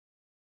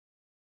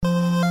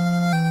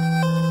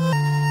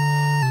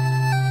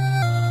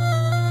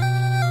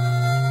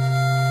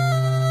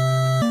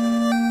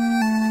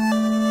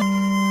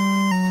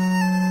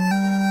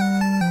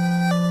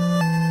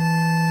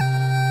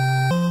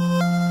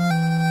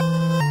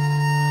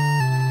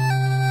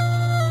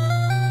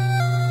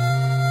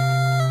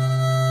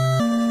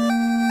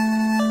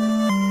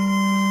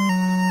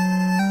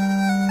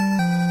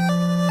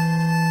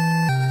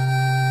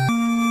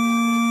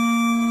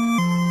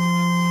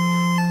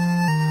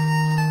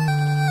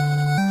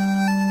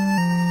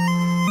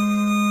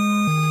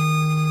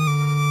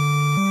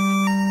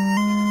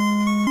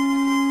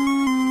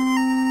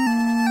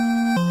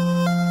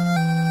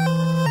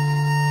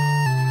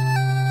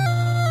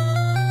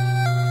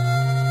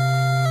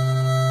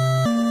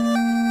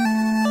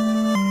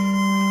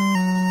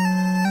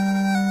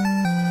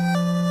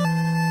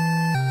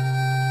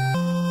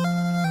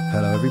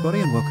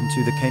everybody, and welcome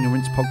to the Cane and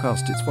Rinse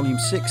podcast. It's volume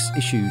 6,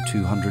 issue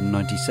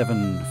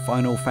 297,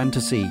 Final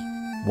Fantasy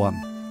 1.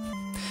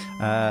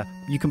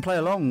 You can play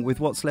along with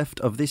what's left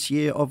of this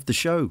year of the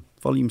show.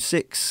 Volume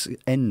 6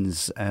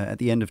 ends at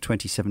the end of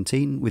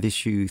 2017 with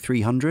issue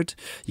 300.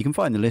 You can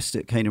find the list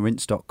at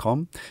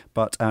caneandrinse.com,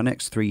 but our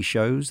next 3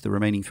 shows, the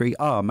remaining 3,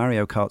 are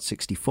Mario Kart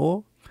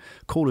 64,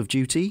 Call of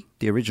Duty,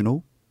 the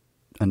original,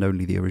 and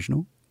only the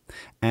original,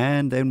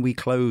 and then we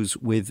close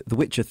with The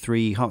Witcher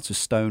 3, Hearts of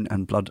Stone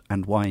and Blood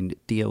and Wine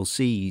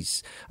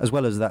DLCs. As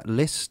well as that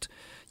list,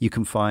 you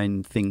can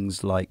find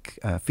things like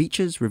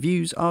features,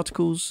 reviews,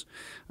 articles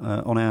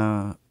on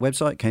our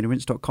website,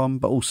 caneandrinse.com,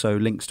 but also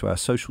links to our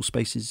social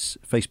spaces,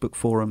 Facebook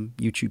forum,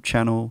 YouTube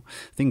channel,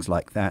 things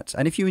like that.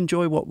 And if you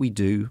enjoy what we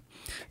do,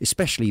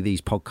 especially these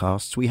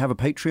podcasts, we have a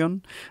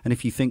Patreon. And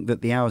if you think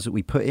that the hours that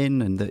we put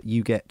in and that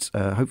you get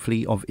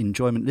hopefully of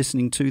enjoyment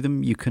listening to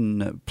them, you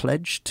can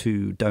pledge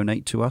to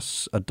donate to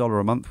us $1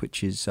 a month,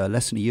 which is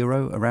less than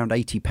 €1, around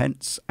 80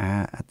 pence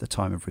at the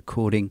time of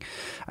recording.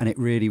 And it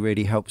really,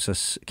 really helps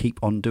us keep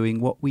on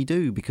doing what we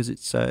do, because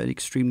it's an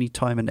extremely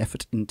time and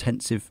effort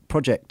intensive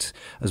project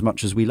as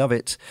much as we love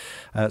it.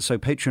 So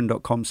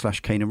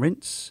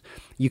patreon.com/caneandrinse.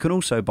 You can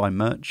also buy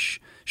merch,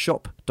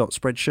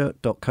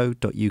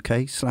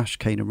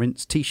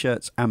 shop.spreadshirt.co.uk/caneandrinse,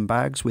 t-shirts and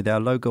bags with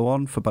our logo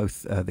on for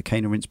both the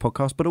Cane and Rinse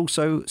podcast, but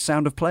also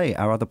Sound of Play,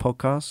 our other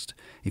podcast.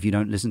 If you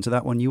don't listen to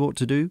that one, you ought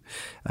to do.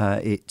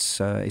 It's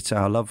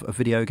our love of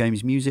video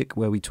games music,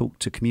 where we talk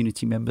to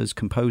community members,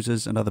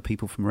 composers and other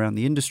people from around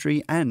the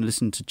industry, and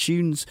listen to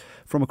tunes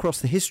from across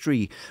the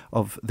history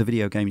of the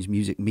video games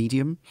music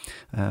medium.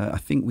 I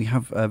think we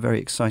have a very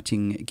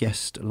exciting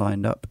guest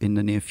lined up in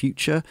the near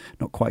future,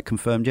 not quite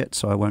confirmed yet,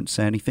 so I won't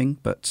say anything,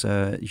 but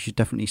you should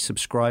definitely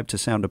subscribe to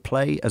Sound of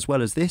Play as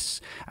well as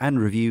this, and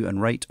review and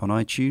rate on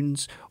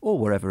iTunes or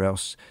wherever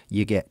else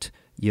you get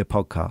your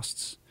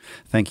podcasts.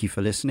 Thank you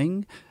for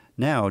listening.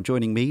 Now,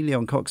 joining me,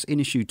 Leon Cox, in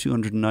issue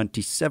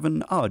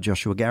 297, are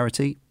Joshua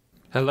Garrity.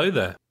 Hello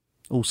there.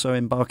 Also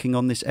embarking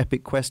on this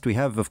epic quest, we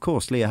have, of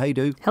course, Leah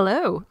Haydu.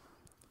 Hello.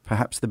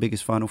 Perhaps the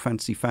biggest Final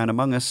Fantasy fan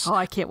among us. Oh,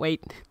 I can't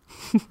wait.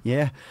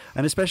 Yeah,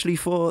 and especially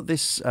for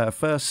this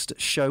first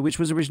show, which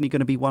was originally going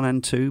to be 1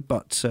 and 2,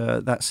 but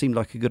that seemed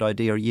like a good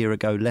idea a year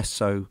ago, less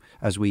so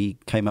as we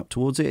came up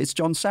towards it. It's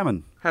John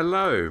Salmon.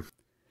 Hello.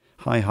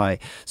 Hi.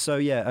 So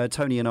yeah,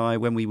 Tony and I,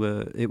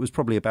 it was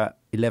probably about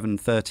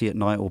 11:30 at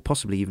night, or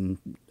possibly even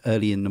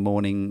early in the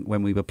morning,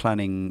 when we were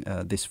planning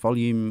this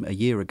volume a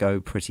year ago,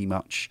 pretty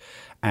much.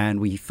 And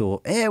we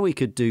thought, we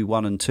could do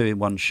 1 and 2 in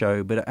one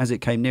show. But as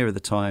it came nearer the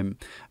time,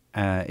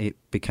 it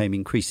became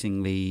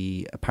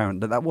increasingly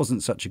apparent that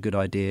wasn't such a good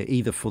idea,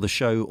 either for the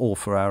show or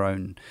for our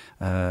own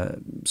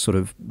sort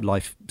of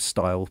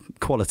lifestyle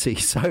quality.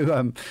 So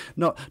I'm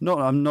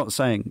not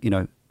saying,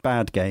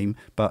 bad game,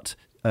 but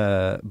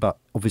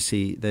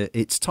obviously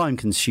it's time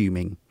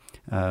consuming.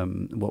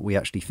 What we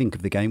actually think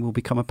of the game will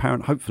become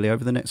apparent, hopefully,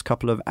 over the next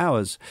couple of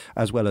hours,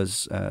 as well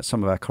as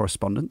some of our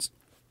correspondence.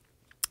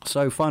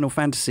 So Final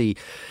Fantasy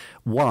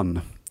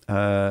 1,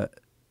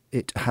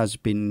 it has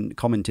been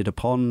commented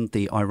upon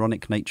the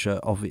ironic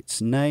nature of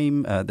its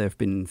name. There have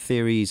been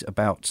theories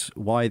about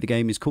why the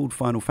game is called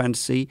Final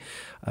Fantasy,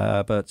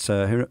 but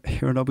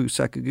Hironobu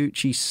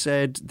Sakaguchi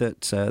said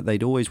that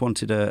they'd always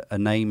wanted a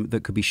name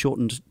that could be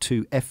shortened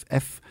to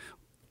FF.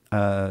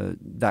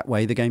 That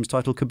way the game's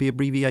title could be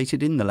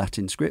abbreviated in the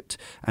Latin script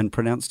and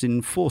pronounced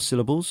in 4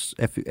 syllables,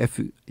 F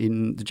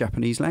in the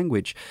Japanese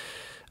language.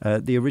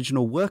 The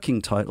original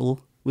working title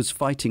was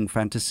Fighting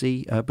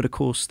Fantasy, but of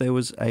course there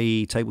was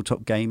a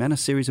tabletop game and a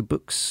series of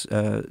books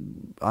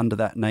under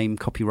that name,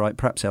 copyright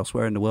perhaps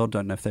elsewhere in the world,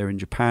 don't know if they're in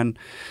Japan,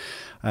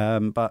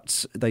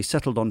 but they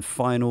settled on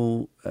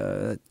Final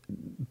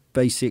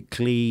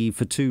basically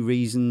for 2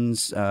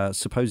 reasons.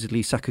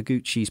 Supposedly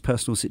Sakaguchi's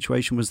personal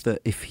situation was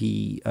that if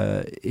he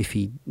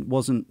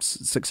wasn't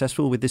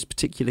successful with this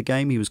particular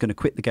game, he was going to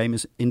quit the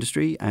gamers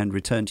industry and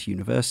return to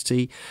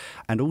university.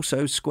 And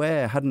also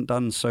Square hadn't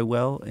done so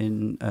well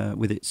in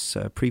with its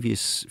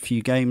previous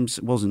few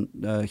games, wasn't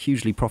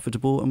hugely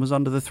profitable, and was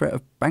under the threat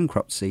of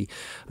bankruptcy.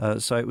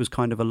 So it was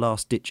kind of a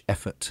last-ditch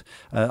effort.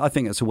 I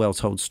think it's a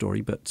well-told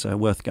story, but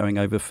worth going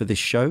over for this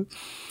show.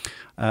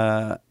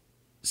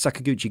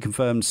 Sakaguchi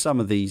confirmed some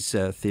of these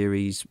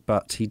theories,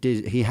 but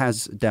he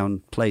has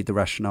downplayed the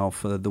rationale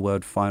for the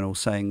word final,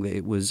 saying that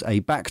it was a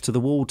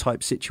back-to-the-wall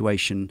type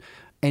situation.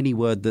 Any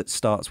word that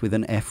starts with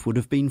an F would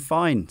have been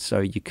fine, so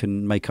you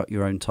can make up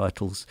your own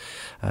titles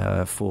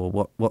for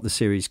what the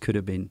series could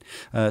have been.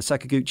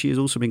 Sakaguchi has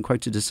also been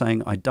quoted as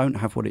saying, "I don't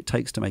have what it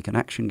takes to make an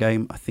action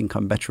game. I think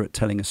I'm better at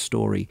telling a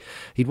story."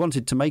 He'd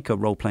wanted to make a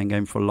role-playing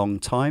game for a long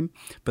time,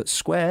 but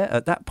Square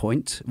at that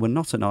point were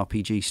not an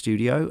RPG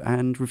studio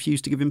and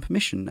refused to give him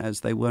permission, as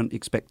they weren't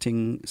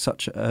expecting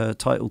such a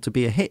title to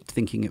be a hit,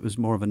 thinking it was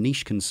more of a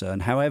niche concern.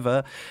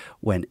 However,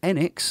 when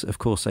Enix, of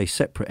course a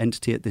separate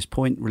entity at this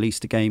point,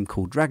 released a game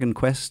called Dragon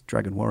Quest,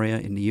 Dragon Warrior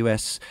in the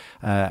US,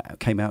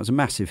 came out as a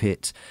massive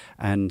hit.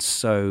 And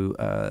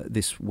so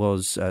this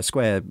was,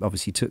 Square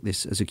obviously took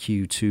this as a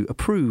cue to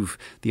approve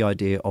the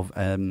idea of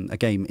a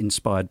game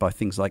inspired by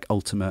things like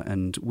Ultima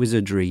and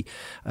Wizardry.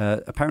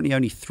 Apparently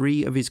only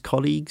 3 of his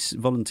colleagues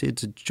volunteered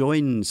to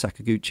join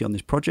Sakaguchi on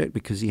this project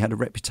because he had a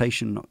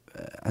reputation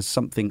as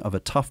something of a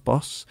tough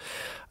boss.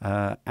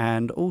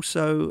 And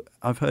also,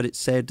 I've heard it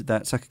said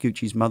that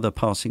Sakaguchi's mother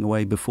passing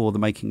away before the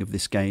making of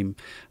this game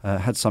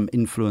had some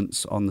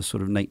influence on the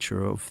sort of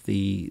nature of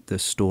the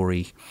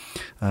story.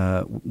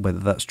 Whether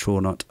that's true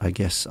or not, I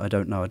guess I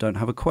don't know. I don't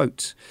have a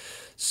quote.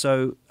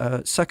 So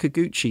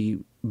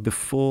Sakaguchi,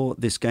 before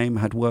this game,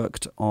 had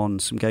worked on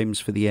some games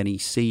for the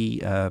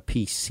NEC,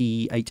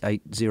 PC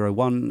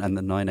 8801 and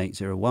the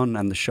 9801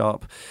 and the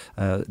Sharp,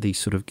 these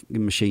sort of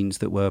machines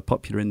that were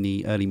popular in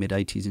the early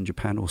mid-80s in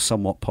Japan, or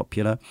somewhat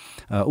popular.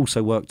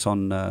 Also worked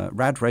on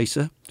Rad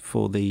Racer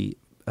for the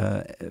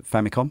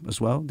Famicom as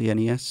well, the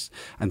NES,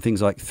 and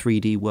things like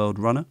 3D World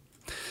Runner.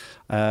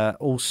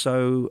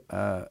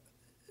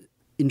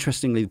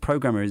 Interestingly, the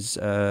programmer is,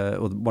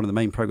 or one of the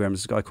main programmers,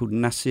 is a guy called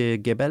Nasir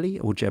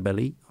Gebeli, or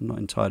Jebeli, I'm not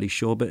entirely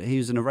sure, but he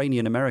was an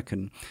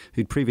Iranian-American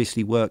who'd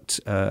previously worked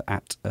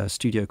at a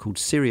studio called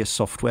Sirius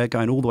Software,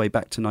 going all the way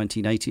back to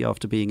 1980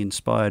 after being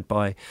inspired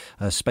by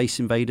Space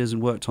Invaders,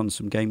 and worked on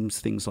some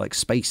games, things like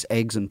Space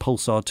Eggs and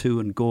Pulsar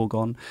 2 and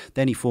Gorgon.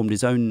 Then he formed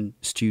his own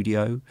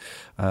studio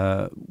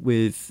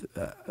with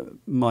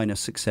minor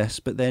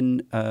success, but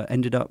then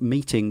ended up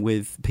meeting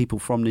with people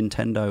from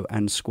Nintendo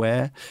and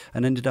Square,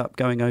 and ended up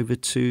going over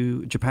to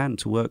Japan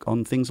to work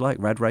on things like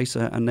Rad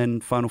Racer and then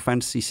Final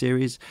Fantasy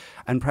series,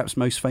 and perhaps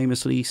most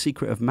famously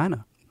Secret of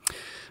Mana.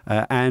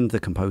 And the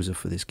composer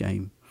for this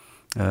game,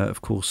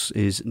 of course,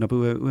 is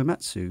Nobuo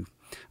Uematsu.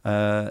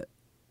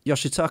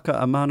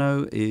 Yoshitaka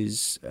Amano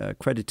is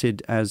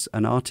credited as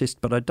an artist,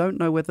 but I don't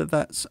know whether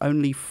that's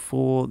only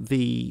for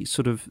the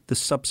sort of the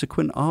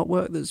subsequent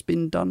artwork that's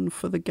been done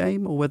for the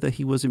game, or whether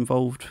he was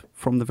involved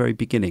from the very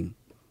beginning.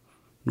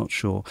 Not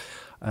sure.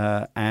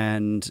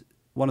 And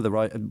one of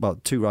the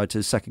two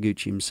writers,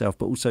 Sakaguchi himself,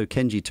 but also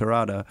Kenji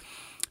Terada,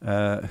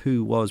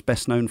 who was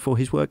best known for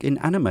his work in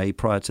anime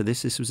prior to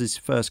this. This was his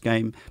first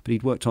game, but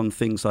he'd worked on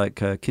things like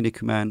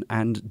Kinnikuman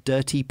and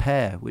Dirty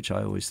Pair, which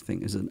I always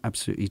think is an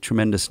absolutely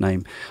tremendous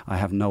name. I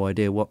have no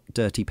idea what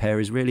Dirty Pair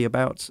is really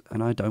about,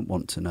 and I don't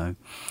want to know.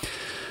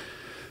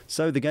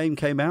 So the game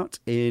came out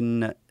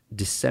in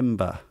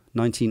December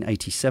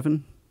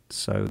 1987.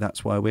 So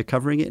that's why we're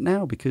covering it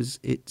now, because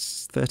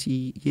it's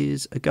 30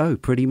 years ago,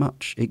 pretty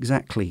much,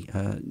 exactly.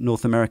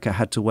 North America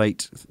had to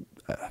wait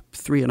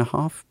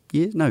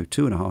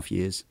 2.5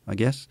 years, I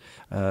guess,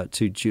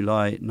 to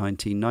July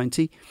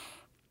 1990.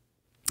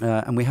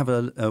 And we have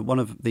one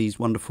of these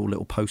wonderful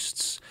little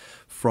posts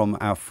from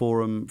our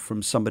forum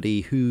from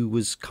somebody who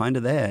was kind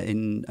of there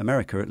in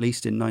America, at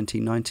least in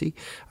 1990.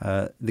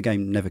 The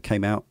game never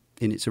came out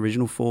in its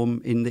original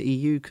form in the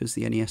EU because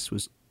the NES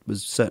was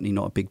certainly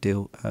not a big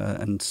deal,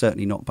 and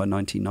certainly not by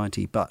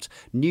 1990. But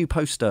new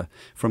poster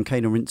from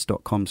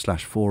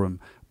caneandrinse.com/forum,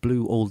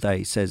 Blue All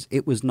Day, says,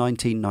 "It was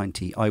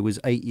 1990. I was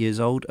 8 years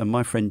old, and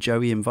my friend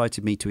Joey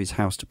invited me to his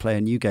house to play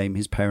a new game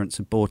his parents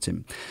had bought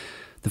him.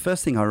 The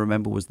first thing I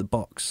remember was the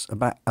box,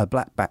 a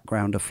black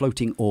background, a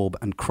floating orb,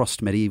 and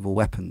crossed medieval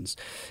weapons.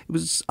 It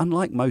was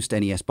unlike most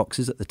NES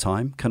boxes at the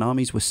time.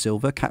 Konami's were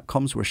silver,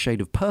 Capcom's were a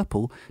shade of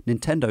purple,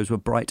 Nintendo's were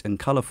bright and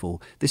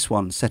colourful. This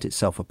one set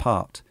itself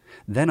apart.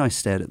 Then I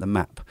stared at the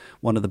map,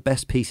 one of the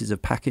best pieces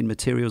of pack-in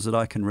materials that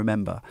I can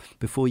remember.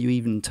 Before you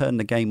even turn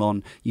the game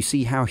on, you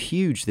see how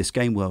huge this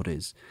game world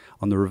is.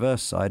 On the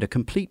reverse side, a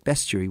complete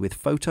bestiary with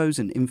photos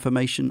and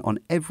information on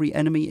every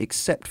enemy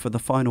except for the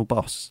final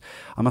boss.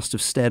 I must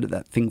have stared at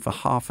that thing for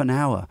half an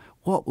hour.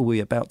 What were we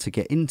about to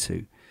get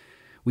into?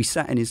 We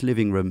sat in his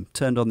living room,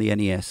 turned on the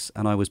NES,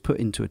 and I was put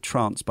into a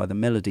trance by the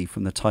melody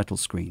from the title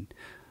screen.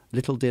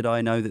 Little did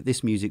I know that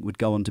this music would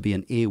go on to be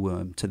an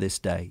earworm to this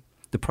day.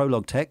 The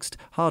prologue text,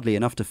 hardly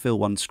enough to fill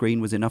one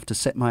screen, was enough to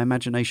set my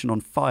imagination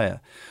on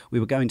fire. We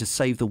were going to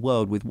save the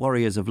world with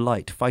warriors of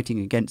light fighting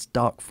against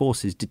dark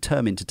forces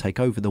determined to take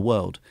over the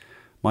world.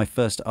 My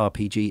first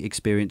RPG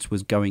experience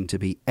was going to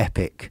be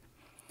epic.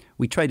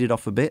 We traded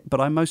off a bit, but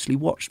I mostly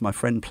watched my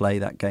friend play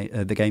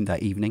the game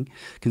that evening.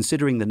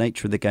 Considering the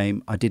nature of the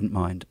game, I didn't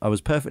mind. I was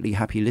perfectly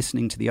happy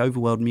listening to the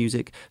overworld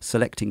music,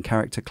 selecting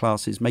character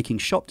classes, making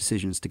shop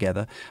decisions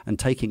together, and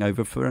taking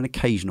over for an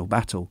occasional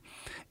battle.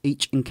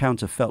 Each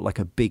encounter felt like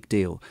a big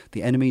deal.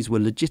 The enemies were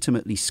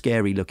legitimately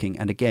scary looking,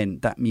 and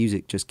again, that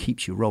music just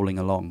keeps you rolling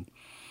along.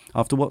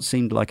 After what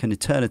seemed like an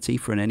eternity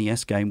for an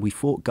NES game, we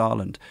fought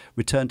Garland,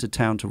 returned to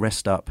town to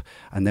rest up,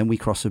 and then we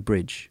cross a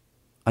bridge.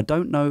 I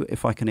don't know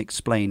if I can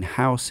explain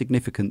how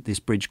significant this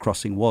bridge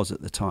crossing was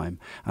at the time,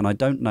 and I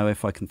don't know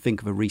if I can think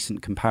of a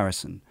recent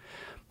comparison.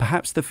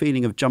 Perhaps the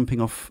feeling of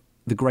jumping off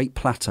the Great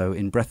Plateau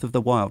in Breath of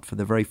the Wild for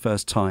the very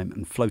first time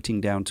and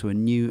floating down to a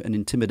new and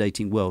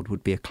intimidating world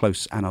would be a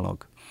close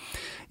analogue.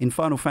 In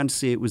Final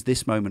Fantasy, it was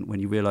this moment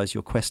when you realise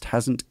your quest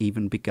hasn't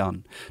even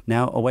begun.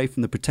 Now, away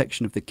from the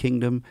protection of the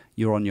kingdom,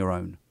 you're on your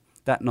own.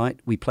 That night,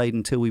 we played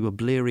until we were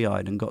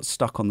bleary-eyed and got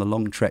stuck on the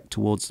long trek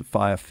towards the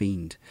Fire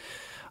Fiend.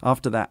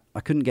 After that,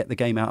 I couldn't get the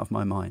game out of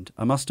my mind.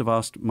 I must have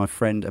asked my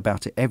friend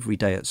about it every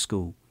day at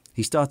school.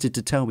 He started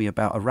to tell me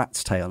about a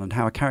rat's tail and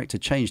how a character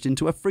changed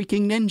into a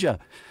freaking ninja.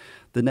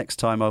 The next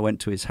time I went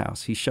to his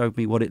house, he showed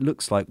me what it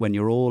looks like when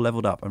you're all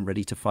leveled up and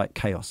ready to fight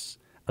chaos.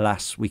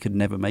 Alas, we could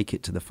never make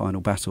it to the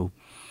final battle.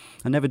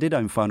 I never did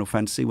own Final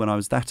Fantasy when I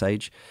was that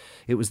age.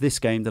 It was this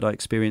game that I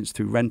experienced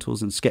through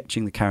rentals and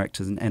sketching the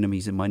characters and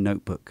enemies in my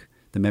notebook.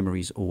 The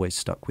memories always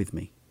stuck with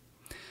me.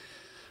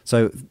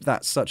 So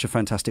that's such a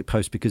fantastic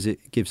post because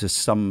it gives us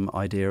some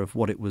idea of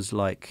what it was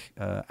like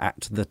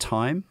at the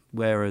time,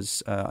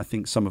 whereas I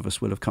think some of us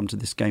will have come to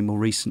this game more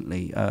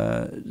recently.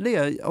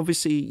 Leah,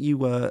 obviously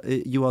you are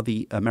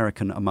the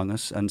American among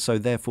us, and so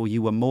therefore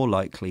you were more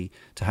likely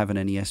to have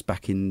an NES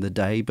back in the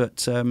day,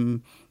 but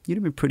you'd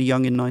have been pretty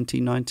young in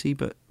 1990,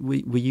 but were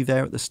you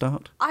there at the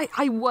start?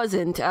 I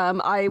wasn't.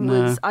 I'm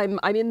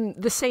in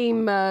the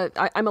same.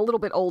 I'm a little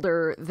bit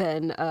older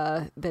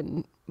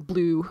than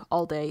Blue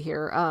all day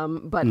here,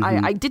 but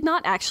I did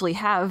not actually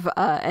have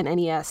an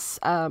NES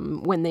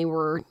when they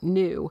were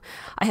new.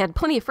 I had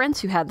plenty of friends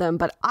who had them,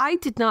 but I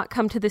did not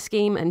come to this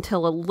game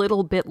until a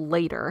little bit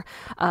later.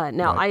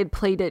 Now, I had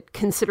played it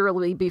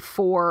considerably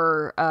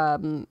before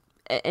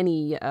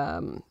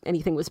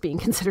anything was being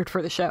considered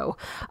for the show.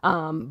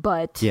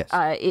 But yes.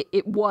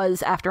 It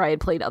was after I had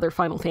played other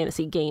Final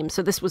Fantasy games,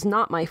 so this was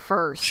not my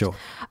first. Sure.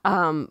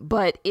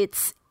 But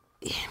it's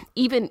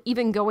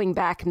even going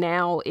back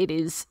now, it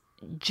is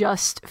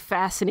just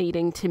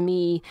fascinating to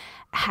me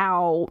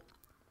how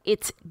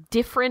it's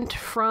different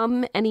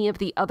from any of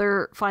the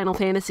other Final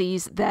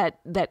Fantasies that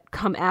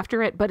come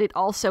after it, but it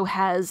also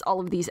has all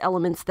of these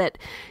elements that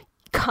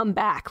come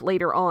back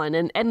later on,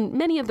 and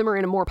many of them are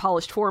in a more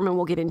polished form, and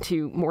we'll get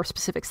into more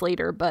specifics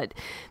later, but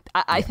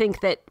I think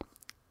that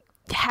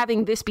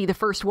having this be the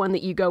first one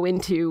that you go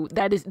into,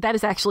 that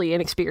is actually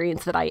an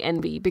experience that I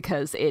envy,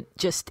 because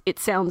it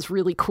sounds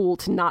really cool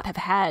to not have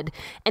had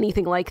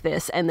anything like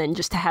this, and then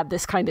just to have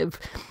this kind of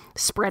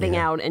spreading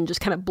out and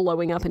just kind of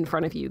blowing up in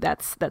front of you.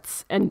 That's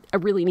a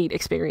really neat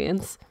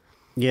experience.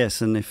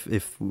 Yes, and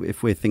if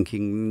we're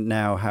thinking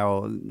now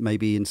how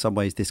maybe in some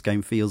ways this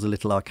game feels a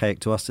little archaic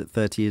to us at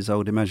 30 years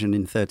old, imagine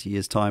in 30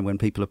 years' time when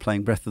people are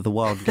playing Breath of the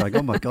Wild going,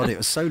 oh my God, it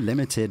was so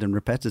limited and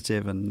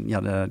repetitive and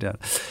yada,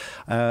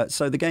 yada.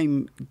 So the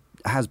game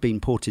has been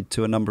ported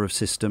to a number of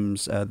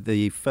systems.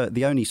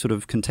 The only sort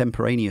of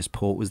contemporaneous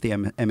port was the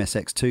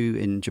MSX2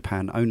 in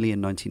Japan only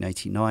in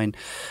 1989.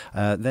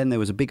 Then there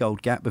was a big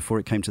old gap before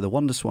it came to the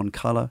WonderSwan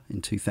Color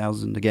in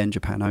 2000, again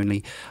Japan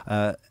only.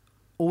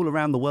 All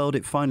around the world,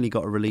 it finally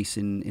got a release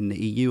in the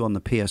EU on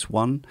the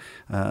PS1,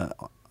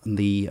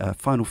 the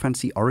Final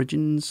Fantasy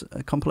Origins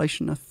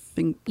compilation, I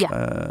think.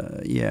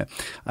 Yeah.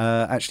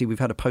 Actually, we've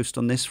had a post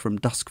on this from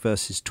Dusk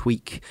vs.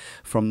 Tweak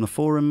from the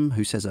forum,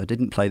 who says, I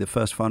didn't play the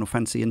first Final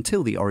Fantasy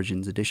until the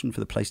Origins edition for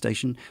the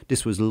PlayStation.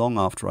 This was long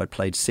after I'd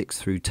played 6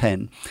 through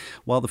 10.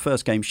 While the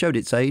first game showed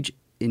its age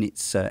in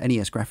its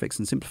NES graphics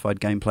and simplified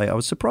gameplay, I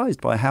was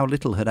surprised by how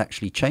little had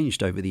actually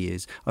changed over the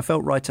years. I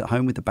felt right at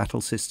home with the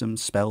battle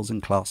systems, spells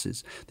and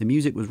classes. The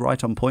music was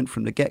right on point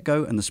from the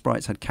get-go, and the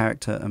sprites had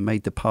character and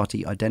made the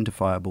party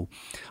identifiable.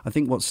 I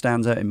think what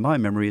stands out in my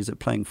memory is that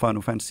playing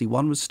Final Fantasy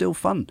I was still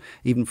fun,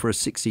 even for a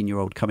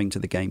 16-year-old coming to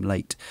the game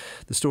late.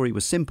 The story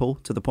was simple,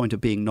 to the point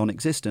of being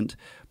non-existent,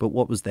 but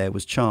what was there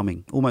was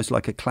charming, almost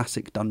like a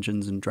classic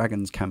Dungeons and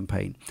Dragons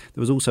campaign.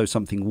 There was also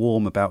something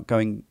warm about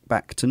going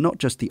back to not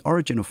just the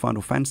origin of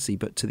Final Fantasy,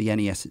 but to the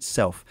NES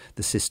itself,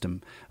 the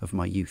system of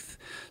my youth.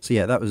 So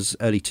yeah, that was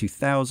early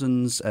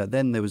 2000s.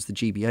 Then there was the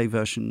GBA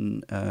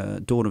version,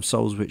 Dawn of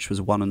Souls, which was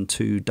a 1 and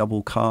 2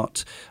 double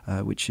cart,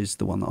 which is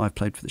the one that I've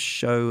played for the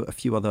show. A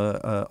few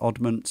other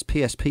oddments.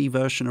 PSP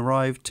version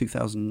arrived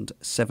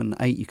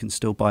 2007-8. You can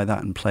still buy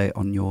that and play it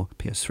on your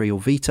PS3 or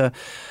Vita.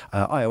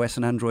 iOS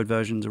and Android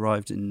versions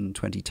arrived in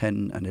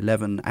 2010 and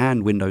 11,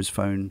 and Windows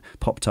Phone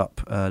popped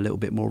up a little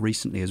bit more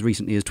recently as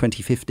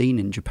 2015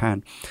 in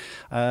Japan.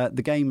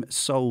 The game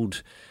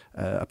sold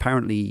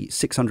apparently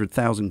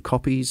 600,000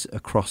 copies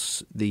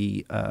across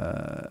the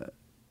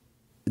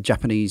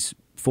Japanese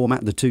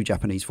format, the two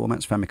Japanese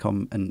formats,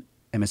 Famicom and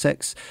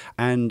MSX,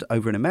 and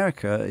over in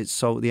America,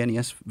 the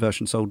NES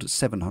version sold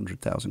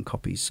 700,000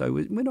 copies. So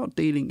we're not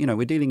dealing,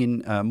 we're dealing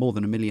in more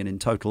than 1 million in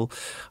total,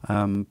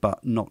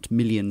 but not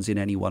millions in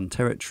any one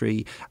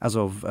territory. As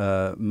of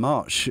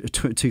March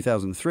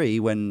 2003,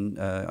 when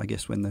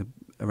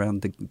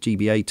around the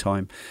GBA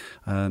time,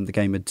 the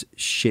game had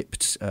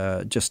shipped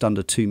just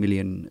under 2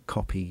 million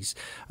copies.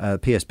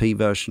 PSP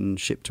version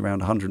shipped around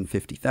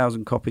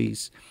 150,000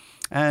 copies.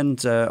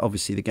 And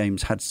obviously the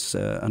game's had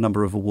a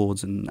number of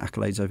awards and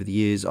accolades over the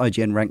years.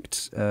 IGN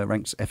ranks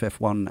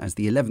FF1 as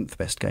the 11th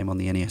best game on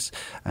the NES,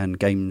 and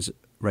Games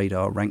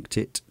Radar ranked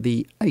it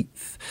the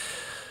 8th.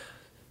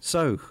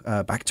 So,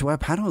 back to our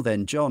panel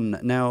then, John.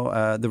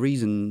 Now, the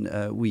reason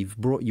we've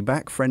brought you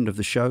back, friend of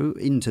the show,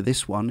 into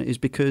this one is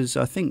because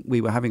I think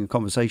we were having a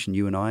conversation,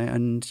 you and I,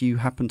 and you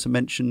happened to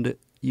mention that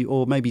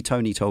or maybe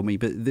Tony told me,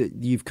 but that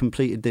you've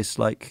completed this,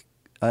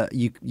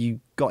 you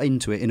got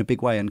into it in a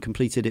big way and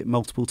completed it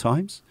multiple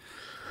times?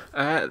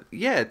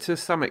 Yeah, to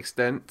some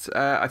extent.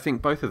 I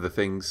think both of the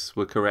things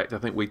were correct. I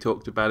think we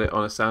talked about it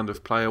on a Sound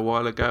of Play a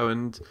while ago,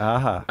 and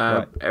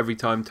right. Every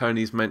time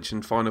Tony's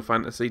mentioned Final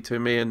Fantasy to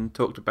me and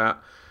talked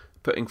about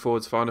putting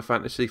forward Final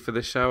Fantasy for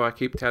the show, I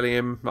keep telling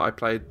him that I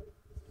played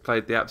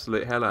the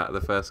absolute hell out of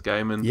the first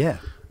game, and yeah,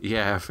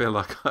 I feel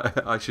like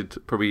I should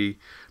probably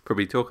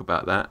talk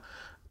about that.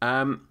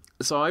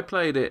 So I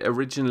played it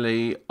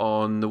originally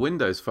on the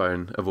Windows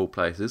Phone, of all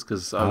places,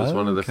 because I was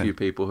one of the few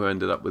people who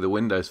ended up with a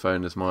Windows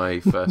Phone as my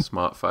first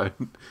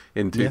smartphone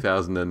in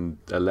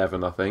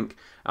 2011, I think.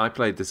 I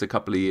played this a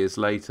couple of years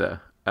later.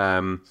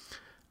 And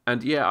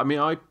yeah, I mean,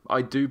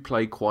 I do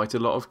play quite a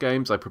lot of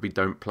games. I probably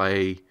don't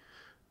play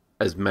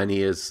as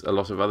many as a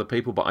lot of other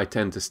people, but I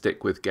tend to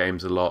stick with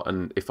games a lot.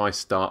 And if I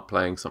start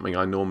playing something,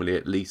 I normally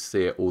at least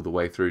see it all the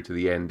way through to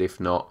the end, if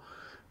not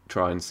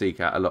try and seek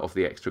out a lot of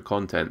the extra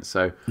content.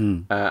 So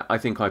I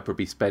think I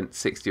probably spent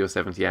 60 or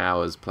 70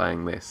 hours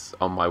playing this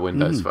on my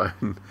Windows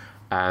Phone.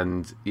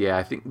 And yeah,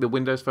 I think the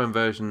Windows Phone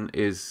version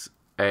is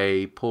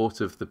a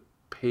port of the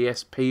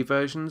PSP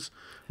versions,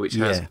 which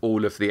has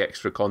all of the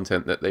extra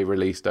content that they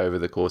released over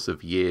the course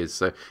of years.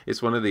 So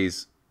it's one of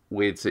these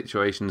weird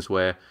situations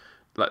where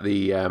like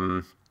the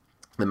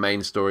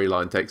main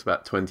storyline takes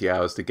about 20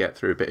 hours to get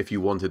through, but if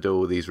you want to do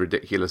all these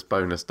ridiculous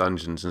bonus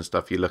dungeons and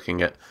stuff, you're looking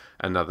at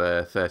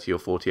another 30 or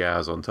 40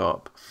 hours on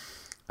top.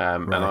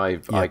 And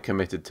I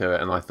committed to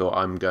it, and I thought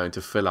I'm going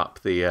to fill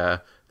up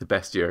the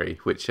bestiary,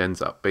 which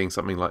ends up being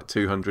something like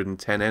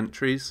 210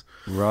 entries.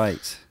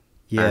 Right.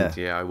 Yeah. And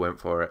yeah, I went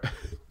for it.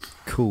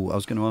 Cool. I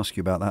was going to ask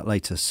you about that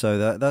later.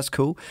 So that's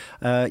cool.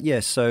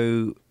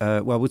 So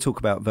we'll talk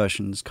about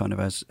versions kind of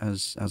as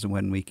and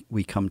when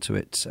we come to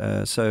it.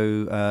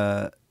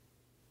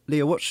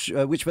 Leah,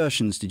 which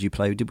versions did you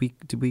play? Did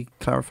we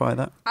clarify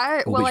that?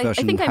 I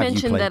think I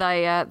mentioned that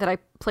I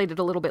played it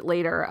a little bit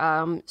later.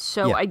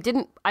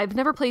 I've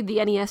never played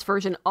the NES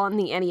version on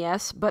the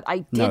NES, but I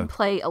did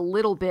play a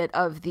little bit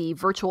of the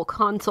Virtual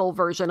Console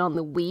version on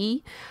the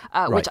Wii,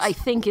 which I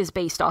think is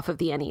based off of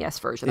the NES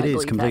version. It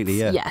is completely,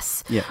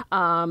 yes. Yeah.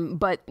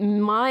 But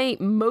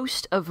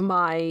most of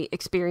my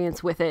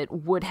experience with it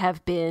would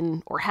have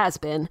been, or has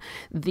been,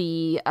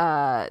 the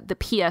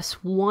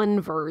PS1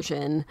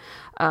 version,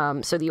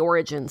 so the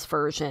Origins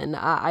version.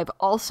 I've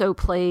also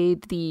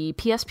played the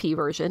PSP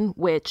version,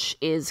 which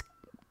is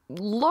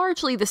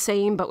largely the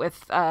same, but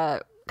with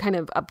kind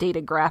of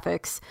updated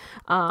graphics.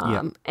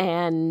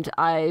 And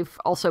I've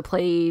also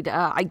played,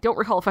 I don't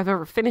recall if I've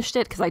ever finished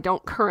it because I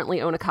don't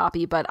currently own a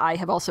copy, but I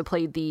have also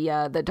played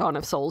the Dawn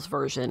of Souls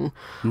version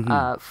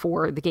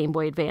for the Game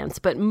Boy Advance.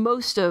 But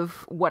most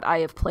of what I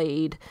have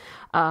played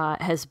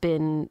has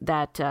been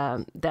that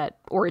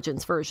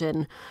Origins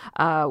version,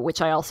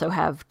 which I also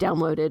have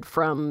downloaded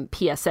from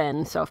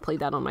PSN, so I've played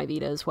that on my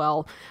Vita as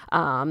well.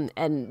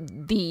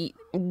 And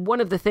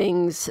one of the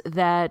things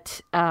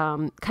that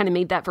kind of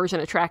made that version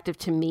attractive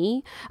to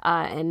me,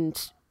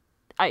 and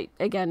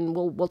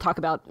we'll talk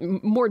about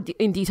more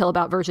in detail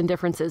about version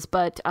differences,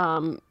 but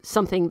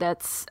something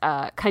that's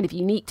kind of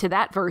unique to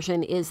that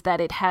version is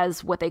that it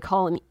has what they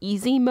call an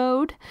easy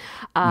mode,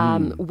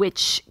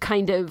 which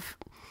kind of,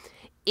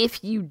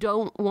 if you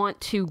don't want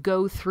to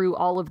go through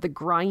all of the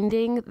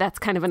grinding, that's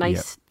kind of a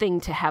nice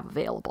thing to have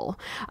available.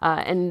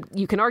 And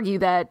you can argue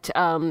that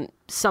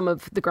some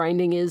of the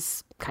grinding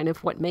is kind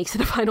of what makes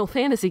it a Final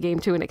Fantasy game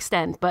to an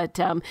extent, but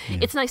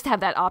it's nice to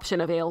have that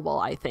option available,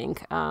 I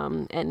think.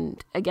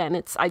 And again,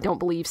 it's, I don't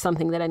believe,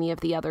 something that any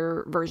of the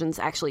other versions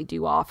actually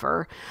do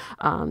offer.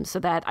 So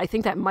that, I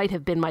think that might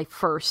have been my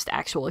first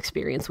actual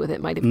experience with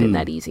it, might have been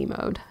that easy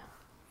mode.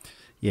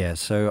 Yeah,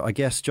 so I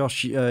guess,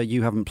 Josh,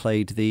 you haven't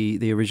played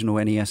the original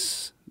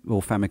NES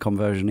or Famicom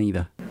version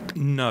either.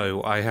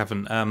 No, I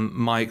haven't.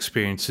 My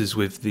experience is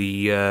with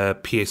the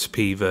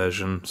PSP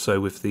version, so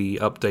with the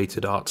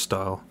updated art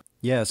style.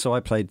 Yeah, so I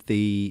played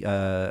the.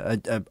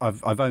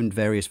 I've owned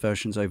various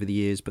versions over the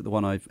years, but the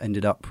one I've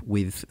ended up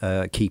with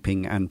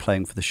keeping and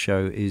playing for the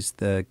show is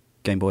the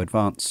Game Boy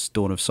Advance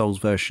Dawn of Souls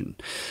version.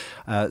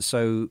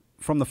 So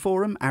from the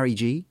forum, Ari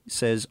G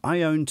says,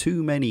 I own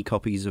too many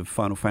copies of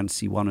Final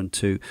Fantasy 1 and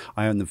 2.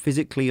 I own them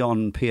physically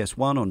on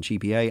PS1, on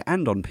GBA,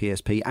 and on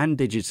PSP, and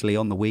digitally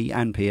on the Wii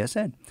and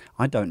PSN.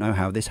 I don't know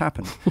how this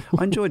happened.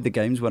 I enjoyed the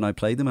games when I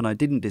played them, and I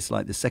didn't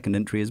dislike the second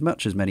entry as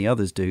much as many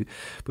others do.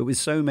 But with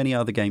so many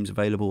other games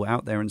available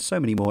out there and so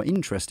many more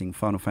interesting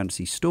Final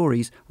Fantasy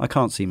stories, I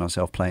can't see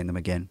myself playing them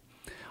again.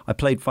 I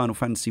played Final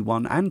Fantasy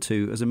 1 and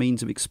 2 as a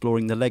means of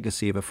exploring the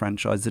legacy of a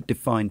franchise that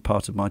defined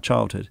part of my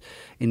childhood.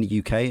 In the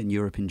UK and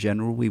Europe in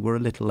general, we were a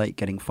little late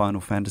getting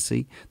Final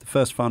Fantasy. The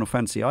first Final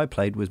Fantasy I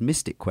played was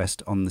Mystic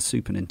Quest on the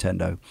Super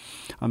Nintendo.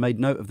 I made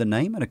note of the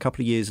name, and a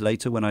couple of years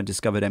later, when I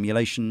discovered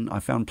emulation,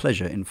 I found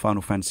pleasure in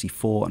Final Fantasy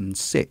 4 and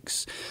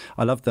 6.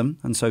 I loved them,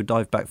 and so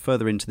dived back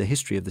further into the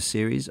history of the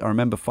series. I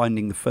remember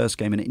finding the first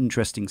game an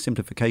interesting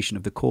simplification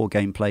of the core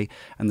gameplay,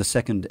 and the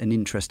second an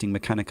interesting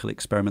mechanical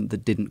experiment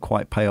that didn't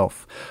quite pay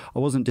off. I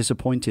wasn't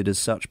disappointed as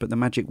such, but the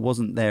magic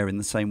wasn't there in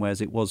the same way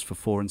as it was for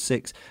 4 and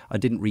 6. I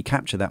didn't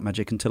recapture that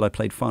magic until I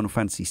played Final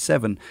Fantasy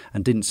VII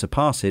and didn't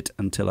surpass it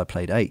until I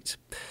played 8.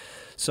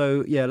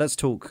 So, yeah, let's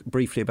talk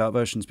briefly about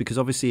versions, because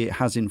obviously it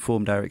has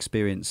informed our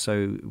experience.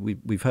 So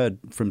we've heard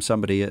from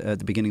somebody at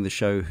the beginning of the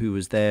show who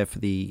was there for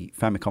the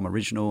Famicom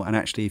original, and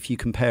actually if you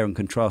compare and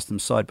contrast them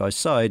side by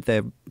side,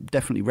 they're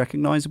definitely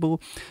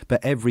recognisable.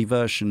 But every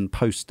version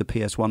post the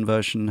PS1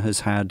 version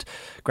has had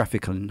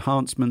graphical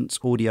enhancements,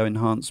 audio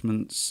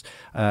enhancements,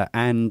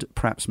 and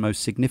perhaps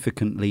most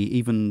significantly,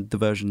 even the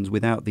versions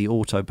without the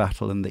auto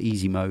battle and the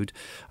easy mode,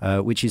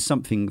 which is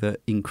something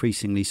that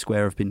increasingly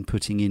Square have been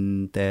putting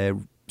in their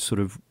sort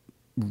of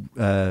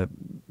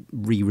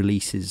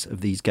re-releases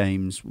of these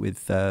games,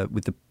 with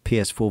the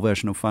PS4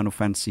 version of Final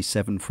Fantasy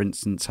VII, for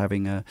instance,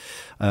 having a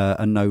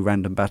no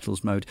random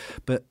battles mode.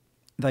 But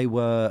they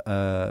were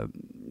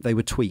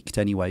tweaked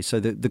anyway. So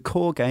the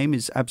core game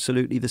is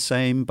absolutely the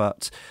same,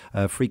 but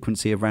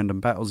frequency of random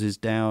battles is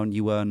down.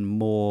 You earn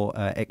more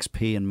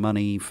XP and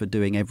money for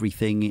doing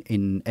everything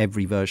in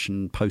every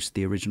version post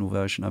the original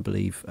version, I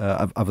believe,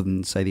 other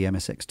than, say, the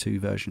MSX2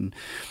 version.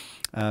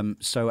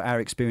 So our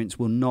experience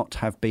will not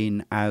have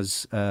been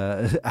as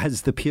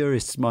the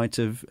purists might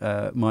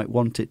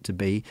want it to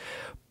be,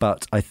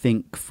 but I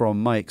think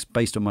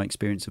based on my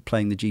experience of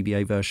playing the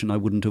GBA version, I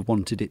wouldn't have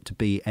wanted it to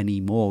be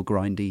any more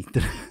grindy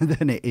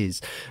than it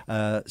is.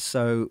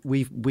 So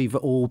we've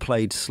all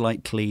played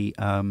slightly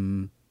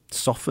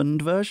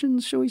softened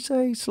versions, shall we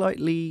say,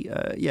 slightly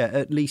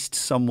at least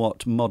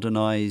somewhat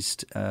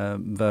modernized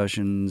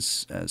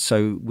versions,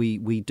 so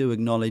we do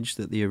acknowledge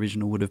that the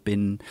original would have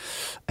been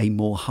a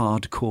more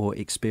hardcore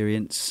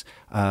experience,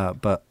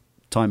 but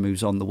time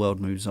moves on, the world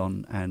moves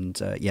on, and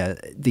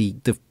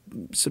the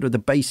sort of the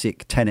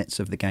basic tenets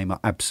of the game are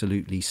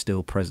absolutely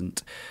still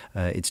present.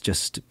 It's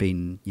just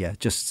been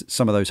just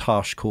some of those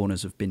harsh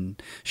corners have been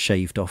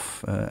shaved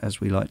off, as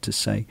we like to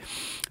say.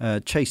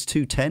 Chase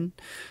 210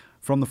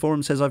 from the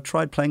forum says, I've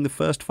tried playing the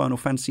first Final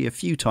Fantasy a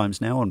few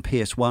times now on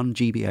PS1,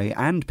 GBA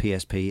and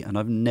PSP, and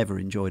I've never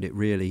enjoyed it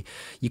really.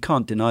 You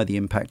can't deny the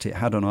impact it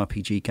had on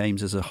RPG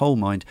games as a whole,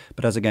 mind,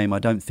 but as a game I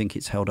don't think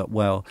it's held up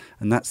well,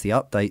 and that's the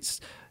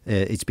updates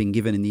it's been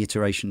given in the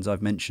iterations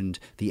I've mentioned.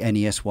 The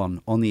NES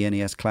one on the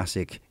NES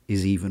Classic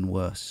is even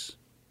worse.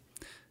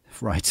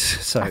 Right,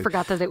 so I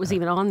forgot that it was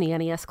even on the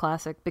NES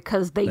Classic,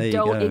 because they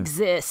don't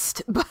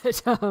exist.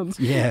 But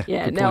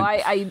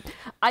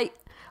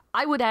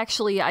I would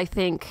actually, I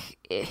think,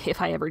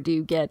 if I ever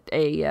do get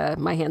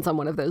my hands on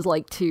one of those,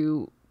 like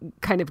to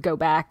kind of go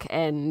back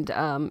and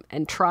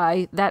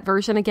try that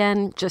version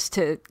again, just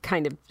to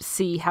kind of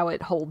see how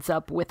it holds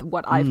up with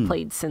what I've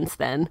played since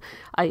then.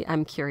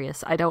 I'm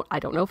curious. I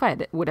don't know if I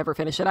would ever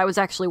finish it. I was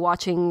actually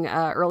watching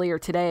earlier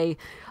today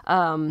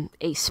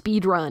a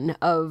speed run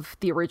of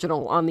the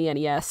original on the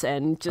NES,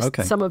 and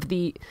just some of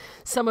the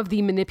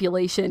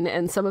manipulation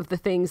and some of the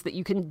things that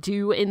you can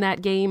do in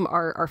that game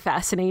are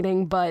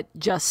fascinating, but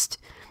just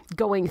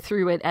going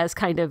through it as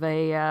kind of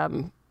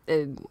a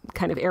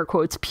kind of air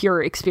quotes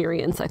pure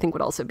experience, I think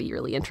would also be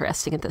really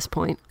interesting at this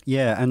point.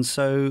 Yeah, and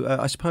so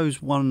I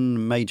suppose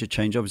one major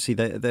change, obviously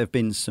there have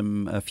been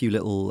a few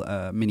little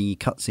mini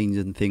cutscenes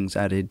and things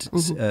added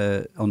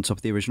on top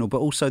of the original, but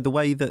also the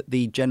way that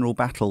the general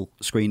battle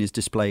screen is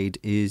displayed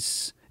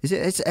it's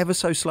ever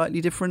so slightly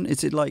different.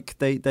 Is it like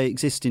they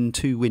exist in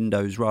two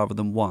windows rather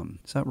than one?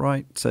 Is that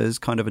right? So there's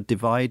kind of a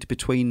divide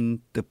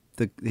between the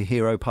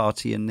hero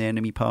party and the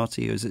enemy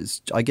party, or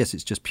I guess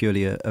it's just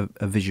purely a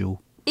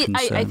visual.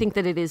 I think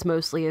that it is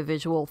mostly a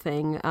visual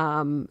thing,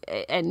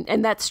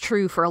 and that's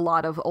true for a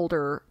lot of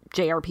older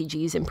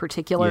JRPGs in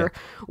particular,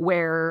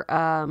 where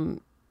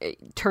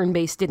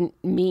turn-based didn't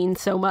mean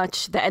so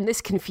much. And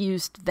this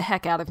confused the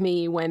heck out of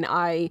me when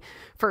I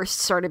first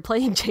started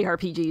playing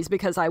JRPGs,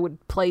 because I would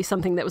play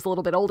something that was a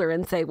little bit older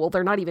and say, well,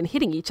 they're not even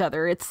hitting each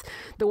other. It's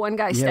the one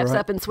guy steps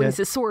up and swings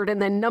his sword,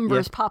 and then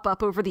numbers pop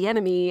up over the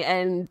enemy,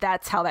 and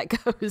that's how that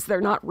goes.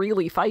 They're not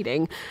really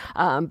fighting.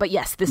 But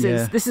yes, this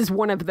is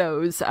one of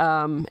those,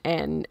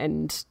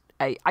 and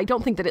I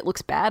don't think that it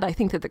looks bad. I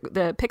think that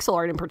the pixel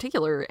art in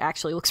particular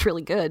actually looks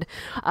really good,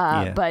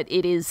 but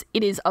it is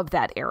of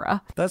that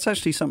era. That's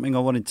actually something I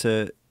wanted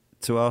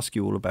to ask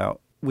you all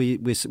about.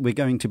 We're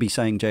going to be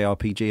saying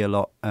JRPG a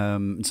lot.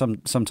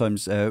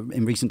 Sometimes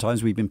in recent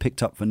times we've been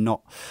picked up for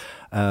not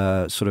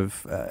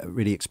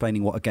really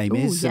explaining what a game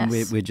is, and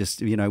we're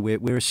just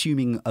we're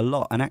assuming a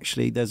lot. And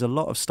actually, there's a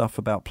lot of stuff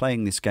about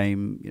playing this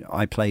game.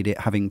 I played it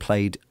having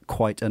played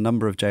quite a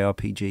number of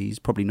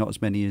JRPGs, probably not as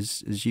many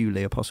as you,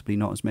 Leah, possibly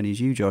not as many as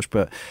you, Josh,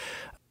 but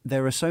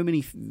there are so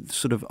many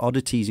sort of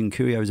oddities and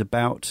curios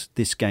about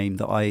this game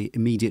that I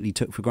immediately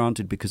took for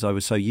granted because I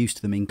was so used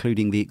to them,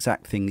 including the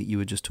exact thing that you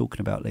were just talking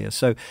about, Leah.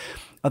 So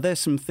are there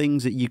some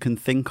things that you can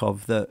think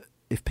of that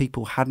if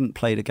people hadn't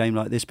played a game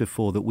like this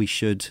before that we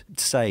should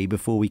say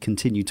before we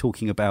continue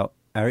talking about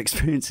our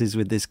experiences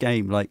with this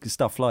game, like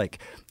stuff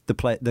like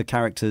the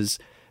characters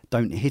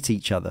don't hit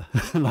each other,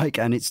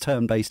 and it's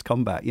turn-based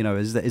combat.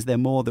 Is there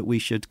more that we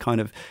should kind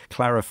of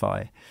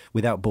clarify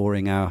without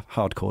boring our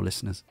hardcore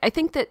listeners? I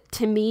think that,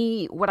 to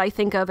me, what I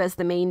think of as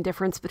the main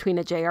difference between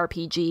a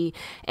JRPG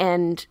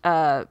and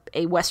a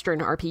Western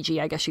RPG,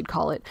 I guess you'd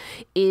call it,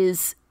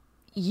 is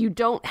you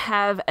don't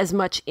have as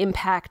much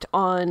impact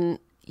on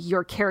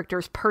your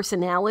character's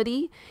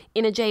personality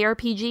in a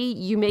JRPG.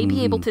 You may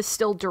be able to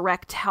still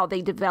direct how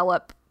they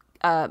develop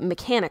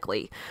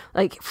mechanically.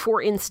 Like,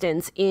 for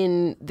instance,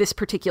 in this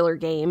particular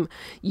game,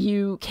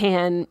 you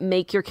can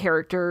make your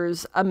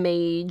characters a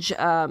mage,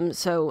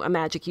 so a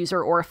magic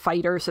user, or a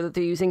fighter, so that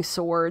they're using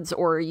swords,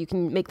 or you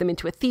can make them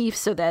into a thief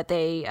so that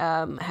they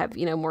have,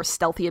 more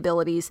stealthy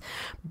abilities.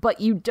 But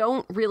you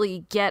don't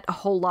really get a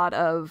whole lot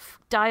of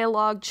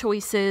dialogue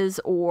choices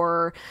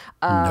or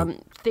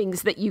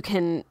things that you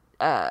can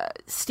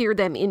steer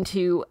them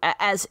into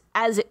as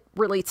it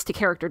relates to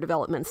character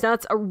developments. Now,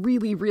 it's a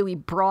really, really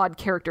broad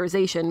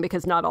characterization,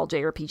 because not all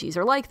JRPGs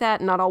are like that,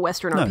 and not all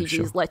Western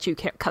RPGs let you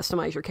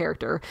customize your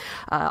character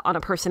on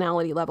a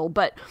personality level.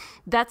 But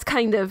that's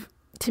kind of,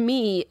 to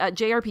me, a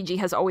JRPG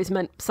has always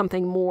meant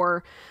something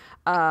more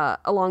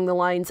along the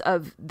lines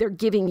of they're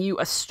giving you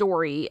a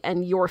story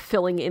and you're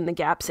filling in the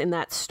gaps in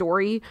that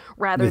story,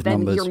 rather with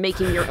than numbers. You're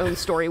making your own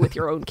story with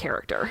your own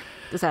character.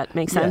 Does that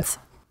make sense?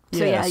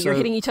 So you're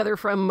hitting each other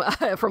from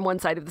one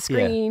side of the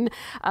screen.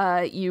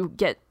 Yeah. You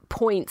get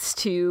points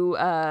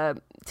to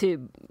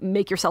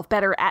make yourself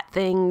better at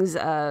things,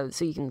 so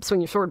you can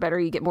swing your sword better.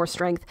 You get more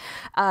strength.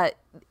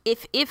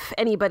 If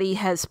anybody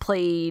has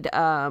played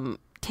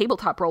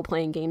tabletop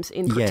role-playing games,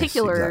 in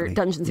particular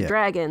Dungeons and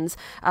Dragons,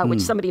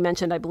 which somebody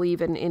mentioned, I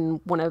believe, in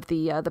one of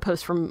the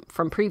posts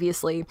from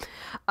previously,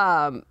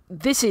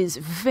 this is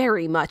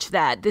very much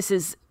that. This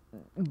is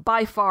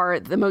by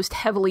far the most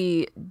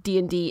heavily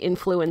D&D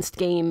influenced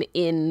game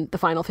in the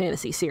Final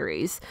Fantasy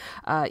series.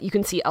 You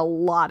can see a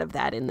lot of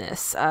that in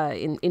this,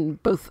 in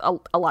both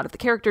a lot of the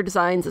character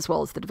designs as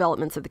well as the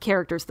developments of the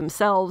characters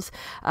themselves.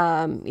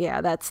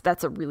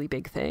 That's a really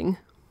big thing.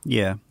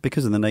 Yeah,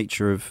 because of the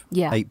nature of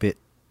 8-bit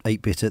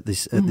at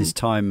this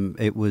time,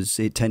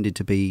 it tended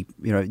to be,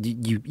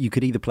 you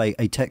could either play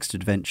a text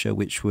adventure,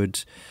 which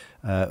would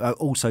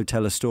also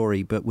tell a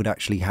story, but would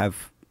actually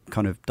have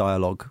kind of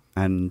dialogue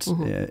and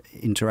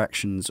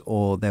interactions,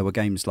 or there were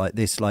games like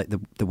this, like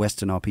the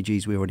Western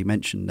RPGs we already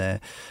mentioned there,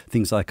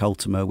 things like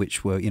Ultima,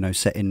 which were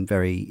set in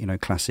very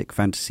classic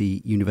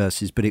fantasy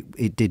universes, but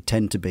it did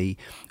tend to be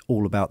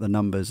all about the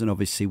numbers. And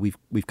obviously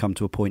we've come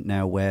to a point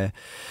now where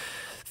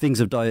things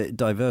have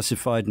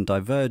diversified and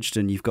diverged,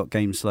 and you've got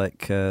games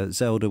like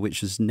Zelda,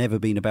 which has never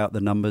been about the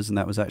numbers, and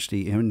that was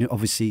actually,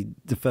 obviously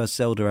the first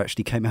Zelda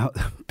actually came out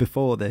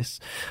before this,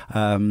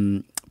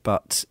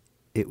 but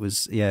it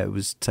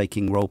was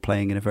taking role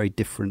playing in a very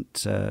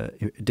different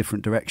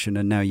direction.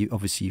 And now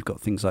you've got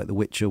things like The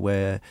Witcher,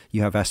 where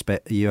you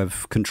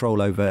have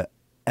control over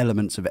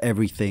elements of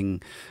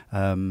everything,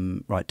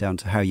 right down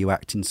to how you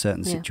act in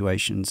certain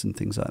situations and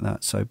things like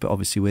that. So, but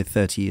obviously we're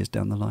 30 years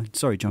down the line.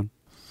 Sorry, John.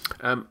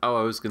 I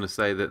was going to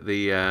say that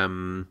the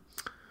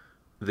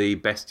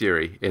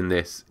bestiary in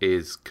this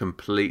is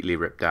completely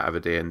ripped out of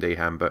a D&D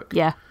handbook.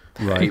 Yeah,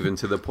 right. Even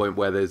to the point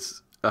where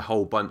there's a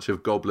whole bunch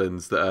of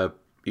goblins that are.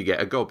 You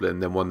get a goblin,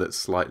 then one that's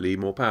slightly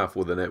more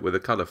powerful than it, with a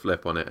colour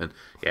flip on it, and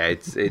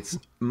it's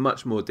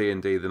much more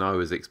D&D than I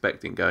was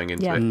expecting going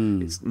into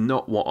it. It's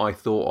not what I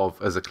thought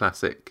of as a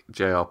classic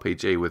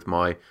JRPG with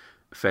my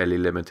fairly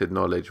limited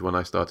knowledge when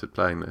I started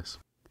playing this.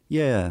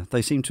 Yeah,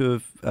 they seem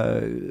to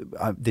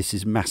have, this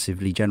is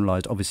massively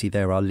generalised, obviously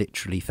there are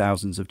literally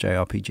thousands of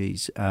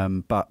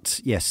JRPGs,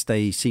 but yes,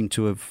 they seem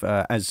to have,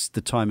 as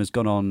the time has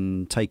gone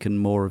on, taken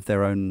more of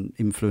their own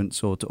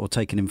influence or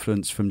taken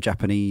influence from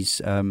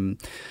Japanese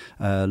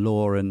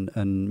lore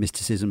and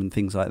mysticism and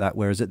things like that,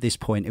 whereas at this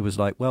point it was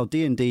like, well,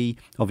 D&D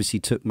obviously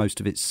took most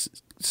of its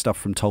stuff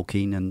from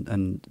Tolkien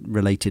and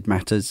related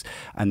matters,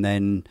 and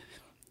then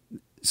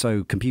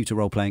so computer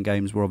role-playing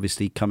games were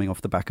obviously coming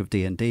off the back of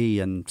D&D,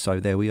 and so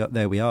there we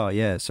are.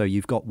 Yeah, so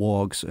you've got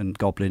wargs and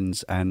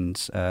goblins and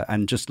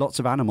just lots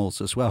of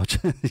animals as well.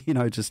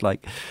 Just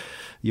like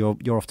you're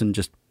often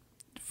just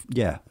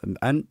but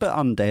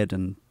undead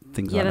and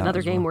things like that. Yet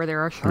another game where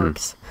there are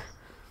sharks.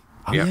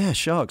 Oh yeah,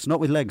 sharks,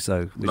 not with legs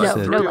though. No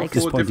legs.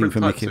 Disappointing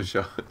for Mickey. Of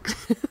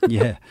sharks.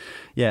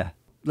 yeah.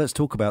 Let's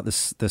talk about the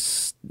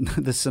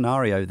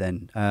scenario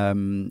then.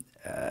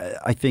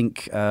 I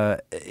think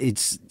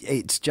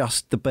it's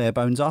just the bare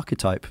bones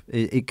archetype.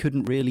 It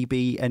couldn't really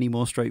be any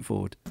more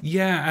straightforward.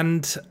 Yeah,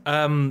 and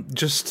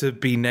just to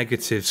be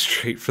negative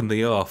straight from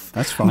the off,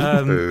 that's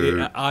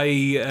fine.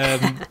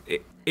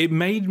 It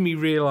made me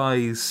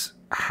realise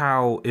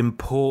how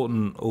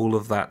important all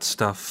of that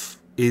stuff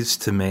is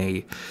to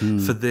me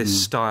for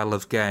this style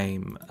of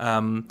game.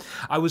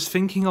 I was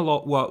thinking a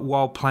lot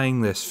while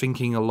playing this,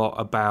 thinking a lot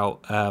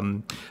about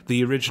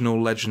the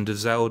original Legend of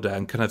Zelda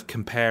and kind of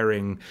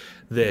comparing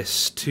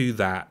this to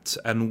that,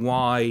 and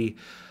why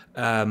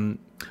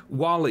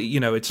while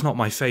it's not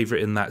my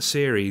favorite in that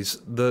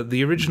series,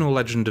 the original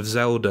Legend of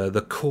Zelda,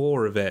 the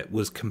core of it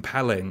was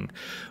compelling,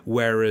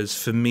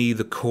 whereas for me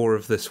the core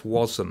of this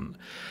wasn't.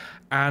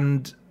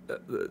 And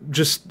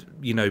just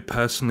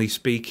personally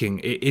speaking,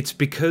 it's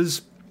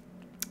because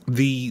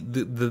the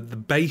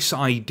base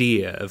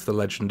idea of the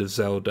Legend of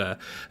Zelda,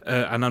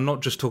 and I'm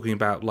not just talking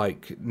about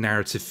like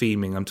narrative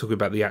theming, I'm talking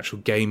about the actual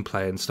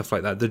gameplay and stuff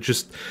like that. The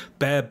just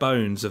bare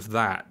bones of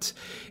that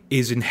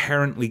is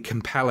inherently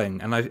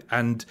compelling,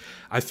 and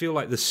I feel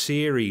like the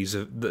series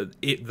of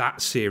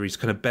that series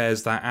kind of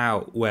bears that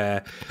out,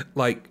 where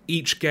like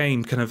each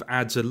game kind of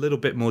adds a little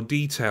bit more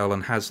detail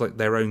and has like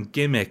their own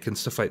gimmick and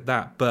stuff like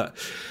that, but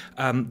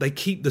they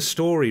keep the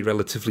story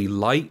relatively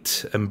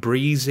light and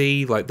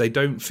breezy. Like they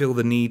don't feel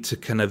the need to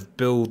kind of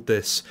build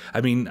this. I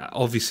mean,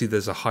 obviously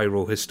there's a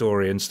Hyrule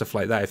Historia and stuff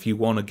like that if you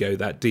want to go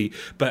that deep,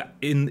 but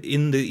in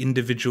the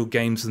individual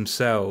games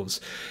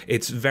themselves,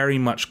 it's very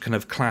much kind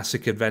of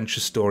classic adventure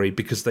story,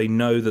 because they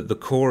know that the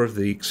core of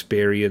the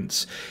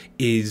experience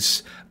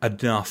is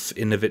enough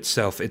in of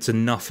itself. It's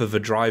enough of a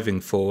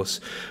driving force.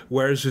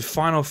 Whereas with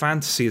Final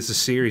Fantasy, as the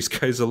series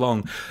goes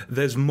along,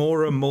 there's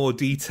more and more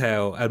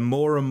detail and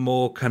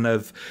more kind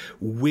of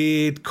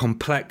weird,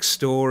 complex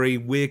story,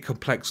 weird,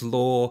 complex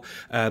lore,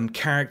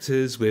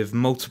 characters with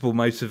multiple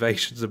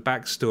motivations and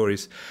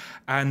backstories.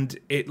 And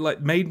it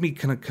like made me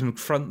kind of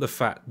confront the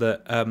fact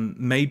that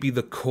maybe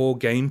the core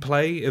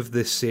gameplay of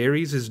this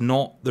series is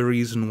not the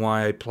reason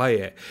why I play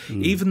it.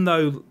 Even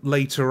though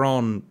later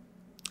on,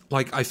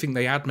 like, I think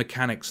they add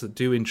mechanics that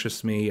do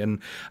interest me, and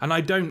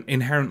I don't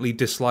inherently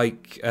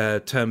dislike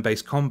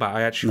turn-based combat.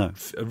 I actually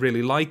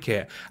really like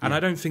it, and I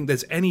don't think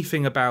there's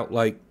anything about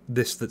like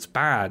this that's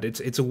bad.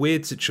 It's a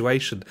weird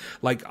situation.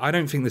 Like, I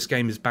don't think this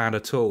game is bad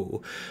at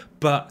all,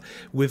 but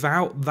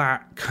without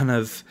that kind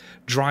of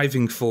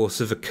driving force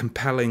of a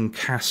compelling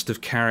cast of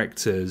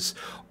characters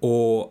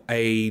or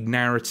a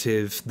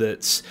narrative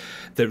that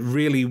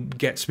really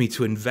gets me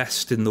to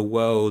invest in the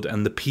world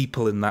and the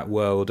people in that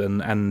world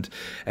and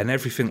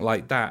everything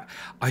like that,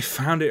 I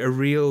found it a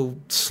real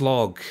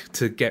slog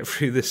to get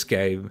through this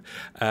game.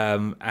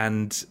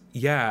 And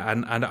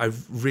I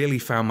really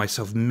found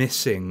myself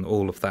missing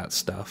all of that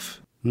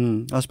stuff.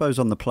 I suppose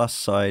on the plus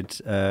side,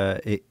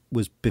 it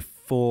was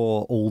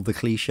before all the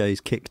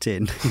cliches kicked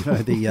in.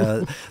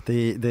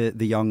 The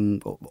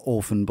young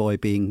orphan boy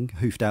being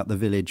hoofed out the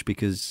village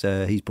because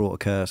he's brought a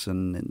curse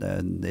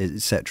and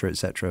et cetera, et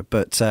cetera.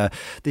 But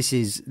this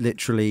is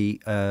literally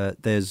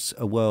there's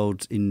a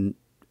world in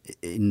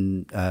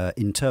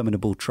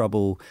interminable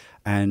trouble,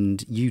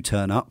 and you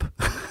turn up.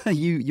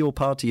 Your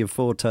party of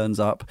 4 turns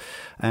up,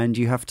 and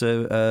you have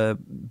to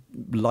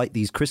light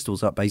these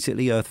crystals up,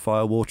 basically earth,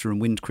 fire, water,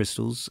 and wind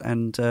crystals,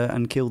 and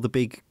kill the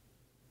big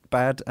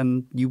bad,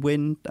 and you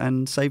win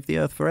and save the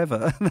earth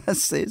forever.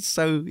 That's it.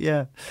 So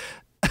yeah,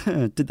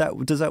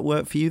 does that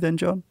work for you then,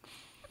 John?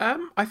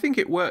 I think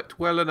it worked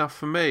well enough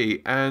for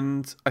me,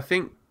 and I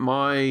think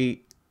my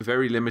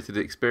very limited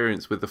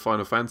experience with the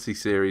Final Fantasy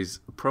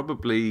series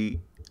probably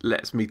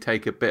lets me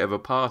take a bit of a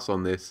pass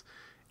on this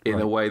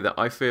in a way that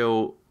I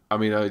feel, I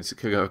mean, I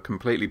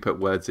completely put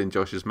words in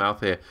Josh's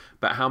mouth here,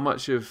 but how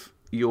much of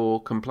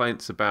your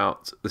complaints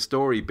about the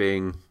story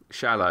being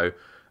shallow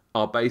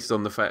are based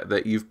on the fact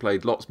that you've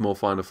played lots more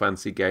Final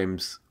Fantasy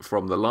games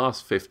from the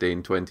last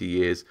 15, 20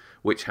 years,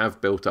 which have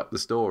built up the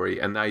story,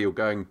 and now you're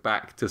going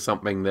back to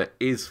something that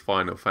is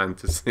Final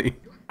Fantasy.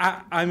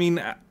 I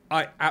mean,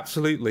 I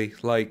absolutely,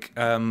 like,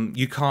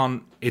 you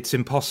can't, it's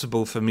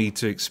impossible for me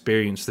to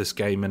experience this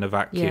game in a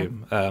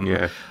vacuum.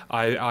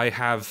 I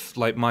have,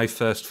 like, my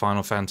first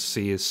Final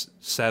Fantasy is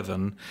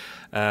 7,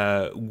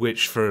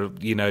 which for,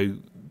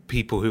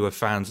 people who are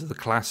fans of the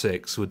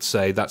classics would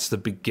say that's the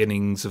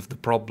beginnings of the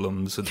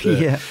problems of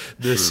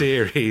the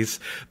series,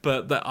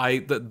 but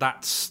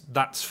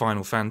that's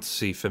Final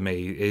Fantasy for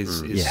me is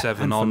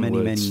 7 and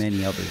onwards. For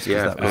many others.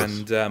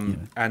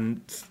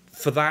 And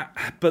for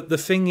that, but the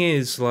thing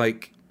is,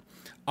 like,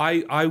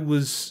 I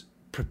was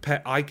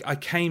prepared. I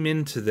came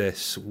into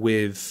this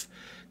with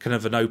kind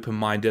of an open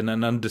mind and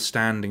an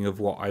understanding of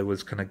what I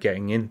was kind of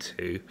getting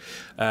into.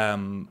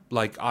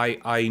 Like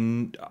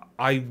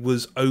I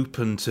was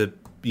open to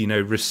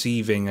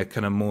receiving a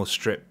kind of more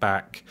stripped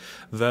back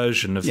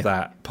version of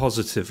that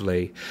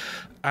positively.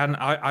 And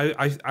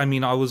I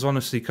mean, I was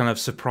honestly kind of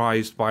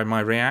surprised by my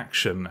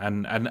reaction,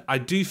 and I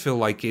do feel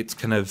like it's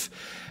kind of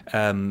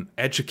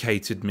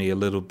educated me a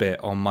little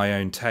bit on my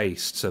own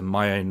tastes and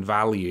my own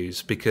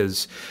values,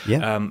 because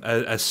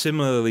a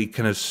similarly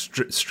kind of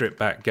stripped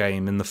back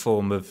game in the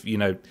form of,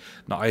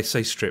 I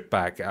say stripped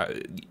back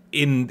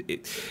in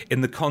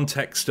the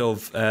context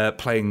of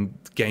playing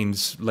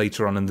games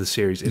later on in the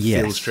series, it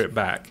feels stripped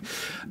back.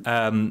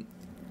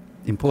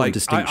 Important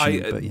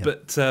distinction,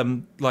 but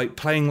like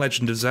playing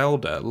Legend of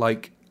Zelda,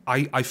 like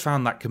I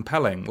found that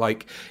compelling.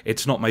 Like,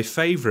 it's not my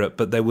favorite,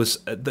 but there was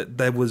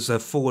a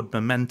forward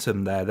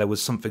momentum there. There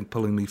was something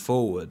pulling me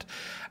forward.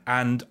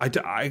 And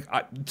I,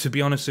 to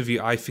be honest with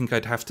you, I think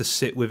I'd have to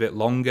sit with it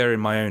longer in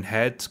my own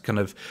head to kind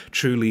of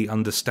truly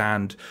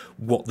understand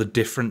what the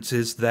difference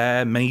is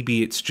there.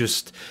 Maybe it's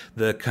just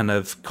the kind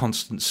of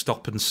constant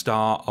stop and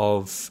start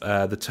of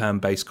the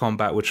turn-based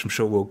combat, which I'm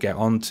sure we'll get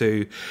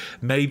onto.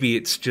 Maybe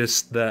it's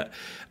just that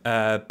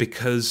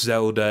because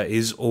Zelda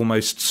is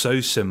almost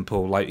so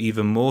simple, like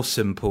even more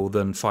simple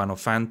than Final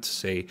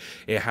Fantasy,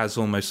 it has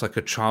almost like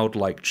a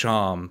childlike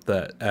charm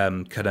that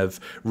kind of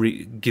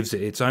gives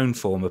it its own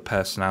form of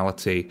personality.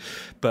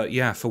 But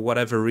yeah, for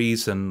whatever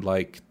reason,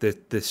 like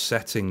this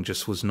setting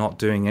just was not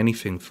doing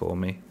anything for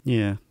me.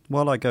 Yeah.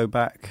 While I go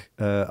back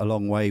a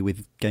long way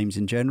with games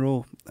in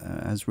general,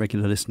 as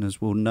regular listeners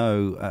will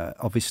know,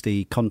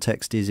 obviously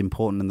context is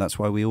important, and that's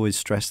why we always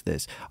stress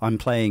this. I'm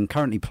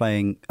currently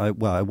playing, I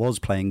was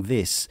playing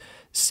this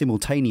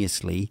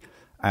simultaneously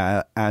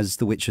as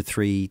The Witcher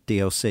 3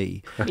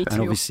 DLC. Me too.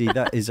 And obviously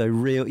that is a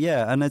real,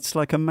 and it's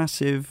like a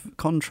massive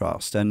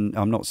contrast. And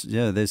I'm not,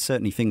 there's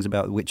certainly things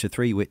about The Witcher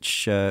 3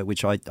 which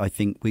I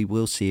think we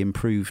will see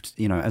improved,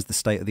 as the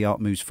state of the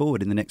art moves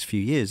forward in the next few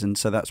years. And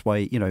so that's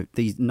why,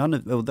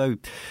 although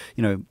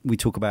we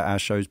talk about our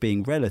shows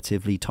being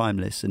relatively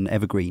timeless and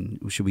evergreen,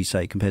 should we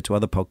say, compared to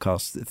other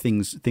podcasts,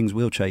 things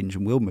will change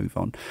and will move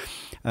on.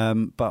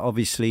 But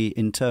obviously,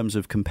 in terms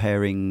of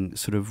comparing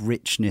sort of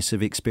richness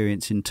of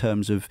experience, in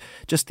terms of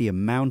just the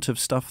amount of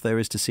stuff there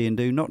is to see and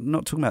do, not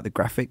talking about the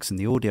graphics and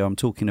the audio, I'm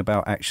talking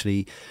about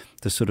actually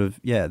the sort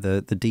of,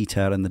 the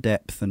detail and the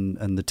depth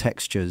and the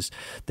textures.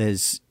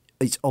 It's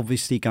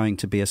obviously going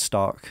to be a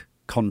stark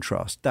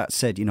contrast. That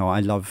said,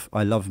 I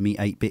love me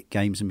 8-bit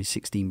games and me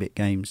 16-bit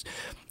games.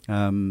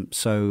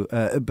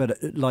 But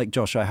like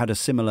Josh, I had a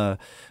similar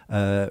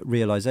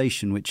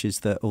realization, which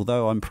is that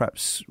although I'm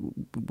perhaps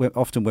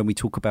often when we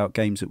talk about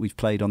games that we've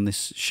played on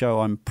this show,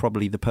 I'm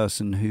probably the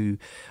person who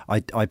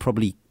I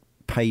probably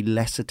pay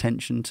less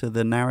attention to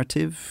the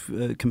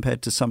narrative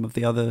compared to some of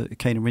the other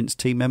Cane and Rinse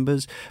team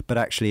members. But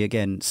actually,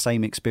 again,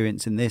 same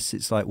experience in this.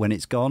 It's like when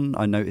it's gone,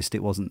 I noticed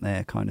it wasn't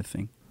there, kind of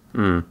thing.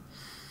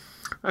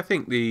 I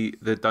think the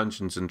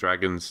Dungeons and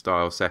Dragons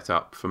style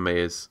setup for me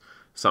is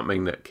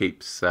something that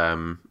keeps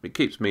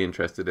me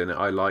interested in it.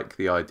 I like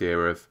the idea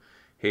of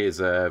here's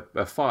a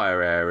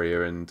fire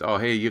area, and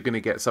here you're going to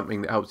get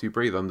something that helps you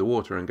breathe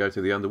underwater, and go to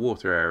the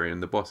underwater area,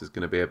 and the boss is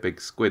going to be a big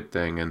squid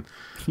thing. And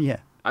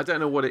I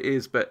don't know what it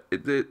is, but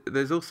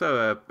there's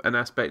also an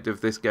aspect of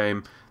this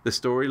game. The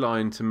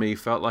storyline to me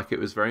felt like it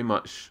was very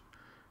much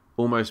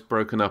almost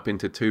broken up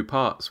into two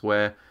parts,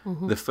 where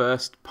the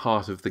first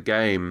part of the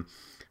game,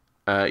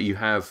 you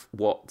have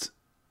what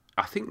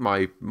I think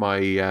my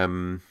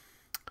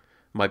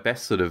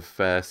best sort of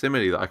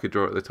simile that I could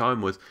draw at the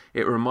time was,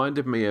 it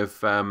reminded me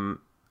of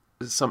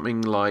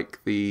something like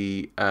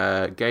the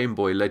Game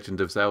Boy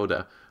Legend of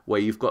Zelda, where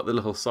you've got the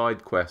little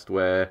side quest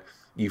where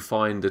you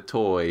find a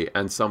toy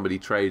and somebody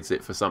trades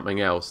it for something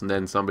else, and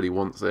then somebody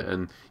wants it,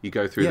 and you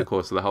go through the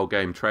course of the whole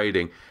game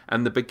trading.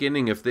 And the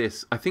beginning of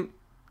this, I think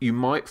you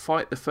might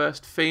fight the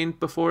first fiend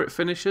before it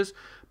finishes,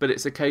 but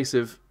it's a case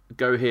of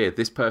go here,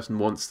 this person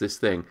wants this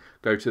thing,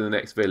 go to the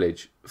next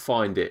village,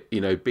 find it,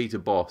 beat a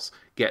boss,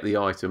 get the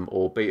item,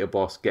 or beat a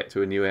boss, get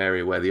to a new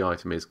area where the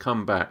item is,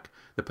 come back.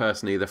 The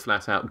person either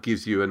flat out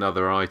gives you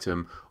another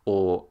item,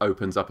 or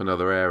opens up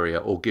another area,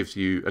 or gives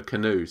you a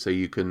canoe so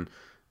you can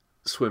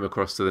swim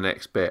across to the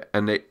next bit.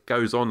 And it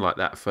goes on like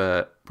that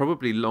for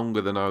probably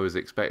longer than I was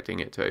expecting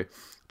it to,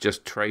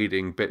 just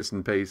trading bits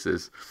and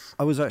pieces.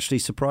 I was actually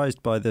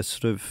surprised by the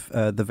sort of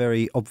the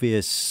very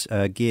obvious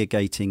gear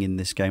gating in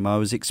this game. I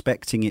was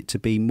expecting it to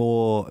be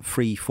more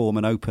free form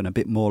and open, a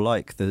bit more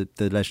like the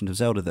Legend of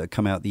Zelda that had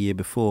come out the year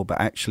before, but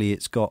actually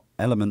it's got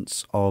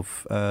elements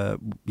of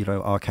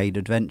arcade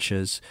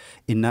adventures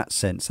in that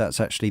sense. That's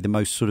actually the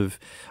most sort of,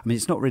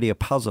 it's not really a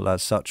puzzle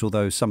as such,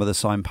 although some of the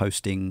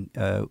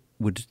signposting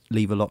would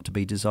leave a lot to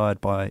be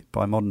desired by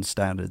modern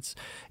standards,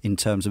 in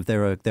terms of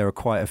there are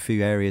quite a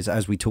few areas,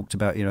 as we talked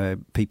about,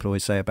 people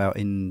always say about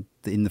in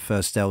the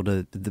first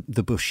Zelda,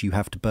 the bush you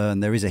have to burn.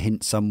 There is a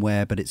hint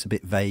somewhere, but it's a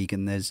bit vague,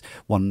 and there's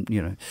one,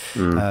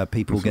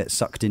 people get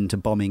sucked into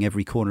bombing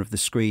every corner of the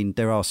screen.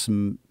 There are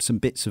some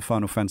bits of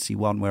Final Fantasy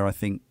 1 where I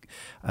think,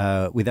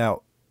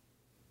 without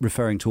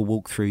referring to a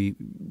walkthrough,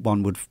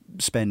 one would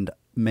spend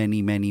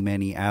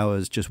many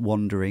hours just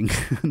wandering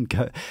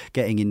and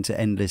getting into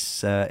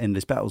endless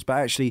battles. But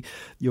actually,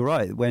 you're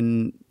right.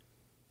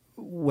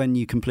 When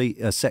you complete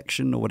a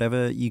section or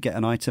whatever, you get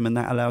an item, and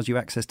that allows you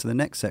access to the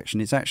next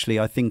section. It's actually,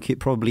 I think it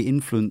probably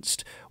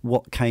influenced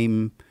what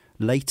came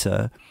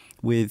later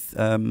with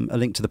A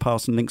Link to the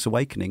Past and Link's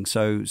Awakening.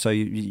 So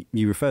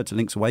you referred to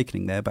Link's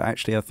Awakening there, but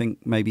actually I think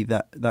maybe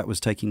that was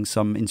taking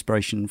some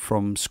inspiration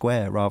from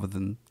Square rather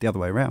than the other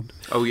way around.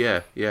 Oh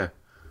yeah.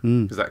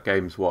 Because that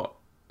game's what,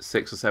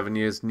 6 or 7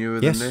 years newer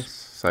than this?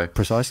 So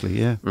precisely,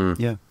 yeah.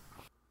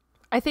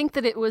 I think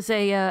that it was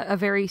a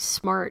very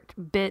smart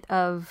bit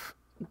of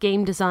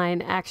game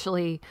design,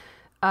 actually,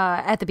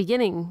 at the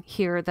beginning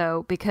here,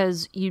 though,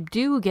 because you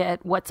do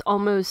get what's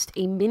almost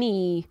a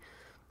mini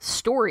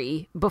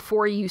story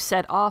before you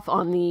set off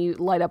on the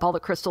light up all the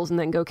crystals and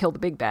then go kill the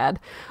big bad,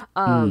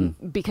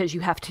 because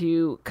you have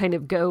to kind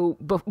of go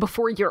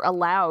before you're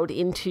allowed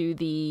into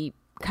the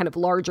kind of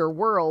larger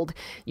world.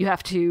 You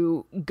have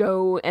to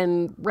go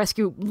and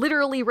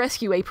literally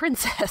rescue a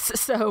princess.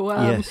 So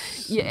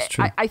yes,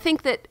 yeah, I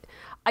think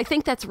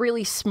that's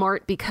really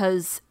smart,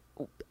 because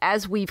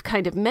as we've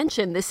kind of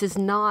mentioned, this was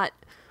not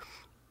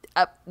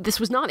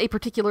a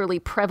particularly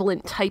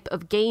prevalent type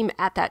of game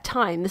at that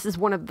time. This is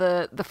one of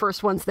the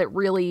first ones that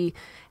really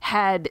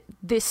had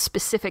this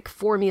specific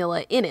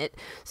formula in it.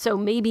 So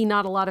maybe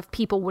not a lot of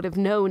people would have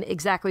known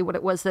exactly what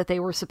it was that they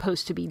were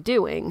supposed to be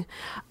doing,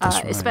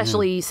 right,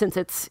 especially since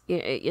it's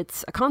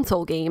a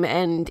console game.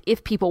 And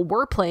if people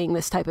were playing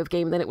this type of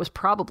game, then it was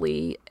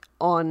probably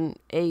on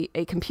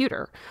a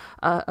computer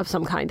of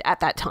some kind at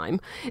that time.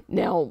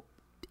 Now,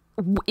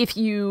 if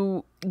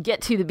you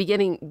get through the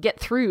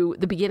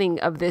beginning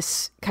of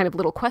this kind of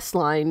little quest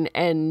line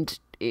and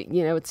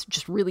it's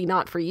just really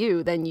not for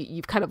you, then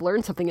you've kind of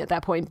learned something at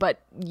that point.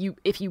 But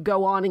if you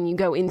go on and you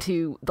go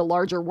into the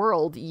larger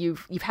world,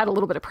 you've had a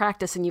little bit of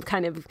practice, and you've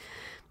kind of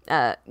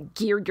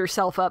geared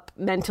yourself up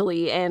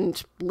mentally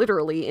and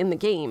literally in the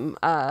game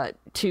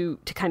to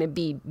kind of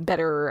be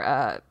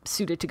better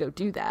suited to go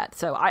do that.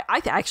 So I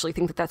actually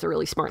think that that's a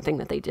really smart thing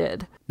that they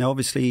did. Now,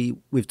 obviously,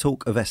 with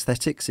talk of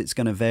aesthetics, it's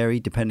going to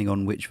vary depending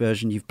on which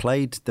version you've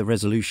played. The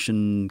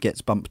resolution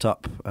gets bumped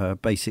up,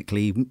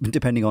 basically,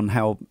 depending on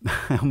how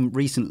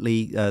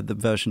recently the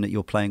version that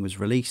you're playing was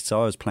released.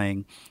 So I was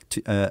playing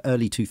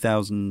early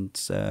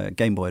 2000s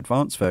Game Boy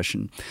Advance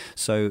version,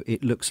 so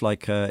it looks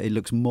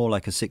more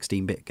like a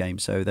 16-bit game.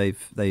 So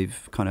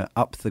they've kind of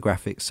upped the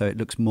graphics, so it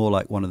looks more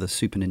like one of the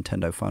Super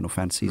Nintendo Final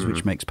Fantasies,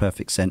 which makes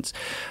perfect sense.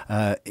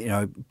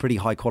 Pretty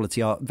high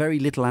quality art, very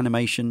little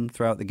animation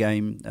throughout the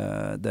game.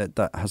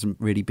 That hasn't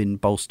really been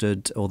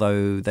bolstered,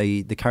 although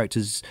the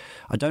characters,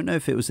 I don't know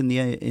if it was in the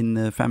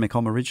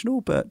Famicom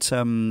original, but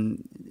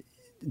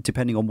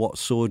depending on what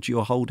sword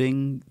you're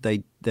holding,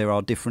 there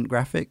are different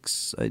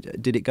graphics.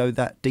 Did it go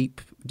that deep?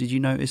 Did you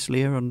notice,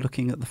 Leah, on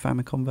looking at the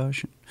Famicom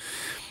version?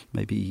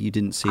 Maybe you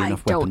didn't see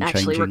enough weapon changing. I don't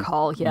actually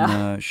recall, yeah.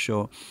 No,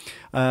 sure.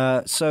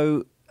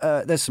 So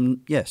there's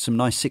some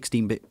nice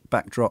 16-bit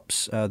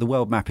backdrops. The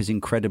world map is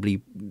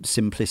incredibly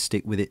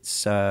simplistic with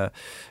it's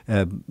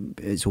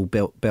all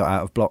built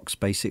out of blocks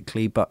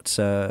basically, but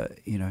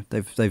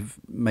they've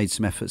made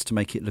some efforts to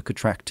make it look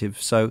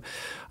attractive. So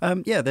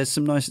there's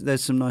some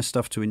nice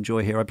stuff to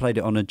enjoy here. I played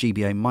it on a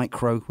GBA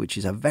Micro, which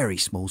is a very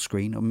small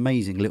screen,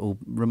 amazing little,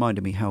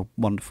 reminded me how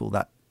wonderful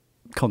that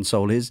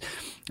console is,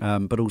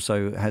 but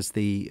also has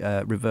the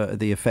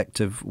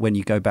effect of when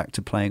you go back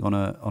to playing on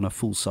a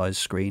full size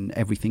screen,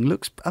 everything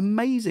looks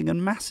amazing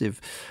and massive,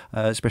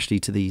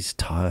 especially to these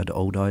tired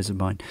old eyes of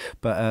mine.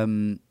 But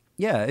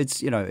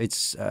it's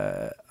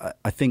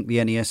I think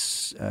the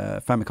NES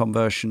Famicom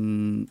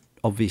version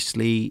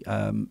obviously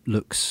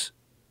looks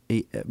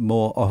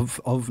more of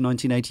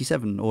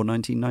 1987 or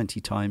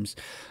 1990 times,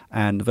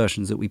 and the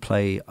versions that we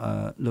play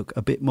look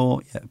a bit more,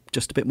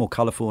 just a bit more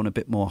colourful and a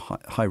bit more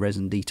high res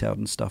and detailed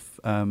and stuff.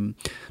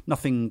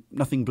 Nothing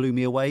blew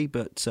me away,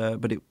 but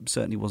it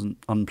certainly wasn't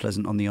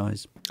unpleasant on the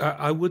eyes.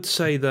 I would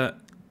say that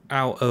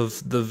out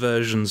of the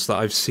versions that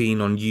I've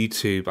seen on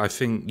YouTube, I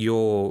think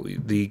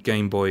the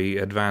Game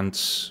Boy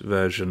Advance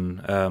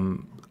version,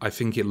 I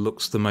think it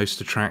looks the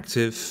most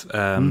attractive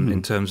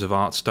in terms of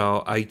art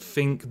style. I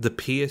think the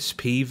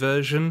PSP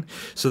version,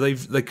 so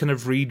they kind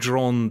of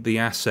redrawn the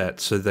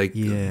assets so they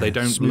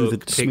don't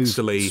look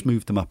pixely.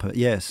 Smooth them up.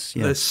 Yes.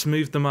 They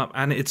smooth them up,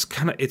 and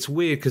it's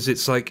weird because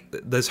it's like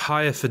there's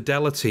higher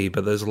fidelity,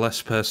 but there's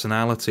less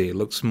personality. It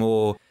looks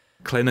more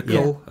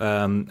clinical,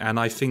 and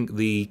I think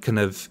the kind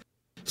of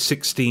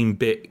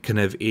 16-bit kind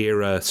of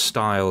era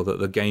style that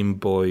the Game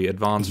Boy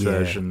Advance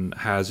version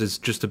has is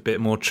just a bit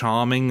more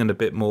charming and a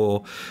bit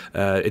more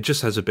it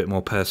just has a bit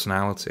more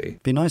personality.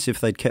 Be nice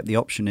if they'd kept the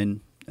option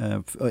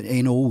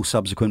in all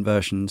subsequent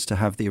versions to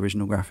have the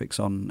original graphics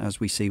on, as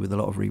we see with a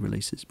lot of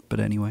re-releases. But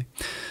anyway,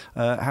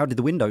 how did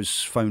the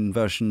Windows Phone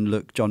version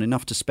look, John?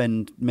 Enough to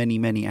spend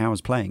many hours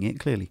playing it,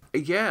 clearly.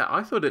 Yeah,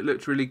 I thought it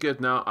looked really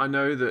good. Now, I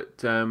know that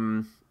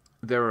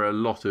there are a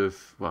lot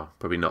of, well,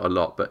 probably not a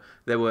lot, but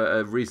there were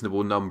a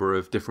reasonable number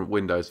of different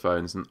Windows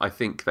phones, and I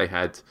think they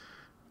had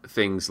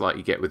things like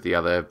you get with the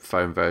other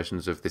phone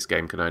versions of this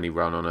game can only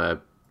run on a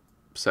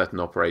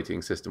certain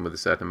operating system with a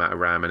certain amount of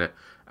RAM in it.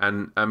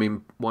 And I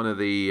mean, one of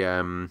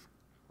the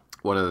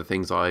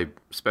things I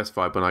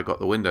specified when I got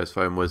the Windows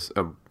Phone was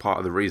part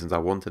of the reasons I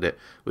wanted it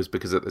was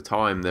because at the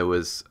time there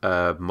was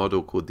a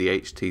model called the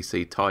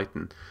HTC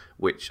Titan,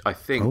 which I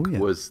think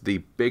was the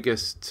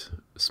biggest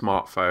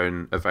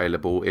smartphone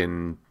available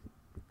in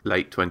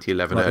late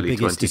 2011, like early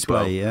 2012.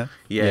 Display,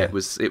 yeah. It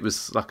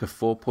was like a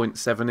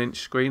 4.7-inch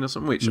screen or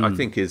something, which I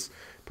think is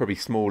probably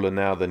smaller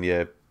now than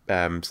your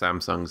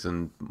Samsungs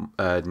and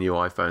new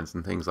iPhones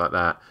and things like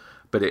that.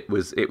 But it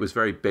was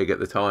very big at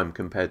the time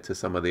compared to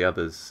some of the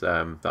others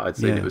that I'd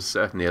seen. It was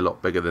certainly a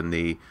lot bigger than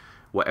the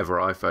whatever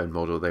iPhone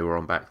model they were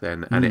on back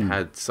then, and it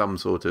had some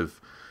sort of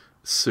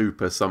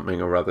super something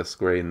or other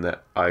screen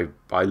that I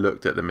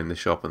looked at them in the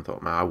shop and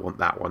thought, man, I want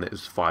that one. It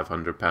was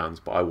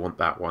 £500, but I want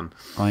that one.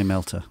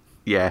 iMelter.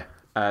 Yeah.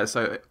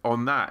 So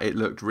on that, it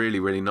looked really,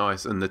 really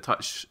nice, and the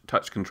touch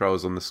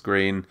controls on the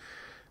screen.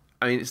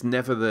 I mean, it's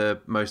never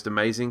the most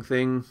amazing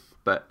thing,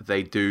 but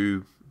they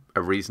do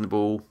a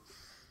reasonable.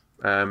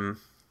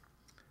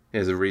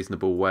 There's a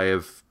reasonable way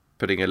of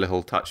putting a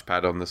little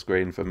touchpad on the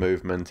screen for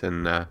movement,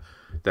 and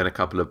then a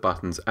couple of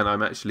buttons. And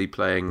I'm actually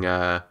playing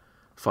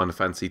Final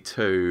Fantasy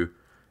 2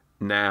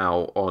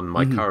 now on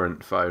my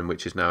current phone,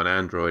 which is now an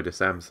Android, a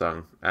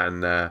Samsung,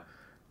 and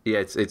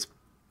it's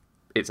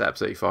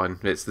absolutely fine.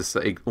 It's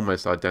the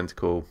almost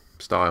identical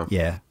style.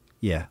 Yeah,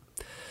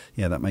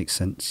 that makes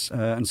sense.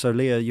 And so,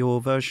 Leah, your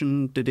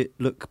version, did it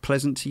look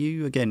pleasant to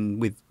you? Again,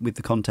 with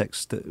the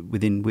context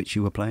within which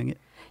you were playing it.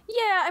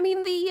 Yeah, I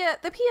mean the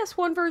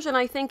PS1 version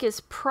I think is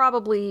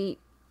probably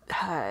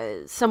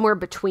somewhere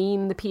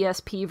between the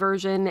PSP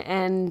version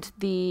and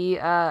the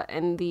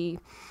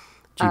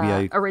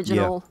GBA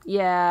original.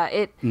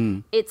 Yeah,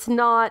 it's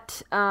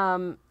not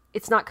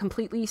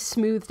completely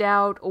smoothed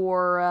out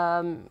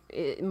or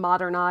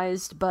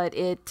modernized, but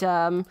it's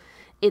a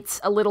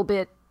little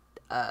bit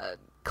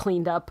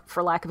cleaned up,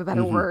 for lack of a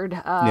better word.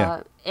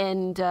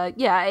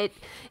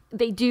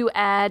 They do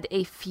add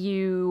a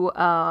few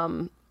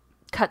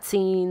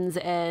cutscenes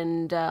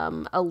and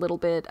a little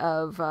bit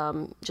of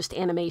just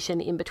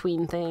animation in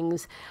between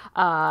things,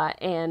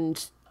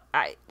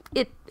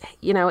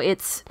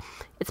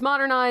 it's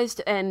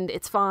modernized and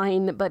it's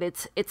fine, but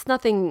it's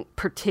nothing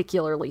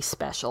particularly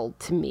special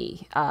to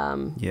me.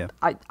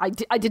 I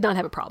did not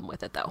have a problem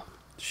with it though.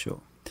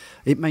 Sure.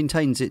 It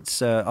maintains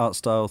its art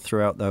style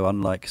throughout, though,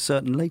 unlike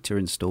certain later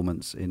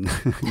installments in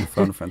the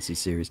Final Fantasy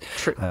series.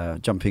 True.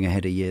 Jumping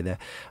ahead a year there.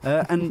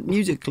 And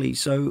musically,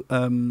 so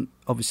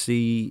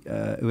obviously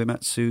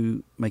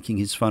Uematsu making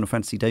his Final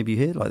Fantasy debut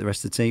here, like the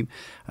rest of the team.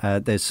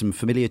 There's some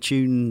familiar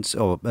tunes,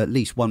 or at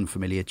least one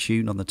familiar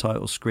tune on the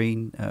title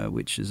screen,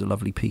 which is a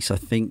lovely piece. I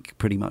think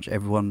pretty much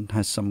everyone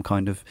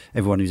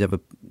who's ever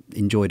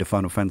enjoyed a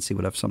Final Fantasy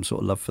will have some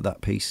sort of love for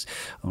that piece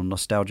or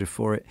nostalgia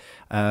for it.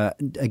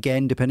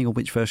 Again, depending on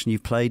which version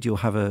you've played, you'll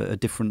have a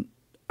different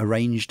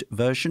arranged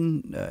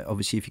version.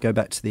 Obviously, if you go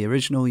back to the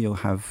original, you'll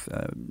have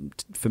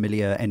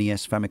familiar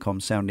NES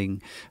Famicom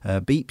sounding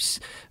beeps.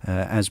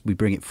 As we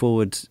bring it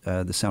forward,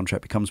 the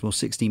soundtrack becomes more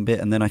 16-bit,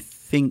 and then I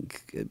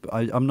think,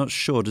 I'm not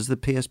sure, does the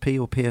PSP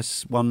or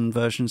PS1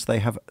 versions, they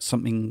have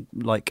something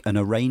like an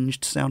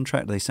arranged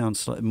soundtrack? Do they sound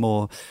slightly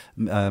more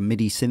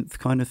MIDI synth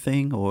kind of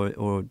thing, or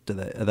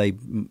are they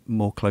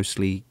more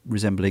closely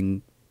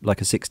resembling like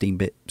a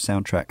 16-bit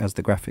soundtrack as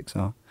the graphics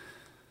are?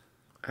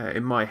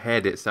 In my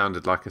head, it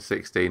sounded like a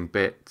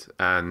 16-bit,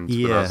 and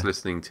when I was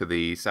listening to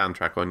the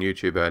soundtrack on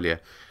YouTube earlier,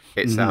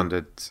 it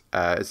sounded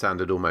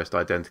almost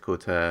identical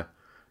to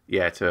a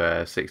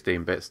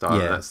 16-bit style.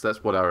 Yeah. And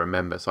that's what I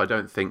remember. So I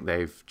don't think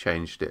they've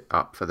changed it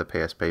up for the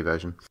PSP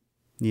version.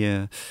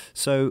 Yeah.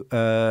 So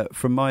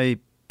from my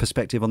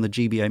perspective on the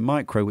GBA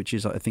Micro, which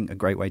is, I think, a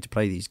great way to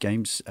play these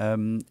games,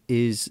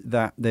 is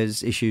that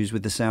there's issues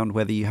with the sound.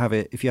 Whether you have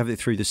it, if you have it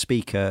through the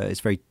speaker, it's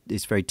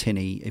very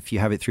tinny. If you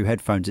have it through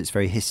headphones, it's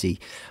very hissy.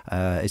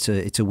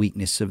 It's a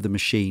weakness of the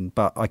machine.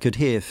 But I could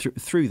hear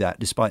through that,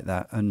 despite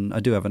that. And I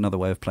do have another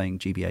way of playing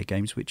GBA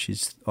games, which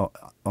is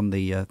on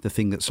the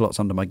thing that slots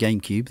under my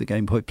GameCube, the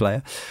Game Boy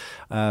player.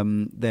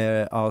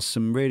 There are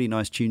some really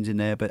nice tunes in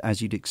there, but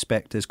as you'd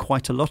expect, there's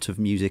quite a lot of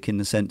music in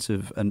the sense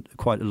of, and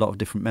quite a lot of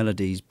different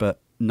melodies, but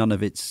none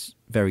of it's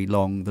very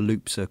long. The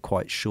loops are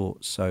quite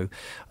short, so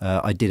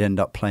I did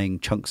end up playing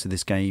chunks of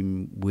this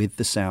game with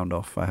the sound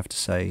off, I have to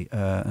say,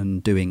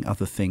 and doing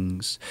other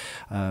things.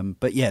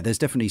 But yeah, there's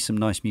definitely some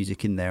nice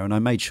music in there, and I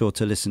made sure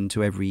to listen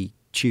to every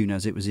tune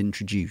as it was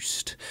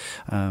introduced,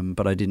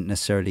 but I didn't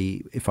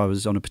necessarily, if I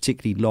was on a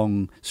particularly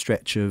long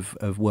stretch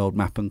of world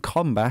map and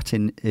combat,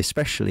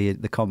 especially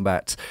the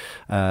combat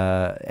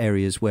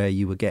areas where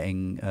you were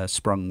getting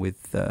sprung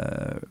with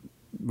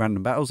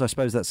random battles. I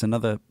suppose that's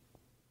another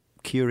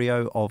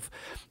curio of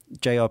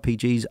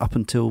JRPGs up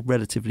until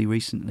relatively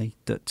recently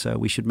that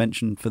we should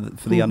mention for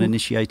the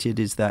uninitiated,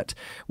 is that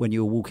when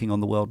you're walking on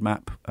the world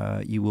map,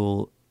 you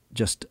will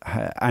just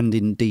and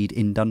indeed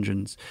in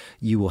dungeons,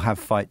 you will have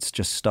fights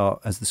just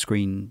start as the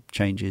screen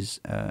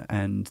changes,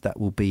 and that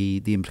will be,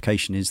 the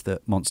implication is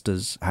that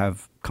monsters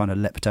have kind of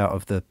leapt out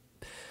of the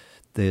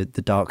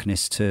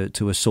darkness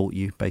to assault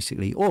you,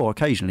 basically, or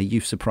occasionally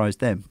you've surprised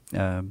them,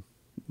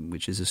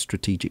 which is a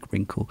strategic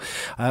wrinkle.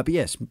 But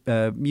yes,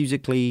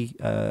 musically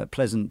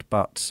pleasant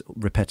but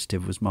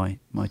repetitive was my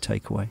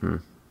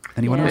takeaway.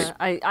 Anyone else?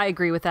 I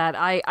agree with that.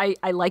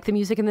 I like the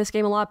music in this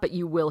game a lot, but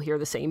you will hear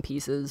the same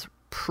pieces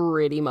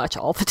pretty much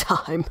all the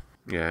time.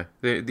 Yeah,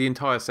 the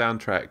entire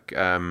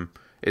soundtrack,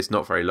 it's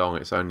not very long.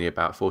 It's only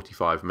about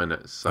 45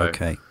 minutes. So,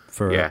 okay,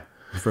 for a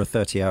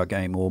 30-hour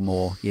game or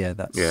more, you're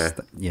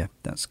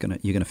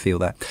gonna feel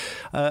that.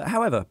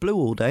 However, Blue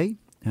All Day,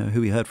 who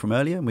we heard from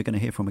earlier, and we're going to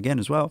hear from again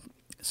as well,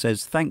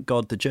 says, thank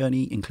God the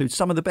journey includes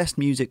some of the best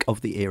music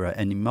of the era,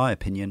 and in my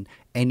opinion,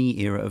 any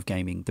era of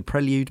gaming. The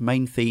prelude,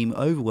 main theme,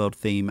 overworld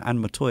theme, and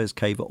Matoya's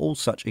Cave are all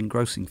such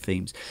engrossing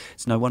themes.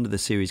 It's no wonder the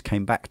series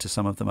came back to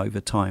some of them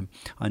over time.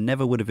 I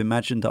never would have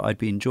imagined that I'd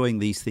be enjoying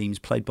these themes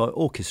played by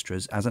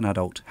orchestras as an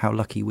adult. How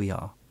lucky we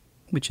are.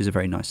 Which is a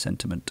very nice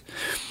sentiment.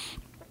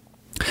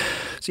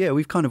 So yeah,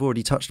 we've kind of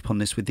already touched upon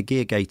this with the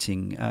gear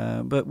gating,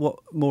 but what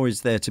more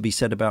is there to be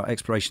said about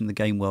exploration of the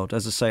game world?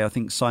 As I say, I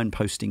think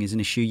signposting is an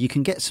issue. You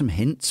can get some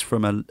hints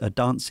from a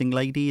dancing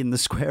lady in the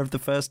square of the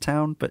first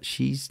town, but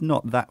she's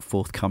not that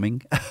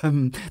forthcoming.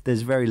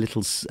 There's very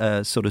little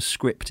sort of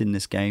script in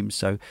this game,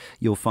 so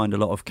you'll find a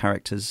lot of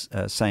characters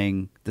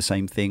saying the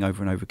same thing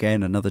over and over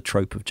again. Another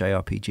trope of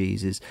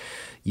JRPGs is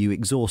you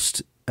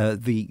exhaust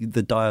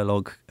the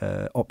dialogue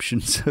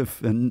options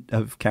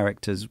of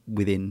characters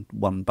within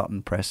one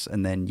button press,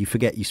 and then you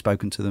forget you've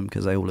spoken to them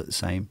because they all look the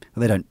same.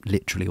 They don't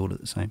literally all look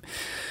the same.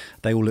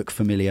 They all look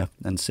familiar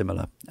and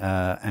similar,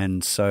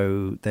 and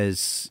so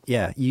there's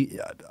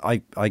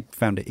I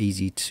found it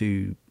easy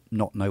to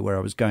not know where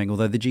I was going,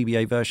 although the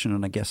GBA version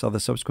and I guess other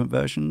subsequent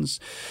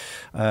versions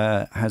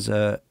has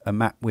a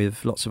map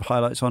with lots of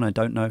highlights on. I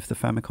don't know if the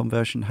Famicom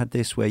version had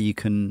this, where you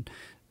can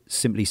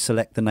simply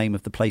select the name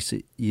of the place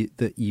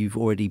that you've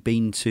already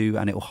been to,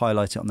 and it will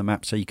highlight it on the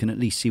map so you can at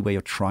least see where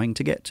you're trying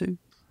to get to.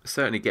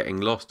 Certainly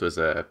getting lost was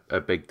a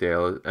big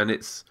deal, and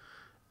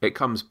it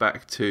comes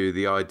back to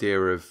the idea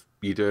of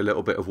you do a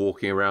little bit of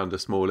walking around a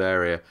small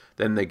area,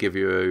 then they give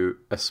you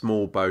a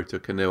small boat or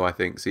canoe, I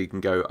think, so you can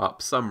go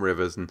up some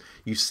rivers and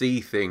you see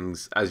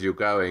things as you're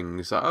going.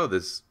 It's like, oh,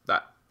 there's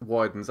that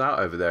widens out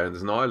over there and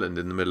there's an island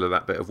in the middle of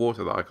that bit of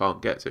water that I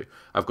can't get to.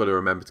 I've got to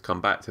remember to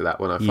come back to that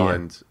when I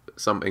find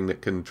something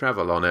that can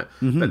travel on it.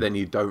 But then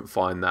you don't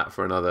find that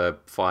for another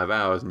 5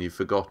 hours and you've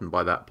forgotten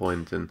by that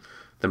point, and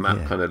the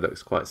map kind of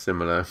looks quite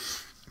similar.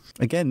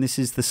 Again, this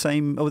is the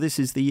same. This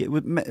is the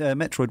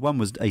Metroid 1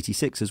 was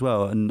 86 as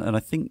well, and I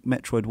think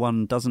Metroid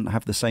 1 doesn't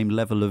have the same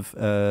level of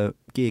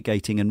gear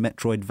gating and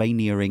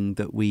Metroidvaniaing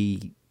that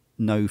we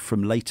know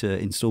from later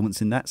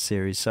installments in that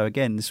series. So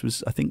again,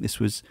 I think this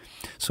was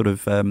sort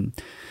of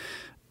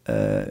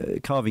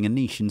carving a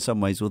niche in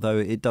some ways, although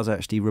it does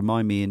actually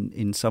remind me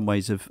in some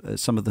ways of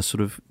some of the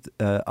sort of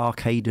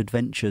arcade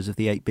adventures of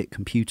the 8-bit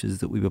computers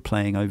that we were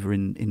playing over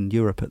in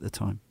Europe at the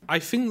time. I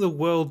think the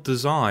world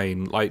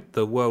design, like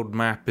the world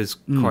map, is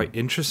quite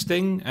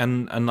interesting,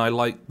 and I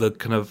like the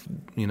kind of,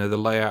 the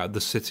layout of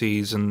the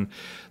cities, and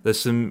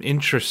there's some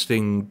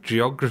interesting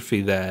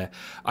geography there.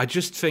 I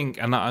just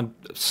think, and I'm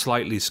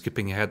slightly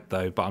skipping ahead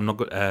though, but I'm not.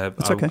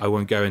 Okay. I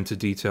won't go into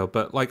detail,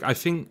 but like I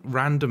think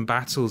random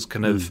battles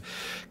kind of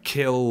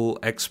kill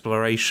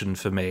exploration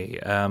for me.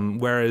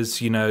 Whereas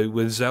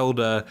with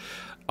Zelda,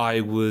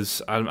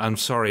 I'm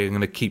sorry, I'm going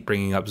to keep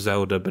bringing up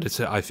Zelda, but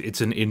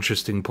it's an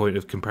interesting point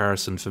of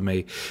comparison for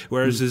me.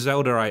 Whereas with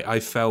Zelda, I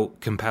felt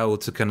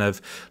compelled to kind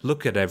of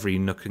look at every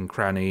nook and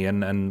cranny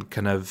and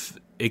kind of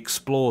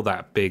explore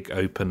that big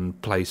open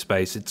play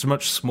space. It's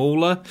much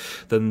smaller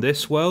than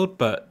this world,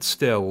 but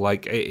still,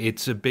 like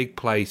it's a big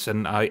place,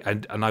 and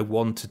I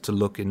wanted to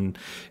look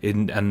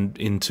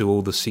into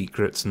all the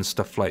secrets and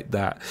stuff like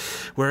that.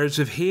 Whereas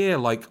with here,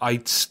 like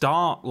I'd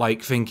start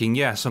like thinking,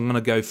 yes, I'm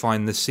gonna go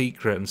find the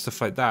secret and stuff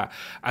like that,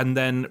 and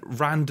then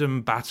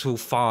random Battle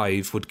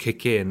 5 would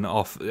kick in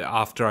off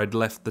after I'd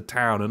left the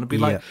town, and I'd be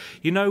like,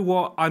 you know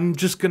what, I'm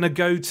just gonna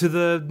go to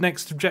the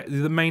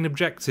the main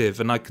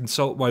objective, and I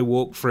consult my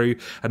walkthrough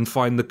and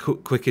find the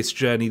quickest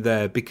journey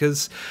there,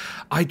 because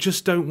I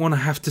just don't want to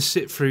have to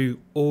sit through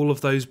all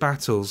of those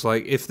battles.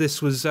 Like if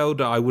this was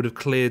Zelda, I would have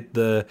cleared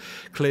the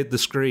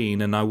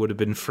screen and I would have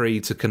been free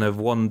to kind of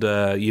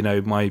wander,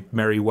 my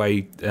merry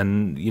way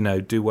and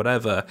do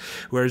whatever.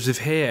 Whereas if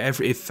here,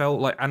 it felt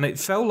like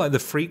the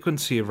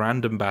frequency of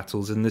random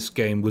battles in this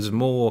game was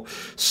more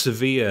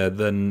severe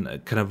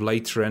than kind of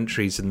later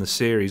entries in the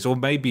series, or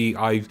maybe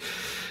it's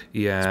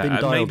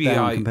been dialed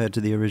down compared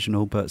to the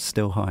original, but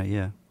still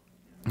high.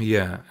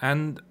 Yeah,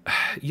 and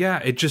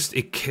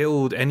it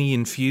killed any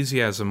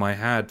enthusiasm I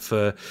had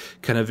for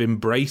kind of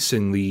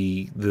embracing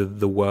the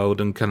world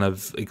and kind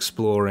of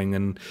exploring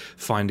and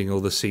finding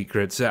all the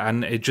secrets,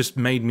 and it just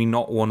made me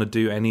not want to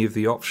do any of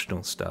the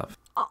optional stuff.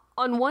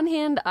 On one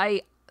hand,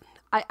 I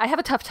have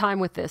a tough time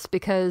with this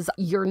because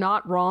you're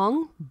not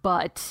wrong,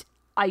 but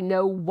I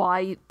know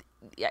why.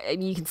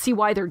 You can see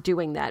why they're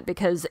doing that,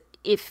 because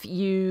if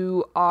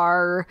you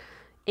are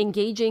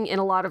engaging in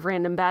a lot of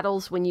random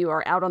battles when you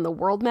are out on the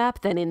world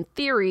map, then in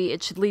theory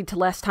it should lead to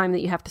less time that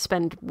you have to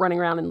spend running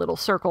around in little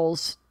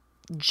circles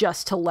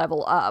just to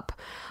level up.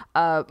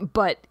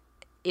 But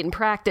in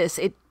practice,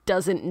 it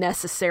doesn't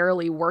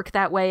necessarily work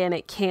that way, and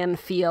it can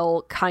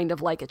feel kind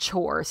of like a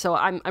chore. So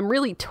I'm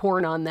really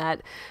torn on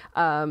that,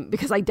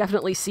 because I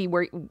definitely see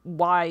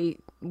why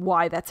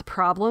that's a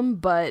problem,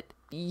 but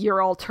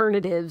your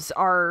alternatives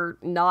are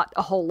not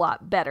a whole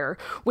lot better,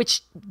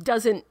 which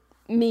doesn't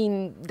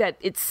mean that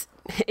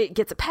it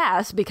gets a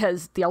pass,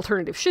 because the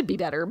alternative should be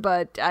better,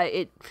 but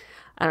I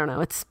don't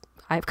know,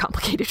 I have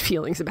complicated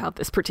feelings about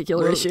this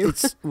particular issue.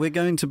 We're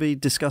going to be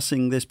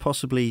discussing this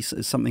possibly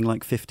something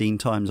like 15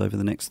 times over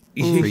the next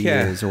 3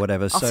 years or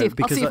whatever. I'll see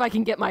if I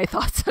can get my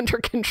thoughts under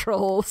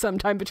control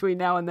sometime between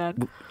now and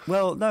then.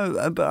 Well,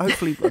 no, but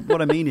hopefully,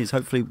 what I mean is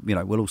hopefully,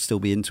 we'll all still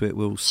be into it.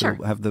 We'll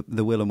still have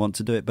the will and want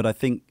to do it. But I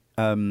think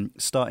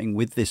starting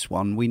with this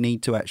one, we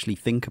need to actually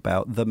think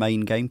about the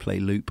main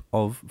gameplay loop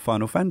of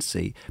Final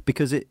Fantasy,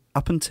 because it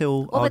up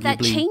until but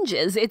that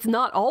changes. It's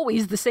not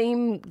always the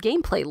same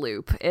gameplay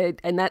loop,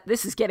 and that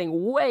this is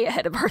getting way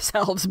ahead of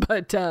ourselves.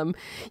 But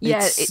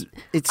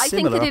it's I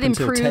think that it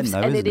improves, 10,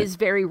 though, and it is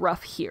very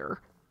rough here.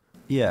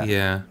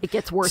 Yeah. It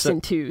gets worse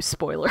into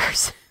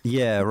spoilers.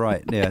 Yeah,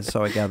 right. Yeah,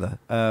 so I gather.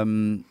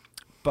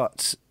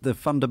 But the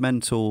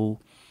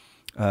fundamental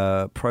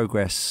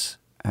progress.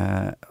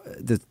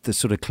 The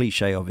sort of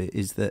cliche of it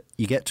is that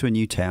you get to a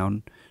new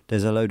town,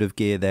 there's a load of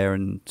gear there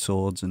and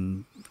swords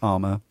and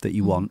armor that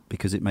you want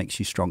because it makes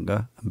you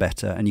stronger and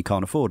better, and you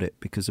can't afford it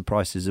because the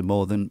prices are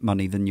more than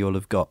money than you'll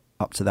have got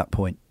up to that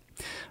point.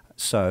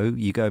 So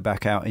you go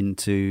back out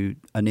into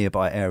a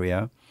nearby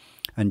area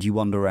and you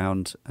wander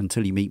around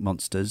until you meet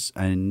monsters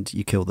and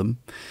you kill them,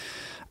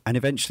 and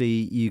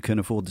eventually you can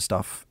afford the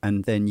stuff,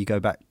 and then you go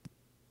back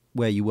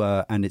where you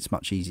were and it's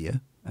much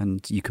easier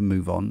and you can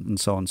move on, and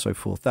so on and so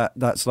forth.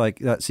 That's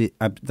it.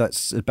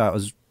 That's about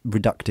as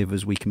reductive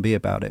as we can be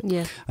about it.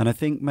 Yeah. And I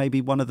think maybe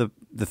one of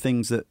the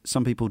things that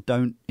some people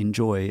don't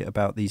enjoy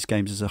about these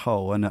games as a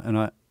whole, and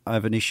I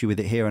have an issue with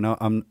it here,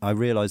 and I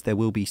realise there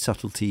will be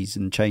subtleties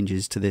and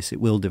changes to this.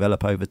 It will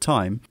develop over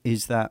time.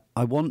 Is that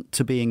I want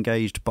to be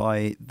engaged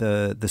by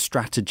the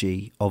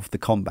strategy of the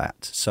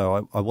combat.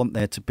 So I want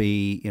there to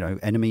be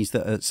enemies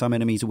some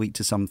enemies are weak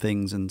to some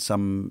things, and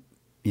some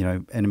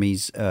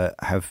enemies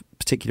have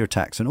particular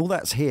attacks, and all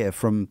that's here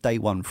from day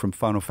one, from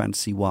Final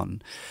Fantasy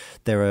 1.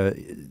 There are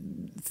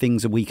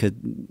things are weaker,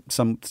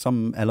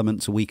 some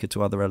elements are weaker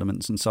to other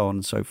elements, and so on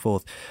and so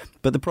forth.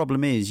 But the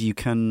problem is you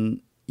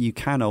can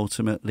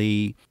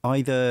ultimately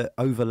either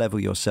over-level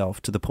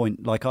yourself to the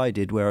point like I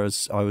did,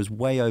 whereas I was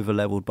way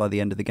over-leveled by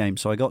the end of the game.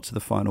 So I got to the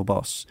final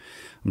boss.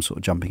 I'm sort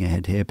of jumping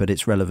ahead here, but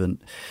it's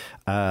relevant.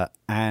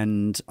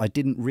 And I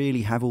didn't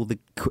really have all the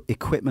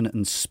equipment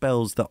and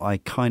spells that I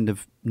kind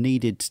of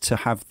needed to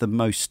have the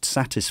most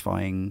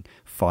satisfying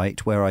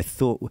fight, where I'd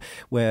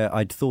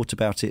thought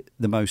about it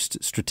the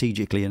most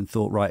strategically and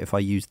thought, right, if I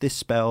use this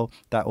spell,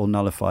 that will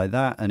nullify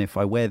that, and if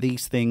I wear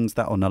these things,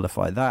 that will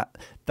nullify that.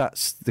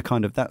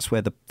 That's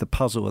where the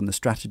puzzle and the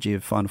strategy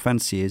of Final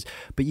Fantasy is.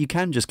 But you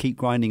can just keep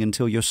grinding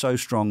until you're so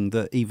strong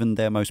that even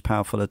their most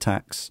powerful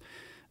attacks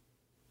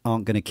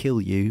aren't going to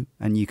kill you,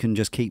 and you can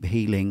just keep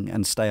healing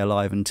and stay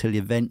alive until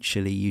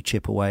eventually you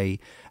chip away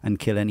and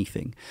kill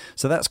anything.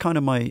 So that's kind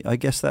of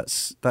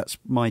that's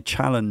my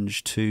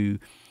challenge to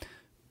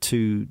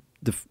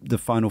the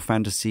Final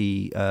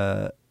Fantasy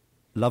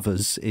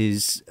lovers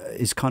is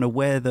kind of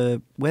where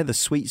the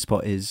sweet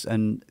spot is.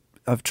 And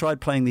I've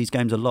tried playing these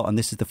games a lot, and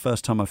this is the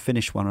first time I've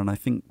finished one, and I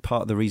think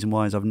part of the reason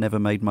why is I've never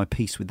made my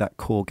peace with that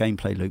core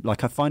gameplay loop.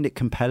 Like, I find it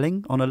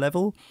compelling on a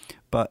level,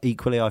 but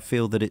equally I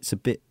feel that it's a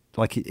bit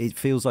like it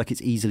feels like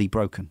it's easily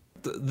broken.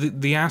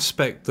 The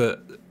aspect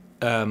that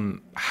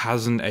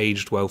hasn't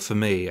aged well for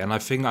me, and I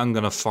think I'm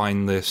going to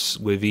find this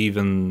with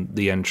even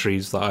the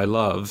entries that I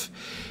love,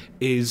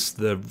 is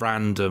the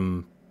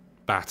random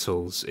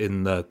battles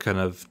in the kind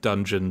of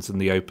dungeons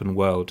and the open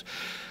world.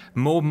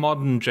 More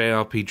modern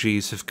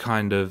JRPGs have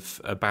kind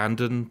of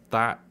abandoned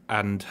that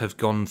and have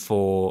gone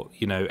for,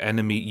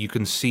 enemy. You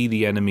can see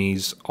the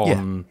enemies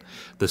on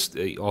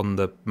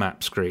the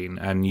map screen,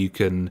 and you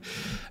can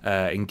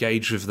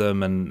engage with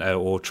them and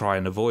or try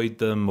and avoid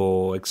them,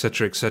 or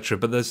etc. etc.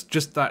 But there's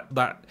just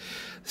that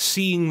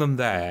seeing them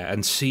there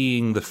and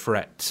seeing the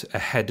threat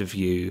ahead of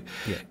you.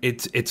 Yeah.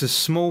 It's a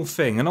small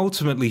thing, and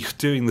ultimately you're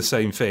doing the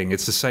same thing.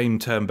 It's the same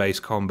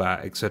turn-based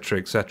combat, etc.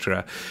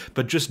 etc.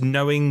 But just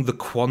knowing the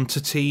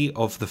quantity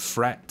of the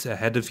threat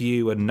ahead of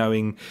you and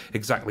knowing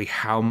exactly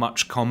how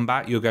much combat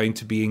you're going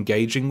to be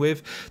engaging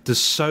with does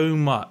so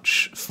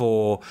much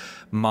for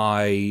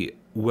my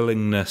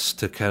willingness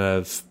to kind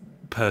of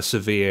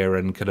persevere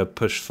and kind of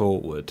push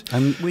forward.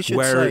 And we should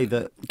say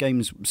that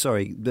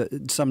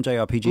some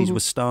JRPGs were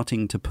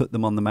starting to put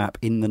them on the map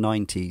in the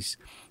 90s.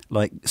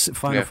 Like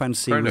Final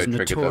Fantasy was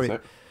notorious.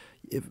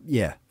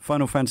 Yeah,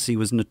 Final Fantasy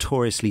was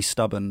notoriously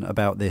stubborn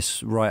about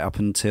this right up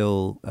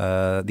until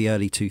the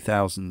early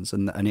 2000s,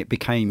 and it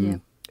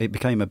became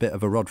a bit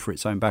of a rod for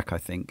its own back, I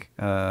think,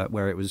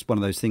 where it was one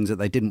of those things that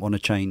they didn't want to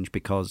change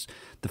because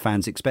the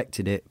fans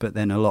expected it, but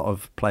then a lot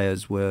of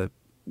players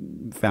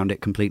found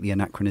it completely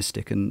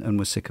anachronistic and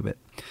were sick of it.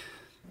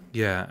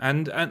 Yeah,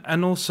 and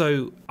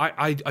also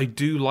I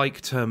do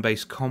like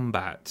turn-based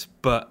combat,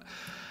 but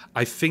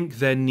I think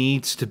there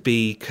needs to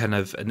be kind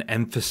of an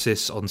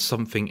emphasis on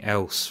something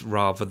else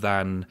rather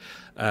than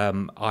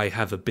I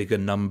have a bigger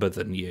number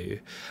than you.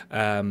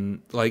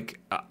 Like,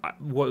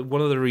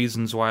 one of the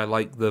reasons why I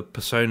like the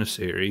Persona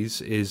series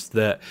is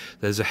that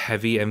there's a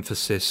heavy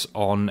emphasis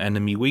on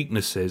enemy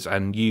weaknesses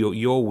and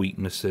your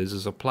weaknesses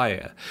as a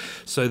player,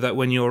 so that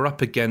when you're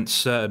up against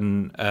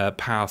certain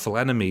powerful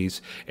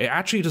enemies, it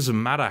actually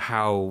doesn't matter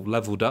how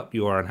leveled up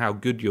you are and how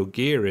good your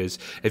gear is.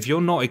 If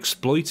you're not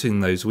exploiting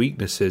those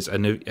weaknesses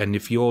and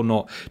if you're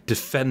not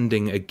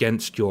defending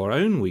against your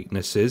own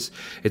weaknesses,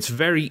 it's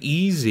very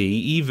easy,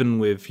 even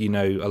with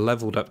a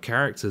leveled up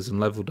characters and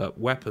leveled up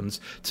weapons,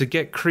 to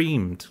get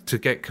creamed, to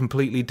get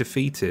completely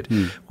defeated.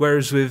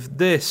 Whereas with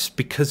this,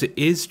 because it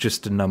is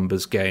just a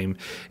numbers game,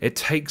 it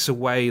takes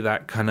away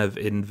that kind of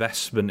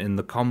investment in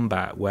the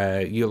combat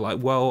where you're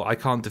like, well, I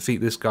can't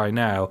defeat this guy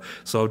now,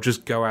 so I'll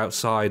just go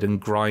outside and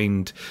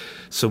grind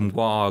some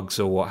wargs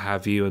or what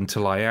have you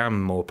until I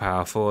am more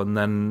powerful, and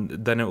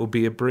then it will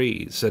be a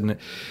breeze. And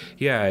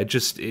yeah,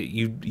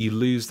 you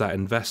lose that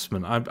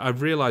investment.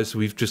 I've realized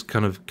we've just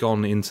kind of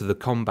gone into the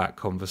combat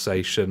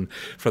conversation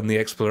from the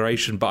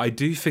exploration, but I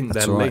do think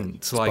they're linked.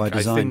 It's by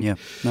design, yeah.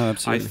 No,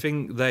 absolutely. I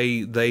think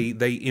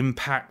they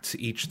impact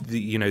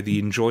the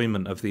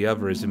enjoyment of the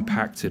other is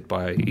impacted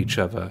by each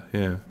other.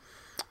 Yeah.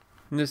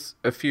 And there's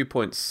a few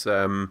points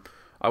I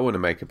want to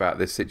make about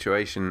this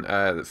situation.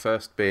 The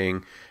first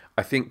being,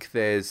 I think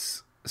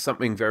there's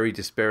something very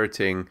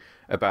dispiriting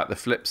about the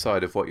flip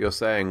side of what you're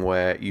saying,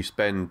 where you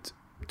spend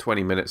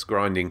 20 minutes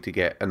grinding to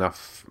get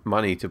enough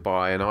money to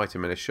buy an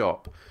item in a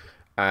shop,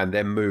 and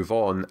then move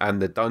on, and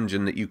the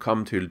dungeon that you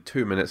come to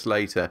 2 minutes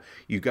later,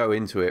 you go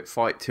into it,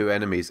 fight 2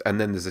 enemies, and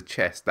then there's a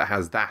chest that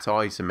has that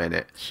item in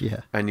it.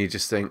 Yeah. And you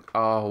just think,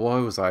 oh, why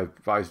was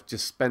I've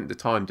just spent the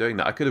time doing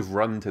that. I could have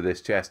run to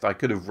this chest. I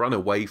could have run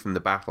away from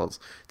the battles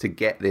to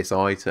get this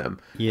item.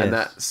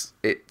 Yes.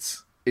 And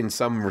it's in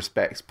some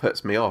respects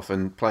puts me off.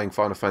 And playing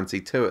Final Fantasy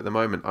 2 at the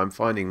moment, I'm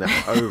finding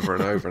that over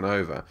and over and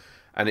over.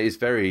 And it is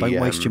very... Don't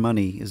waste your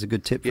money is a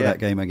good tip for that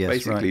game, I guess.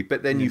 Basically, right.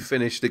 But then you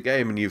finish the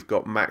game and you've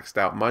got maxed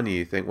out money.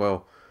 You think,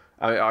 well,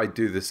 I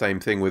do the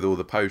same thing with all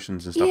the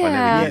potions and stuff. Yeah. I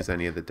never use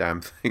any of the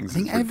damn things. I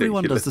think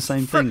everyone does the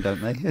same thing,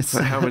 don't they?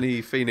 So how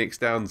many Phoenix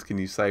Downs can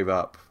you save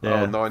up?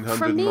 Yeah. Oh, 999?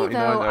 For me,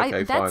 though,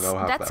 okay, fine, I'll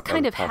have that's that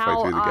kind of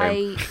halfway through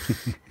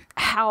the game.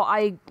 how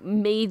I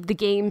made the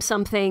game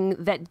something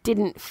that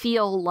didn't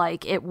feel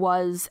like it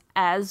was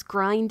as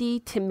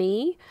grindy to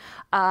me.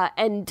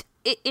 And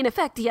in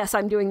effect, yes,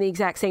 I'm doing the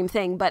exact same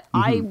thing, but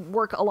I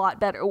work a lot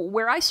better.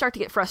 Where I start to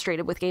get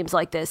frustrated with games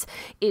like this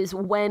is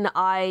when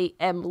I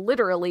am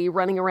literally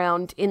running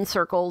around in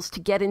circles to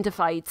get into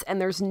fights and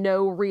there's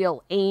no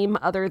real aim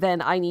other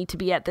than I need to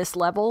be at this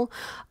level.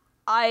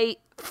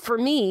 For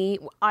me,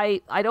 I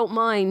don't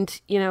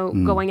mind,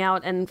 going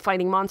out and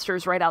fighting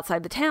monsters right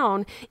outside the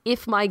town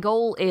if my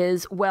goal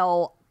is,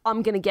 well,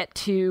 I'm going to get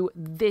to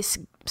this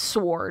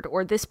sword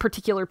or this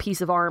particular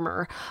piece of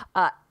armor,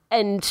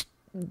 and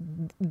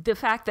the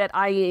fact that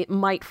I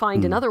might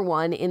find another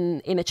one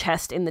in a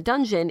chest in the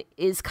dungeon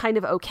is kind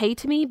of okay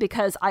to me,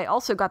 because I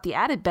also got the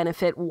added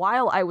benefit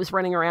while I was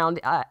running around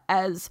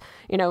as,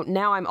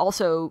 now I'm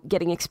also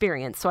getting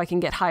experience, so I can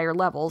get higher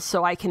levels,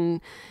 so I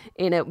can,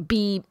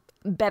 be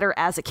better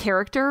as a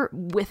character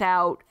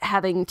without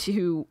having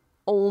to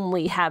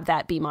only have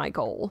that be my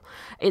goal.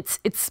 It's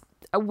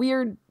a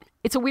weird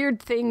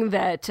thing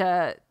that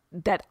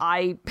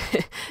I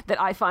that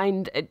I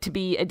find to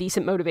be a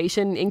decent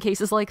motivation in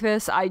cases like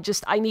this.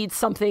 I need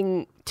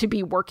something to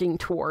be working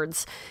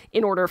towards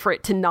in order for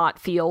it to not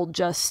feel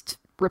just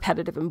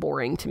repetitive and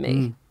boring to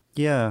me.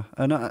 Yeah,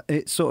 and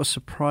it sort of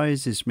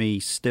surprises me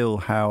still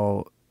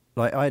how,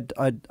 like,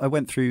 I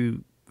went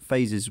through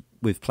phases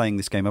with playing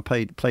this game. I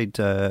played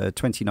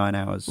 29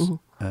 hours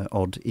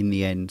odd in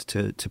the end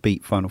to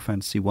beat Final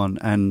Fantasy 1,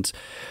 and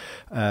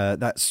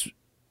that's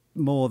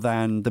more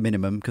than the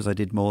minimum, because I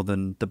did more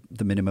than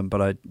the minimum,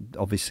 but I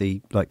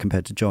obviously, like,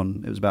 compared to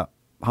John, it was about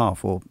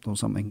half or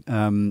something.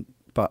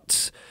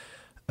 But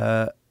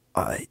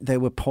there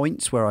were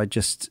points where I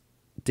just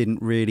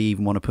didn't really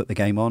even want to put the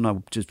game on. I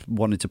just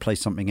wanted to play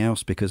something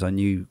else because I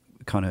knew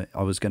kind of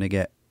I was going to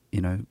get,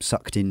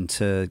 sucked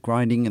into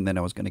grinding, and then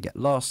I was going to get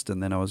lost,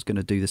 and then I was going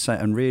to do the same.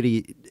 And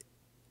really,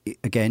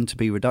 again, to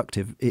be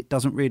reductive, it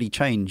doesn't really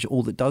change.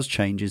 All that does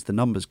change is the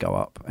numbers go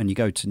up and you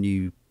go to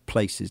new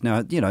places.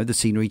 Now, the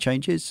scenery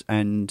changes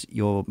and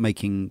you're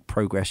making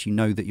progress. You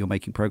know that you're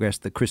making progress.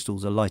 The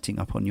crystals are lighting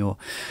up on your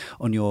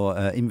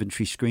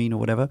inventory screen or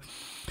whatever.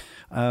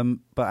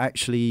 But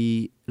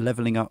actually,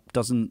 leveling up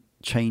doesn't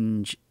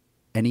change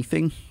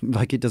anything.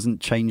 Like, it doesn't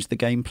change the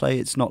gameplay.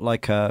 It's not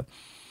like a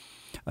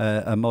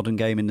modern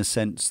game in the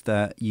sense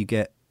that you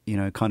get,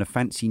 kind of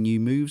fancy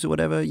new moves or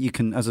whatever. You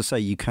can, as I say,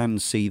 you can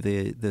see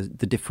the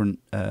different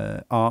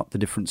art, the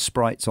different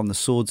sprites on the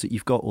swords that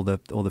you've got, or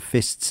the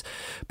fists.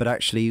 But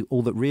actually,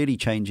 all that really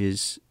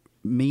changes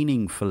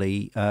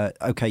meaningfully,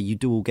 okay, you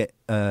do all get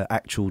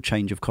actual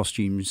change of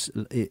costumes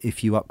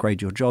if you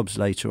upgrade your jobs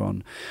later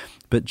on.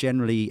 But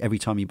generally, every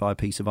time you buy a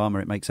piece of armor,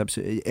 it makes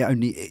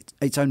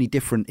it's only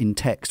different in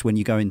text when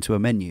you go into a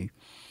menu.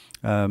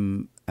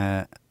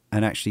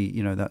 and actually,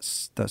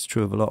 that's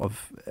true of a lot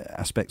of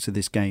aspects of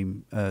this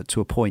game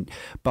to a point.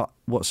 But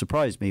what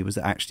surprised me was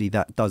that actually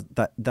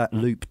that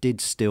loop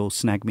did still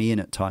snag me in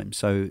at times.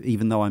 So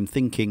even though I'm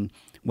thinking,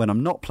 when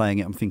I'm not playing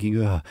it, I'm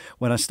thinking, ugh,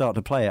 when I start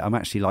to play it, I'm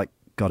actually like,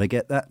 got to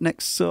get that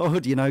next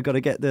sword, got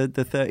to get the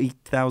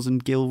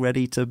 30,000 gil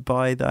ready to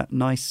buy that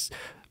nice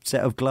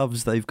set of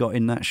gloves they've got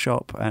in that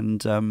shop.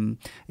 And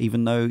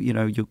even though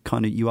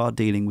you are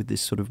dealing with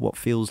this sort of what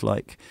feels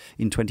like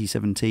in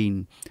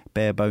 2017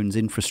 bare bones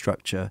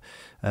infrastructure,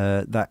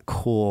 that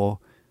core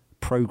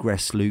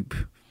progress loop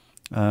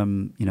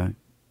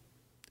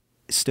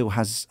still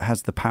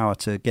has the power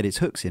to get its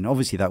hooks in.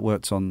 Obviously that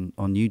works on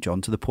you,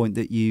 John, to the point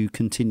that you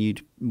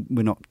continued.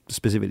 We're not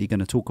specifically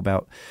going to talk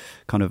about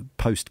kind of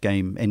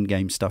post-game,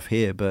 end-game stuff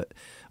here, but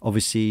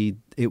obviously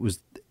it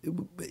was,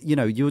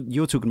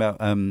 you're talking about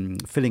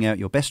filling out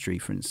your bestiary,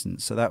 for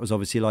instance. So that was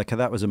obviously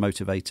that was a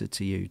motivator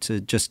to you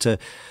to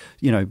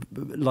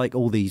like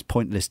all these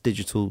pointless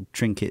digital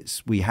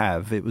trinkets we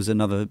have. It was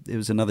another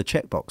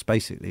checkbox,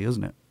 basically,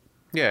 wasn't it?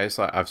 Yeah, it's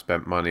like, I've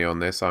spent money on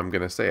this, I'm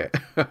going to see it.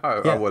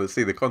 I want to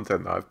see the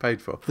content that I've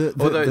paid for.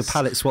 The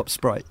palette swap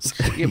sprites.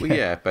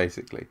 yeah,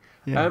 basically.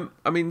 Yeah.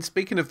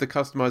 Speaking of the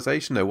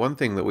customization, though, one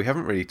thing that we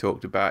haven't really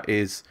talked about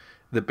is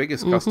the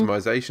biggest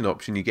customization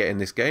option you get in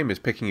this game is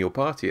picking your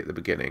party at the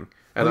beginning.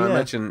 And I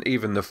imagine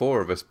even the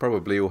four of us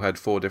probably all had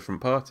 4 different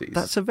parties.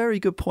 That's a very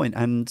good point,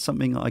 and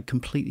something I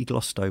completely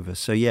glossed over.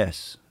 So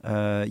yes,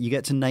 you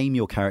get to name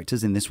your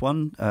characters in this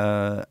one,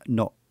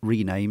 not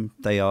rename.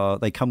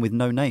 They come with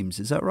no names,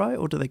 is that right?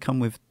 Or do they come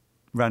with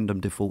random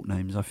default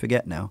names? I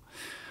forget now.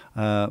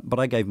 But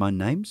I gave mine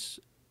names,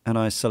 and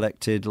I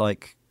selected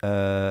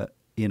regular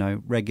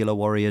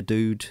warrior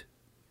dude,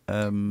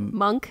 the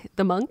monk,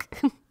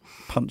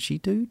 punchy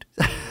dude,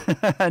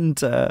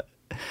 and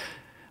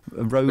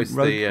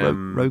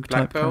rogue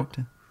type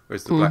character. Or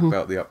is the black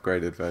belt the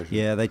upgraded version?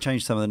 Yeah, they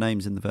changed some of the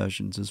names in the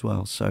versions as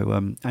well.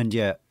 So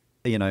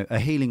a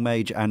healing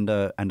mage and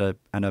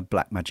a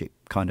black magic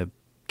kind of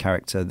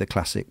character, the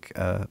classic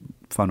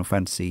Final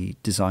Fantasy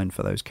design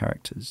for those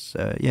characters.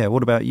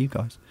 What about you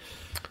guys?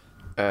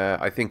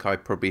 I think I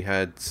probably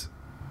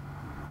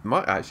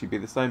might actually be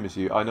the same as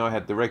you. I know I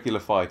had the regular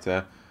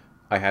fighter,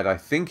 I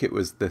think it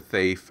was the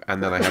thief,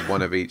 and then I had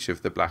one of each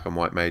of the black and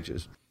white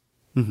mages.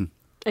 Mm-hmm.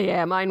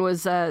 Yeah, mine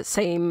was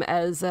same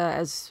as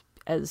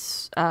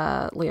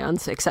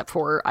Leon's, except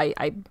for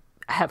I've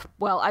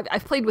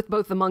played with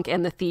both the monk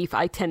and the thief.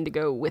 I tend to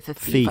go with the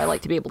thief. I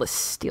like to be able to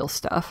steal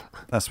stuff.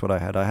 That's what I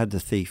had. I had the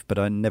thief, but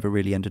I never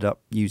really ended up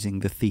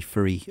using the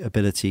thievery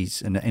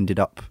abilities, and it ended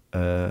up,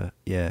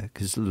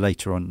 because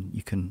later on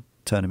you can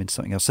turn him into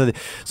something else. So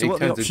he what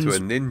turns the options,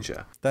 into a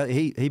ninja. That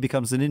he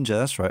becomes the ninja.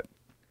 That's right,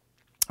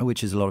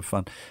 which is a lot of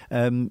fun.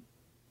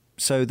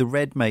 So the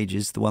red mage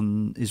is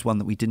one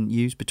that we didn't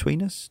use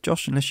between us,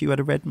 Josh, unless you had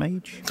a red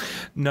mage.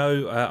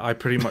 No, I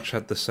pretty much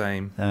had the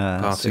same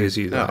party as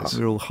you guys.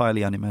 We're all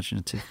highly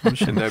unimaginative.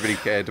 And nobody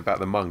cared about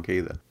the monk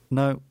either.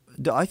 No,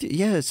 I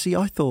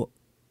thought,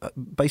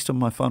 based on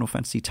my Final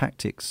Fantasy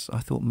tactics, I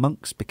thought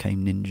monks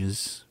became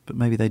ninjas, but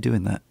maybe they do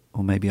in that,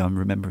 or maybe I'm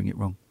remembering it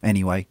wrong.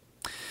 Anyway,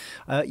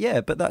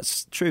 but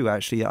that's true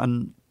actually,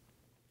 and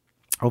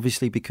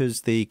obviously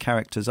because the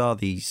characters are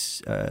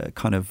these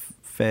kind of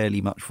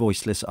fairly much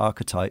voiceless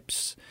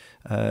archetypes,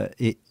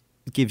 it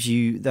gives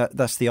you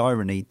that's the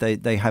irony.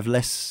 They have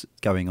less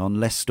going on,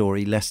 less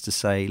story, less to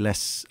say,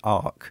 less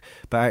arc,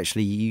 but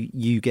actually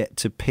you get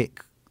to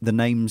pick the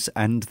names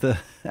and the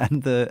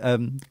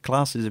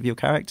classes of your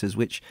characters,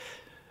 which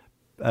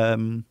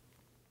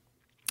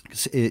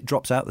it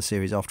drops out the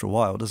series after a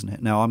while, doesn't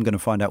it? Now I'm going to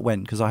find out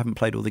when, because I haven't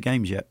played all the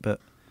games yet, but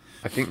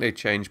I think they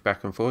change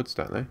back and forwards,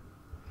 don't they?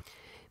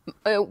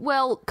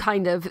 Well,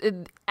 kind of.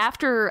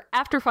 After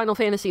Final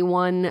Fantasy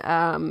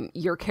 1,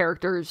 your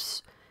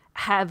characters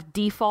have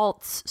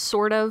defaults,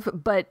 sort of,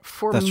 but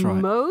for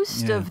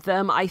most of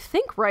them, I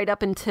think right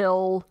up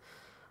until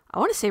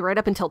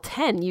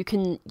 10, you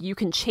can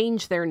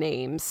change their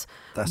names.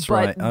 That's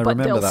right. I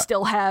remember they'll that.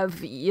 still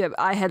have.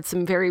 I had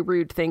some very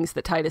rude things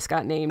that Titus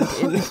got named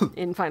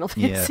in Final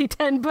Fantasy X.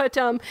 But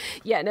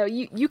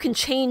you can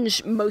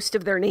change most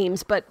of their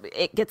names, but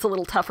it gets a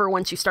little tougher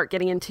once you start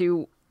getting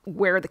into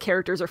where the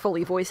characters are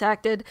fully voice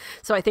acted.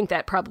 So I think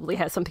that probably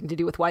has something to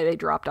do with why they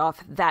dropped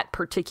off that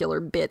particular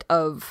bit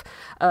of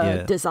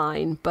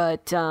design.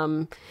 But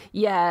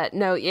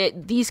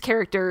these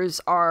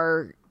characters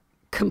are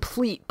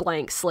complete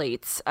blank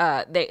slates.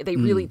 They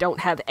really don't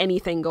have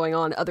anything going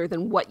on other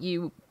than what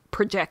you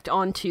project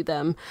onto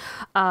them,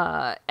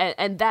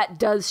 and that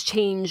does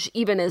change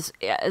even as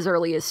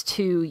early as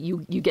 2.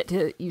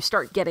 You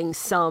start getting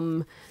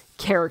some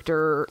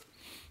character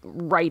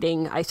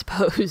writing, I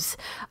suppose,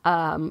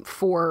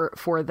 for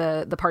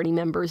the party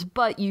members,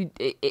 but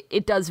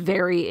it does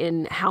vary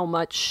in how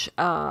much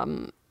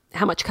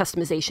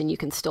customization you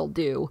can still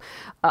do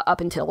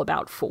up until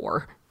about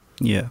 4.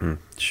 Yeah,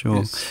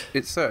 sure.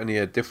 It's certainly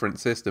a different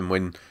system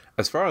when,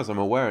 as far as I'm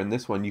aware, in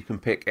this one you can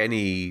pick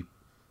any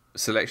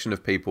selection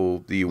of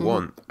people that you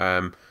want.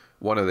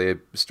 one of the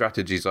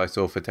strategies I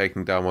saw for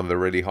taking down one of the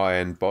really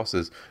high-end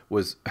bosses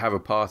was have a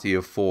party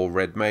of 4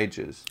 red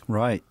mages.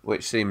 Right.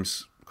 Which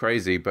seems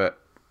crazy, but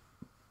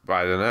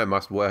I don't know, it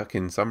must work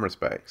in some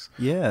respects.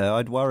 Yeah,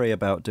 I'd worry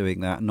about doing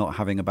that, not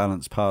having a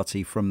balanced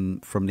party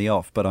from the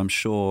off, but I'm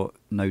sure,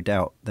 no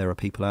doubt, there are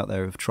people out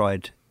there who've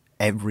tried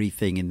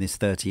everything in this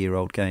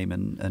 30-year-old game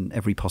and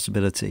every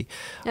possibility.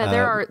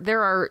 Yeah,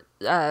 there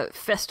are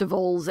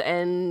festivals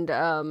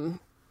and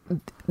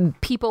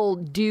people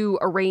do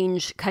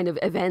arrange kind of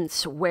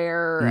events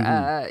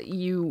where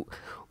you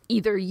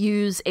either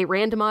use a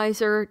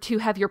randomizer to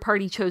have your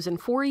party chosen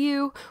for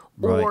you,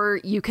 or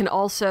you can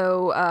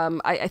also,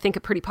 I think a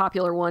pretty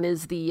popular one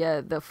is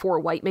the 4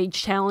 white mage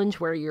challenge,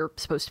 where you're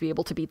supposed to be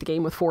able to beat the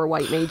game with 4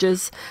 white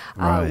mages,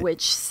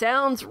 which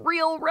sounds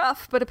real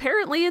rough, but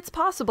apparently it's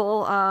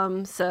possible.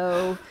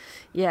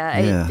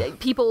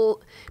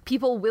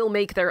 People will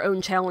make their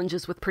own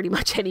challenges with pretty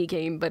much any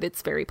game, but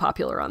it's very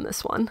popular on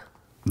this one.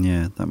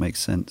 Yeah, that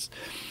makes sense.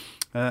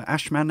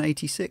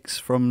 Ashman86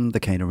 from the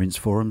Cane Rinse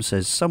forum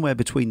says, somewhere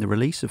between the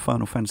release of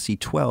Final Fantasy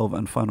XII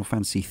and Final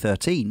Fantasy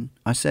XIII,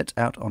 I set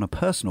out on a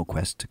personal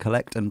quest to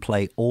collect and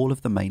play all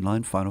of the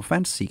mainline Final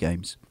Fantasy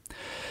games.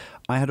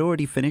 I had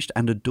already finished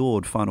and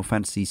adored Final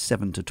Fantasies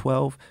 7 to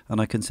 12,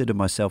 and I consider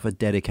myself a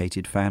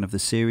dedicated fan of the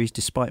series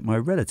despite my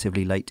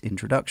relatively late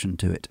introduction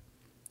to it.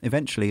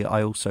 Eventually,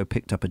 I also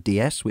picked up a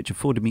DS, which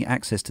afforded me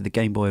access to the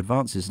Game Boy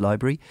Advance's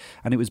library,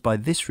 and it was by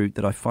this route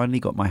that I finally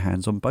got my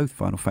hands on both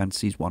Final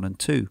Fantasies 1 and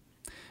 2.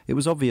 It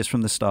was obvious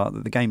from the start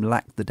that the game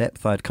lacked the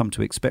depth I had come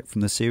to expect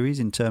from the series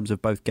in terms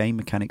of both game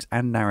mechanics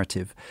and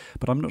narrative,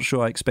 but I'm not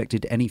sure I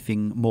expected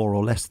anything more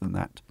or less than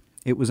that.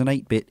 It was an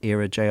 8-bit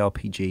era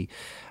JRPG,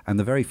 and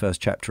the very first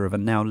chapter of a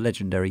now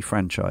legendary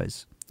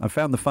franchise. I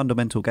found the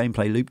fundamental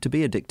gameplay loop to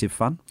be addictive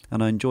fun,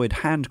 and I enjoyed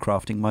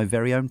handcrafting my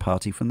very own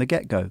party from the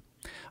get-go.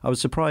 I was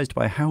surprised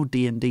by how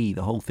D&D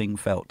the whole thing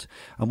felt,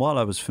 and while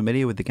I was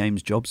familiar with the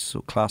game's jobs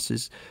or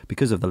classes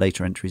because of the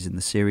later entries in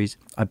the series,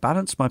 I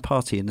balanced my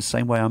party in the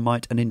same way I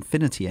might an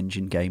Infinity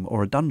Engine game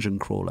or a dungeon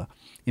crawler.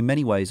 In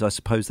many ways, I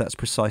suppose that's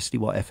precisely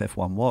what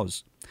FF1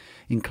 was.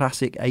 In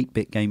classic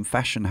 8-bit game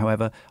fashion,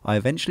 however, I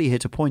eventually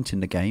hit a point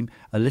in the game,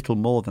 a little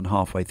more than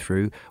halfway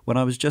through, when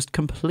I was just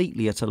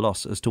completely at a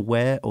loss as to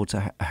where or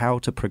to how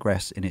to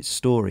progress in its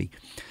story.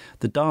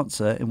 The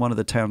dancer in one of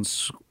the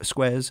town's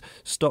squares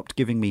stopped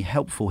giving me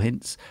helpful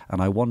hints,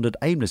 and I wandered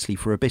aimlessly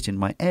for a bit in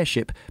my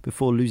airship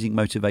before losing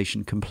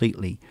motivation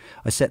completely.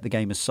 I set the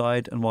game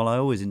aside, and while I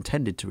always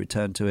intended to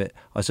return to it,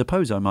 I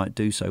suppose I might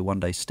do so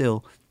one day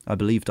still. I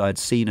believed I had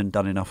seen and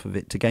done enough of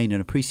it to gain an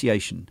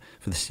appreciation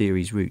for the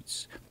series'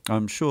 roots.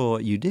 I'm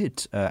sure you did,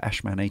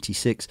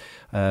 Ashman86,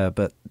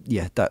 but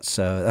yeah, that's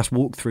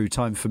walkthrough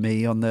time for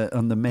me on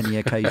the many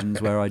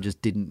occasions where I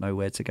just didn't know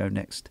where to go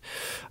next.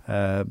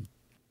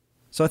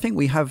 So I think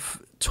we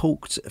have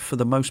talked for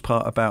the most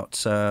part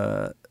about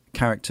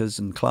characters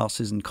and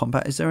classes and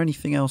combat. Is there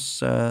anything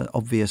else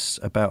obvious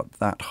about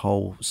that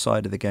whole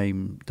side of the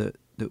game that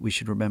we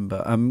should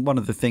remember? One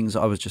of the things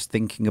I was just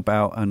thinking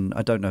about, and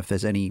I don't know if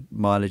there's any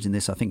mileage in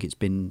this, I think it's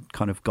been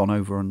kind of gone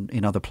over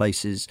in other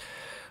places,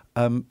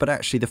 but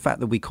actually the fact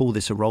that we call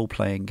this a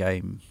role-playing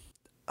game,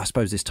 I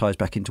suppose this ties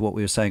back into what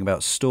we were saying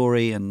about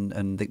story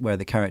and where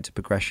the character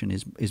progression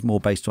is more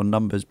based on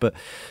numbers. But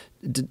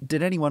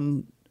did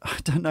anyone... I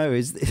don't know.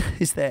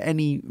 Is there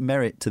any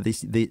merit to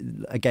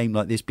a game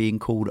like this being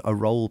called a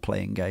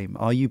role-playing game?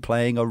 Are you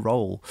playing a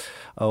role,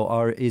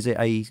 or is it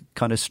a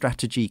kind of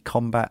strategy,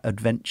 combat,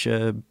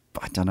 adventure?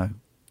 I don't know.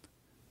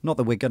 Not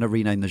that we're going to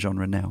rename the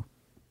genre now.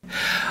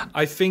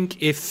 I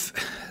think if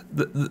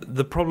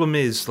the problem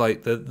is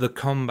like the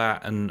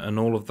combat and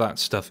all of that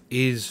stuff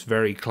is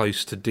very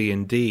close to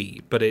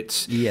D&D, but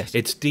it's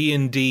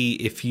D&D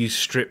if you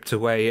stripped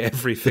away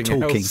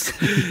everything else.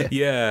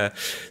 Yeah.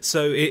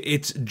 So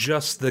it's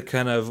just the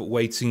kind of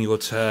waiting your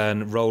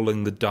turn,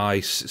 rolling the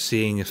dice,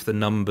 seeing if the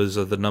numbers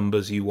are the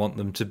numbers you want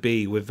them to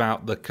be,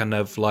 without the kind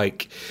of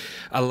like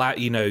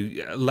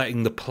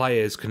letting the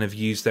players kind of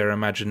use their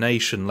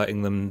imagination,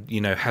 letting them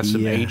have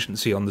some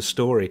agency on the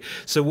story.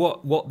 So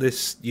what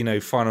this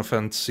Final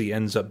Fantasy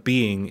ends up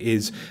being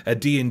is a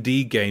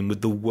D&D game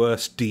with the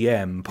worst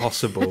DM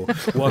possible,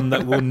 one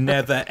that will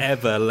never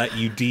ever let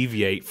you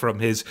deviate from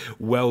his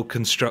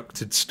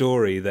well-constructed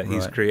story that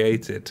he's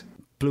created.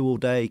 Blue All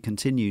Day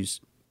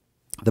continues.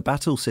 The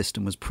battle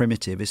system was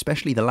primitive,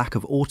 especially the lack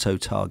of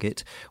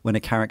auto-target when a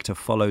character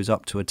follows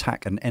up to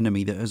attack an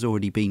enemy that has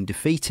already been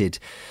defeated.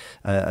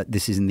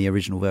 This is in the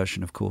original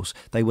version, of course.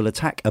 They will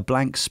attack a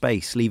blank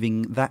space,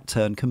 leaving that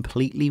turn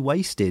completely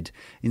wasted.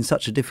 In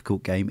such a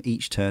difficult game,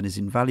 each turn is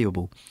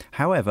invaluable.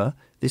 However,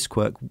 this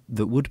quirk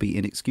that would be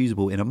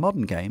inexcusable in a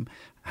modern game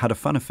had a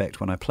fun effect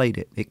when I played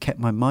it. It kept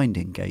my mind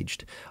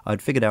engaged.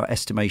 I'd figured out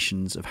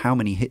estimations of how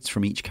many hits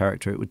from each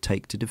character it would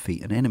take to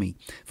defeat an enemy.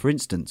 For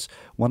instance,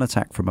 1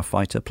 attack from a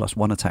fighter plus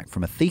 1 attack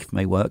from a thief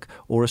may work,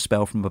 or a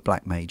spell from a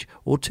black mage,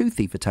 or 2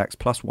 thief attacks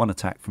plus 1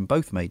 attack from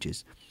both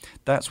mages.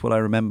 That's what I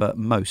remember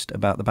most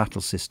about the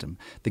battle system,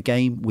 the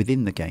game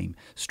within the game,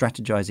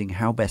 strategizing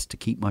how best to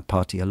keep my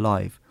party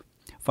alive.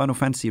 Final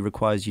Fantasy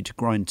requires you to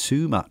grind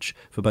too much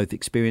for both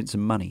experience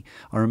and money.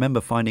 I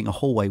remember finding a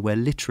hallway where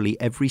literally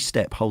every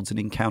step holds an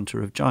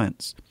encounter of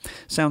giants.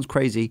 Sounds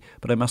crazy,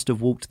 but I must have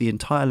walked the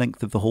entire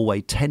length of the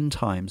hallway 10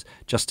 times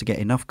just to get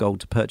enough gold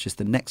to purchase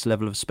the next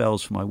level of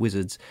spells for my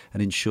wizards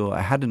and ensure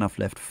I had enough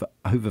left for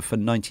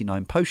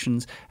 99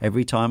 potions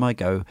every time I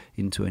go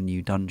into a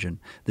new dungeon.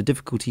 The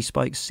difficulty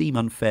spikes seem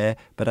unfair,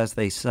 but as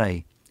they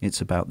say,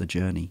 it's about the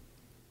journey.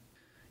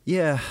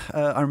 Yeah,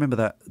 I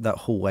remember that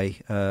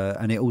hallway,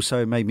 and it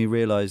also made me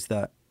realise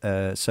that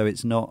so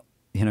it's not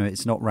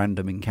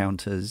random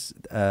encounters.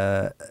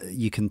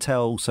 You can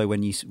tell. So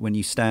when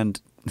you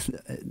stand,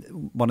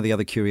 one of the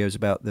other curios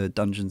about the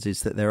dungeons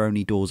is that there are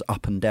only doors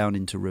up and down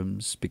into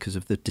rooms because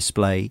of the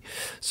display.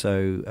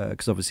 So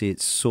because obviously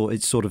it's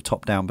sort of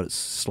top down, but it's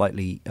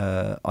slightly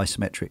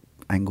isometric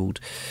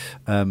angled.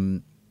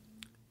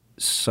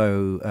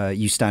 So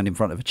you stand in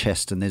front of a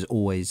chest and there's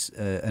always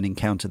an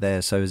encounter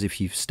there. So as if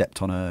you've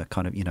stepped on a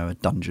kind of, a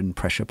dungeon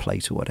pressure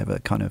plate or whatever,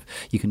 kind of,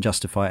 you can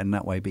justify it in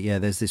that way. But yeah,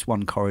 there's this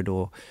one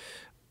corridor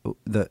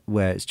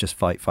where it's just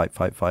fight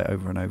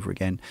over and over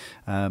again.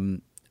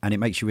 And it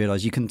makes you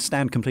realise you can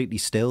stand completely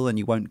still and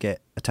you won't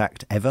get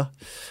attacked ever,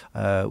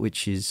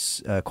 which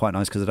is quite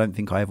nice because I don't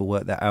think I ever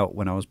worked that out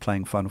when I was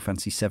playing Final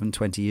Fantasy VII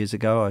 20 years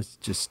ago. I was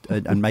just,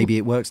 and maybe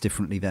it works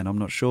differently then. I'm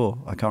not sure.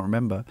 I can't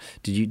remember.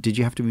 Did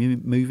you have to be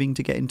moving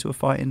to get into a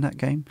fight in that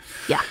game?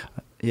 Yeah.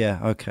 Yeah.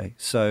 Okay.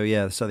 So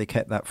they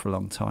kept that for a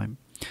long time.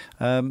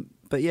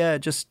 But yeah,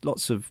 just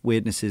lots of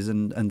weirdnesses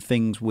and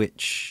things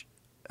which,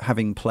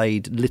 having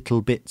played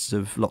little bits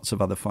of lots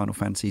of other Final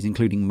Fantasies,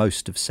 including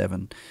most of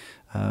 7.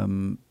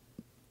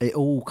 It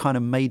all kind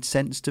of made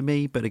sense to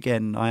me, but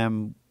again, I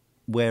am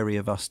wary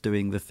of us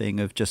doing the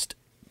thing of just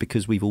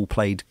because we've all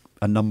played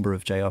a number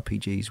of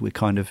JRPGs, we're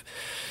kind of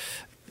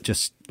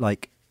just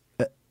like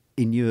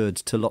inured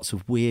to lots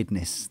of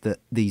weirdness that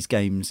these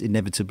games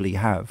inevitably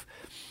have.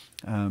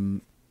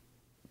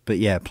 But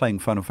yeah, playing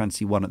Final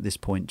Fantasy 1 at this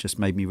point just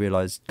made me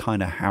realise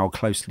kind of how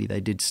closely they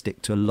did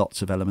stick to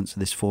lots of elements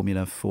of this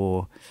formula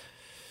for,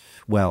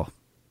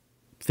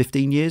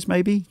 15 years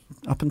maybe,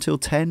 up until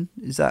 10.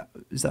 Is that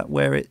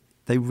where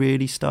they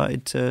really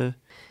started to...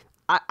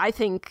 I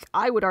think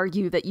I would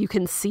argue that you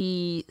can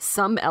see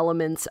some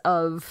elements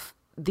of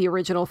the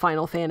original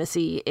Final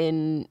Fantasy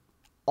in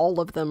all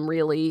of them,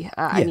 really.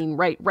 I mean,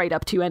 right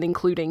up to and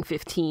including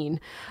 15.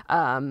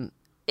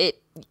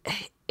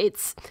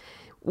 It's...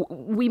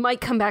 We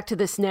might come back to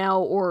this now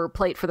or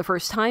play it for the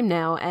first time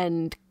now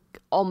and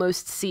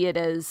almost see it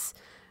as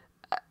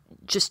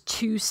just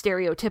too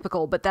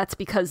stereotypical, but that's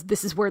because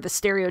this is where the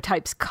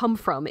stereotypes come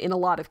from in a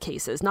lot of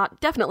cases.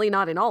 Definitely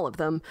not in all of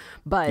them,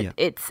 but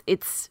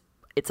it's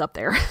up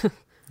there.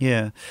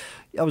 Yeah.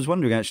 I was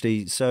wondering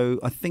actually, so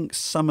I think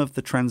some of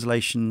the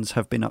translations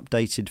have been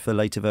updated for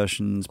later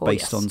versions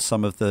based on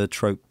some of the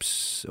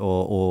tropes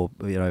or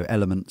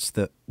elements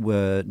that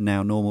were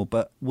now normal,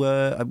 but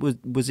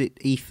was it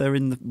Ether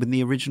in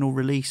the original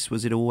release?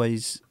 Was it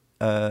always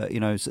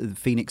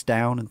Phoenix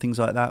Down and things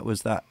like that?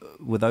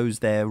 Were those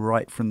there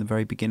right from the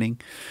very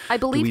beginning? I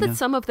believe that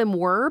some of them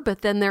were,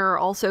 but then there are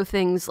also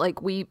things like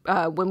when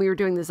we were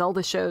doing the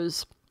Zelda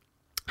shows,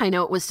 I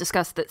know it was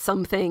discussed that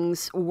some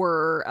things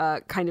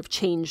were kind of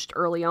changed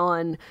early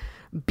on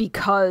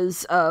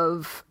because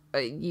of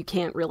you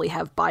can't really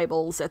have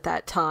Bibles at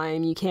that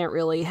time. You can't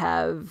really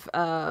have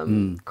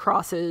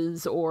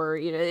crosses or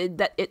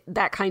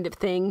that kind of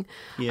thing,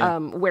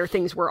 where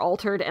things were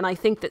altered. And I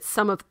think that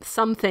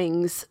some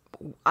things,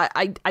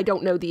 I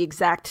don't know the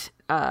exact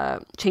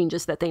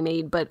changes that they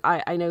made, but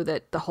I know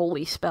that the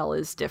holy spell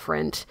is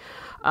different.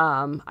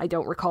 I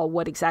don't recall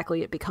what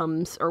exactly it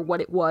becomes or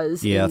what it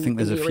was. I think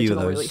there's a few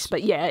of those. Release.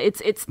 But yeah,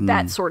 it's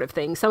that sort of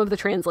thing. Some of the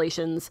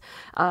translations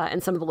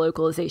and some of the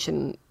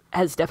localization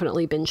has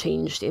definitely been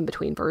changed in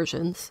between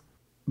versions.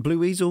 Blue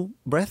Weasel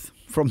Breath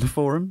from the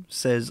forum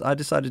says, I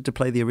decided to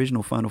play the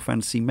original Final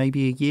Fantasy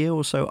maybe a year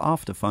or so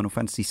after Final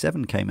Fantasy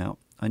VII came out.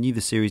 I knew the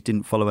series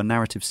didn't follow a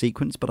narrative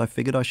sequence, but I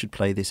figured I should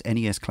play this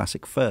NES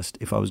classic first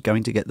if I was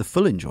going to get the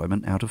full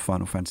enjoyment out of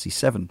Final Fantasy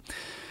VII.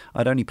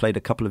 I'd only played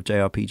a couple of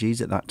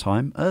JRPGs at that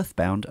time,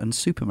 Earthbound and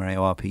Super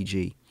Mario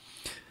RPG.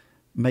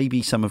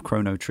 Maybe some of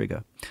Chrono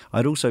Trigger.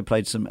 I'd also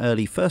played some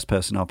early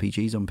first-person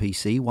RPGs on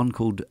PC, one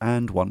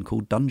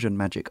called Dungeon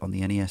Magic on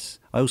the NES.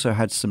 I also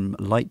had some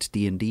light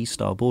D&D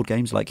style board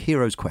games like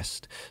Hero's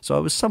Quest, so I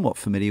was somewhat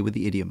familiar with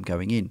the idiom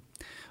going in.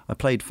 I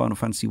played Final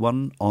Fantasy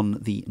 1 on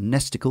the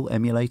Nesticle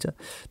emulator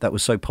that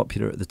was so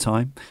popular at the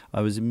time.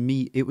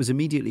 It was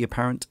immediately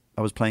apparent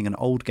I was playing an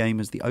old game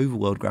as the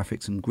overworld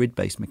graphics and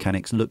grid-based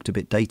mechanics looked a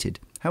bit dated.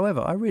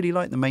 However, I really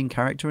liked the main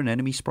character and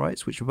enemy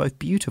sprites, which were both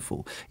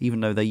beautiful, even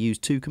though they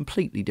used two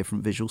completely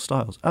different visual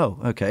styles. Oh,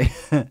 okay.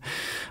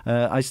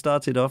 I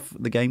started off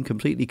the game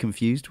completely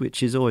confused,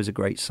 which is always a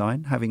great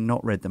sign. Having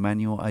not read the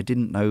manual, I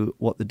didn't know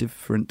what the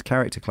different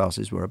character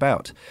classes were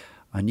about.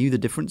 I knew the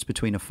difference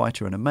between a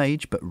fighter and a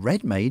mage, but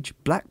red mage,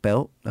 black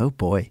belt, oh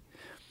boy.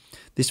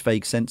 This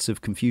vague sense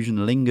of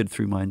confusion lingered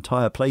through my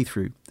entire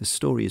playthrough. The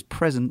story is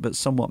present but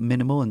somewhat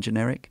minimal and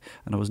generic,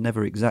 and I was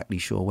never exactly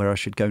sure where I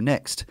should go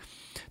next.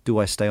 Do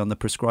I stay on the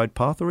prescribed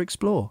path or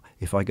explore?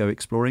 If I go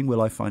exploring,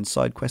 will I find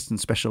side quests and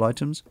special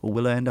items, or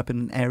will I end up in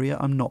an area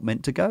I'm not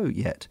meant to go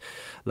yet?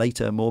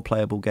 Later, more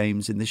playable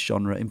games in this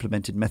genre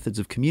implemented methods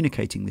of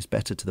communicating this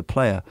better to the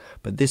player,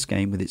 but this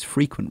game, with its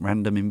frequent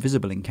random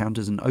invisible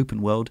encounters and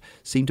open world,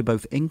 seemed to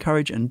both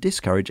encourage and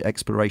discourage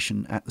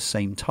exploration at the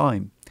same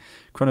time.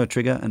 Chrono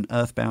Trigger and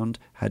Earthbound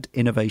had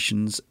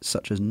innovations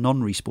such as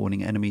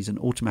non-respawning enemies and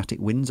automatic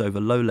wins over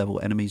low-level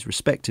enemies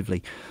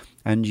respectively,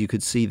 and you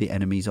could see the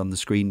enemies on the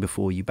screen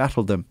before you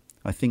battled them.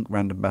 I think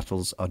random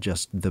battles are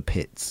just the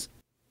pits.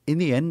 In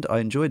the end, I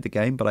enjoyed the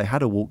game, but I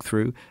had a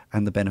walkthrough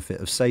and the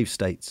benefit of save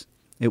states.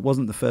 It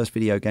wasn't the first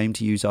video game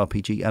to use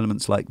RPG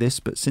elements like this,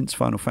 but since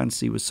Final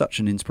Fantasy was such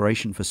an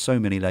inspiration for so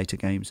many later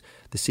games,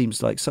 this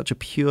seems like such a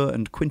pure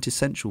and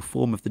quintessential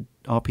form of the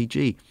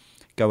RPG.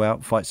 Go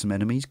out, fight some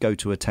enemies, go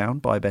to a town,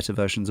 buy better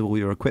versions of all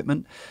your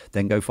equipment,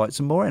 then go fight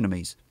some more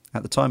enemies.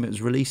 At the time it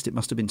was released, it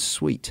must have been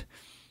sweet.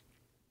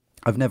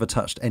 I've never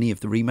touched any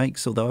of the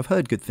remakes, although I've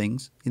heard good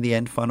things. In the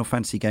end, Final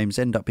Fantasy games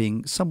end up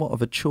being somewhat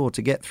of a chore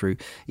to get through.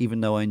 Even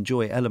though I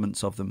enjoy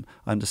elements of them,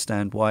 I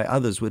understand why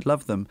others would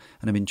love them,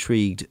 and I'm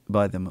intrigued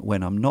by them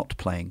when I'm not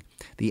playing.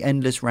 The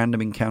endless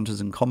random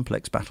encounters and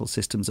complex battle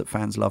systems that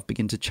fans love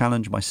begin to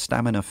challenge my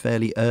stamina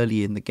fairly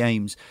early in the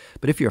games.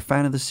 But if you're a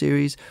fan of the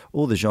series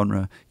or the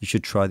genre, you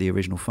should try the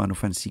original Final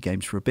Fantasy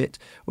games for a bit,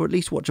 or at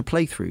least watch a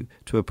playthrough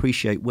to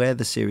appreciate where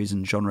the series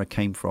and genre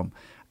came from,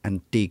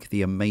 and dig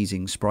the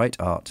amazing sprite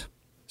art.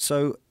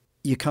 So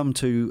you come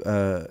to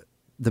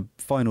the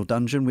final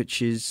dungeon,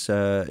 which is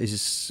a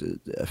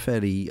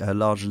fairly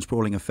large and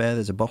sprawling affair.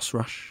 There's a boss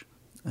rush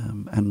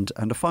and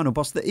a final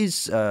boss that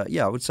is,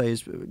 I would say,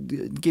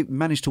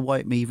 managed to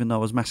wipe me even though I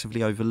was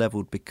massively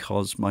over-leveled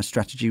because my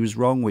strategy was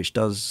wrong, which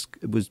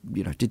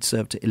did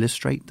serve to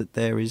illustrate that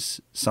there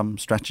is some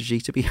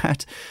strategy to be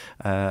had.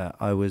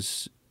 I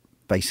was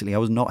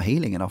not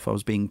healing enough. I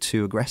was being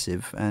too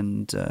aggressive,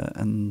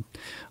 and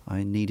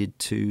I needed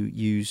to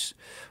use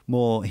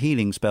more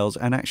healing spells.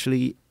 And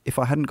actually, if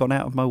I hadn't gone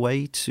out of my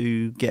way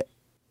to get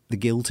the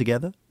guild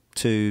together,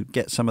 to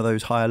get some of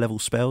those higher level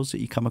spells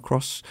that you come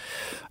across,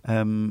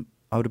 I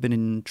would have been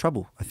in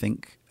trouble, I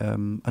think.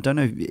 I don't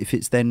know if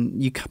it's then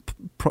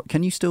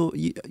can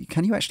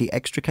you actually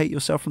extricate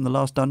yourself from the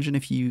last dungeon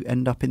if you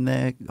end up in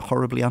there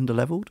horribly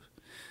underleveled?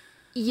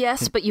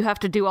 Yes, but you have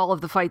to do all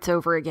of the fights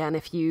over again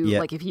if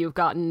you've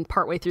gotten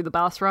partway through the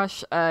boss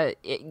rush.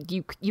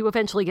 You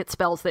eventually get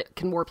spells that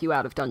can warp you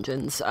out of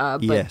dungeons,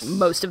 but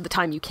most of the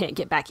time you can't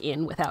get back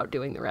in without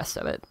doing the rest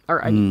of it,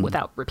 or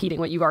without repeating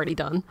what you've already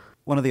done.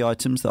 One of the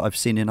items that I've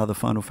seen in other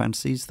Final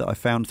Fantasies that I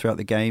found throughout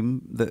the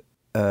game that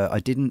I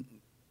didn't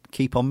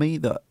keep on me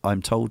that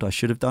I'm told I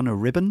should have done are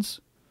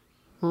ribbons.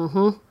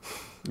 Mm-hmm.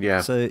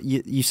 Yeah. So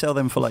you sell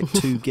them for like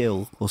 2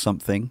 gil or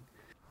something.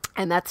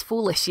 And that's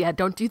foolish. Yeah,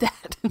 don't do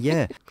that.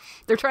 Yeah.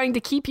 They're trying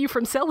to keep you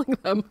from selling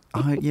them.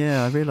 I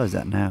realise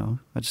that now.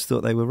 I just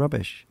thought they were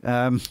rubbish.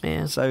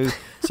 Yeah. So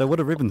what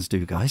do ribbons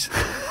do, guys?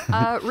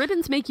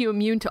 Ribbons make you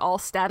immune to all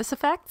status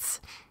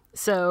effects.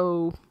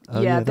 So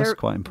that's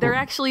quite important. They're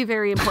actually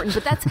very important,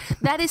 but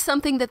that is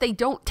something that they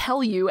don't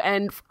tell you.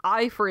 And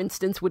I, for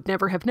instance, would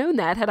never have known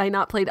that had I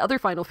not played other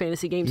Final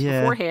Fantasy games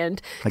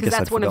beforehand, because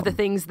that's one of the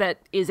things that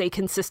is a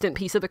consistent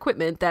piece of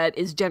equipment that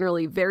is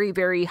generally very,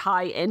 very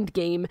high end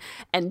game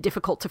and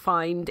difficult to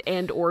find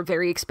and or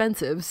very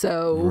expensive.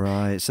 So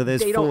right, so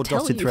there's 4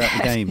 dotted throughout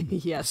the game.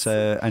 Yes.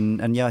 So and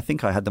I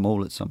think I had them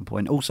all at some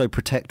point. Also,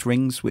 protect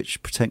rings,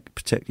 which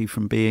protect you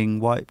from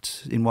being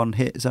wiped in one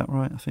hit. Is that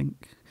right? I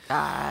think.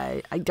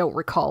 I don't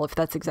recall if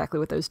that's exactly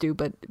what those do,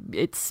 but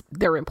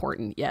they're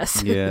important,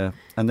 yes. Yeah,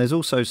 and there's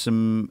also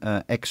some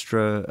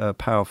extra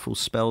powerful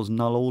spells,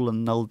 Null All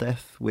and Null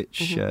Death,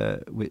 which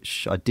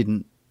I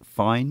didn't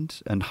find,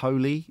 and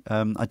Holy.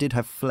 I did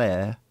have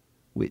Flare,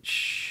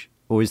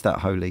 or is that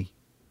Holy?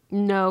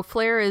 No,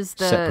 Flare is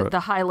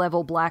the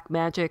high-level black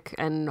magic,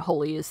 and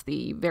Holy is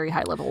the very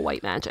high-level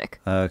white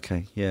magic.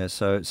 Okay, yeah,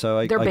 so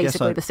they're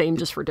basically the same,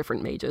 just for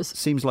different mages.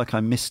 Seems like I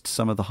missed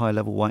some of the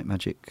high-level white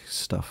magic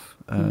stuff,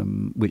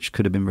 which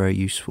could have been very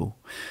useful.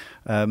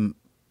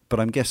 But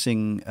I'm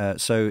guessing,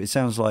 so it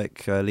sounds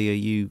like,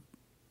 Leah,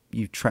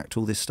 you tracked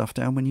all this stuff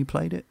down when you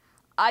played it?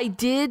 I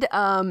did,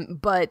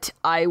 but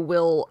I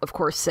will, of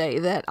course, say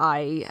that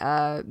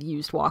I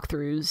used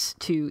walkthroughs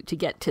to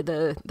get to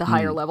the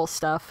higher level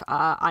stuff.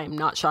 I'm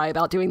not shy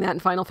about doing that in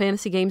Final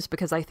Fantasy games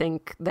because I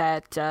think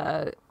that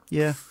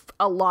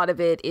a lot of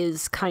it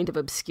is kind of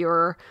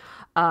obscure.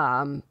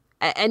 And,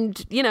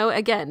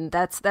 again,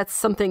 that's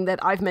something that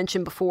I've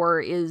mentioned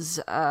before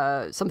is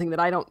something that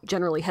I don't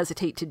generally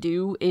hesitate to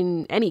do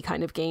in any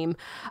kind of game.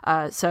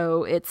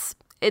 So it's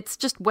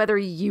just whether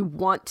you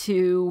want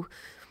to...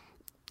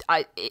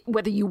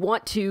 whether you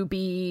want to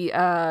be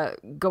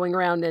going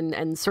around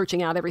and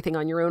searching out everything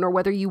on your own, or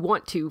whether you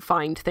want to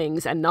find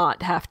things and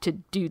not have to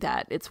do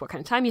that. It's what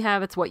kind of time you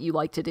have. It's what you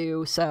like to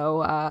do.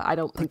 So I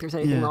don't think there's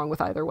anything wrong with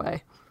either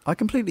way. I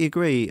completely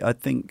agree. I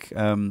think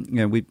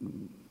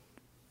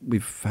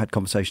we've had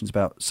conversations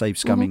about save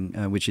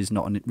scumming, which is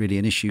not really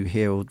an issue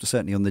here, or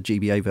certainly on the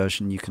GBA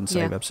version, you can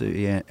save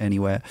absolutely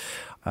anywhere.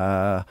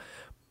 And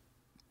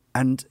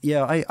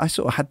I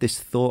sort of had this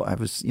thought.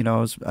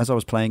 As I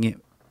was playing it,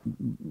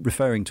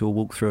 referring to a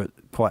walkthrough it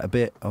quite a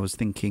bit. I was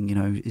thinking,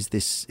 is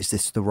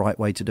this the right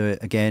way to do it?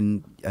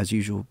 Again, as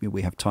usual,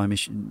 we have time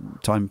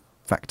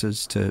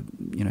factors to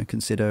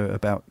consider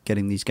about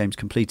getting these games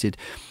completed,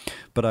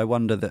 but I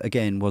wonder that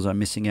again, was I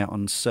missing out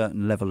on a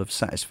certain level of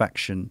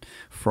satisfaction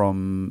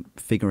from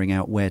figuring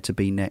out where to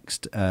be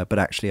next? But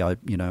actually,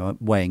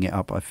 weighing it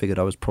up, I figured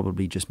I was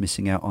probably just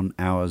missing out on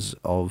hours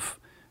of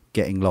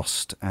getting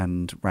lost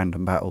and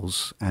random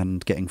battles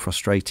and getting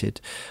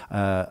frustrated.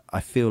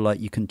 I feel like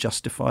you can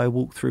justify a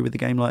walkthrough with a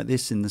game like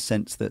this in the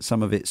sense that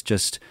some of it's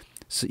just,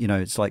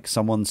 it's like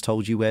someone's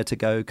told you where to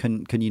go.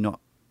 Can you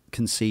not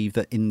conceive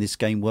that in this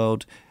game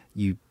world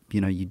you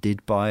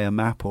did buy a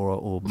map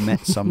or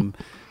met some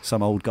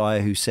old guy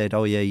who said,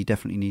 oh yeah, you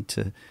definitely need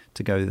to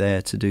go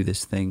there to do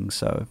this thing?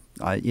 So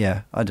I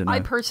don't know. I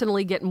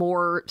personally get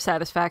more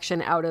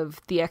satisfaction out of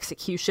the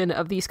execution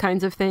of these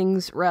kinds of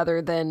things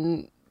rather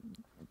than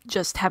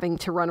just having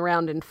to run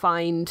around and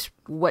find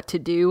what to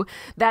do.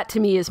 That to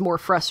me is more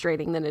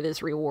frustrating than it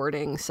is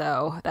rewarding.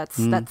 So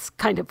that's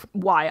kind of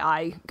why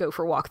I go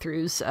for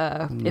walkthroughs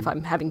if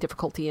I'm having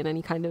difficulty in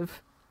any kind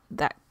of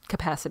that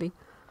capacity.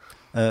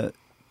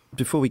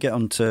 Before we get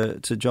on to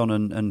John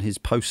and his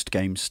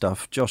post-game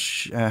stuff,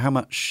 Josh, how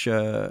much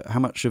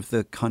of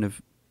the kind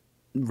of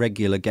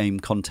regular game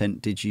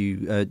content did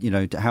you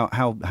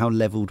how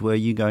leveled were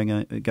you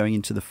going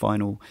into the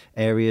final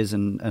areas,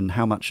 and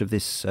how much of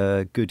this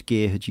good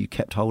gear had you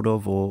kept hold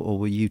of or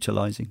were you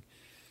utilising?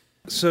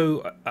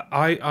 So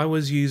I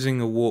was using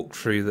a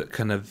walkthrough that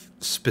kind of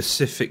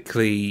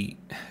specifically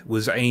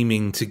was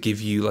aiming to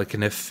give you like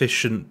an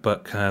efficient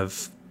but kind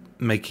of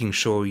making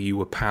sure you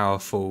were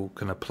powerful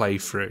kind of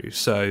playthrough.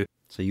 So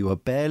you were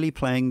barely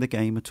playing the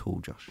game at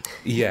all, Josh.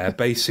 Yeah,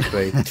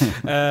 basically.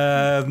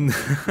 But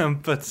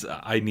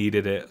I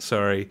needed it,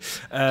 sorry.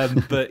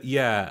 But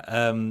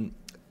yeah,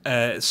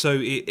 so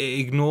it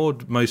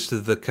ignored most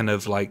of the kind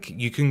of like,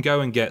 you can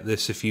go and get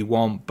this if you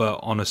want, but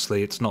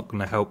honestly, it's not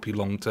going to help you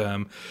long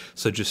term,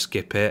 so just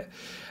skip it.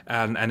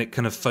 And it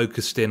kind of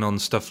focused in on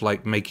stuff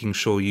like making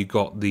sure you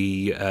got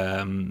the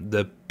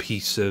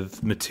piece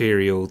of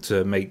material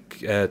to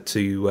make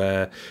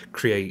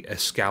create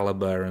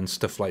Excalibur and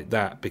stuff like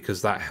that,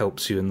 because that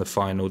helps you in the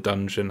final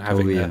dungeon,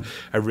 having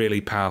a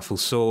really powerful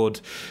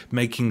sword.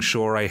 Making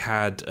sure I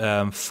had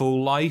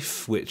Full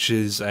Life, which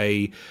is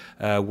a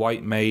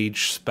white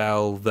mage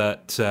spell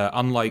that,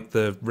 unlike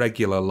the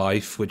regular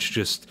life, which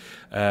just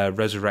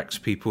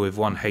resurrects people with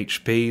 1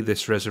 HP,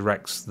 this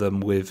resurrects them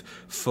with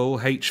full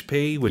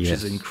HP, which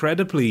is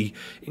incredibly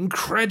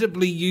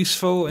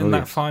useful in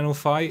that final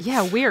fight.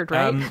 Yeah, weird,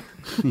 right?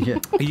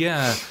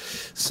 Yeah.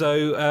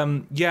 So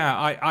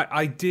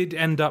I did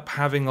end up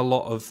having a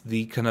lot of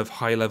the kind of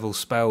high level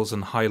spells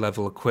and high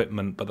level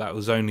equipment, but that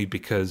was only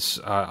because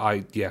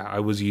I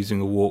was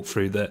using a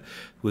walkthrough that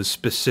was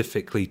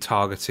specifically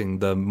targeting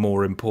the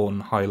more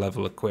important high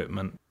level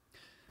equipment.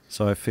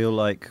 So I feel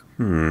like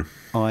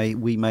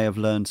we may have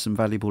learned some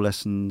valuable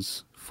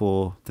lessons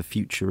for the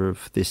future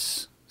of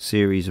this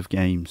series of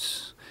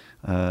games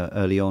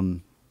early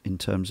on, in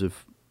terms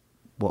of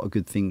what are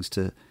good things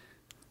to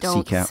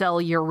Don't seek out.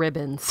 sell your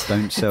ribbons.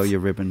 Don't sell your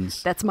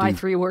ribbons. That's my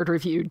 3-word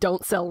review.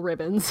 Don't sell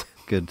ribbons.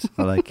 Good.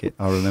 I like it.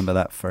 I'll remember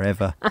that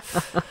forever.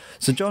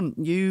 So, John,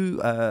 you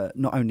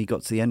not only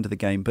got to the end of the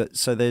game, but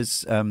so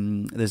there's a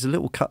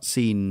little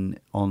cutscene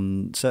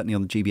certainly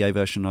on the GBA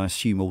version, I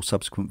assume all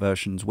subsequent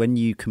versions. When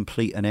you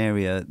complete an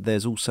area,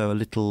 there's also a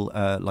little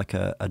like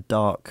a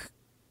dark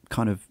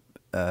kind of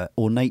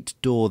ornate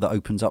door that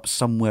opens up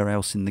somewhere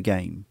else in the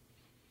game.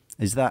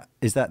 Is that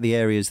the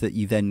areas that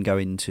you then go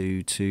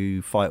into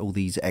to fight all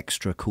these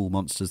extra cool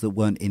monsters that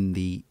weren't in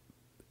the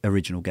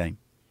original game?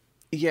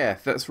 Yeah,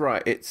 that's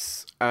right.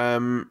 It's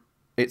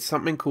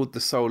something called the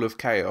Soul of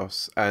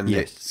Chaos, and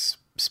it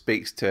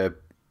speaks to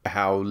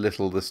how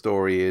little the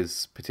story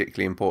is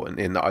particularly important,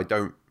 in that I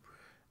don't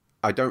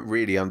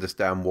really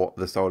understand what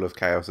the Soul of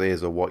Chaos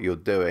is or what you're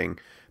doing,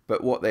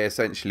 but what they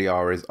essentially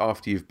are is,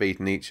 after you've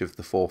beaten each of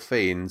the 4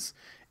 fiends,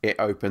 it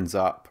opens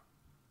up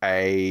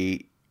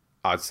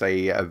I'd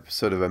say a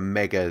sort of a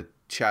mega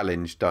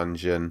challenge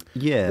dungeon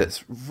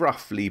that's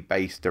roughly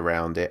based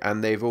around it,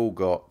 and they've all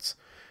got,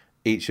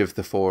 each of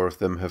the 4 of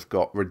them have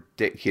got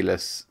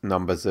ridiculous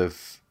numbers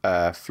of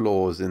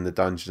floors in the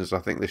dungeons. I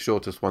think the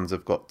shortest ones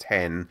have got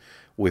 10,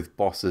 with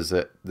bosses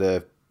at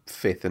the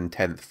 5th and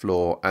 10th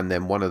floor, and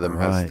then one of them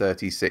has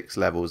 36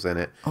 levels in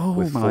it,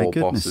 with 4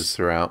 bosses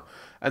throughout.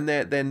 And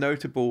they're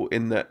notable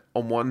in that,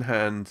 on one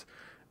hand,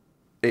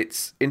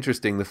 it's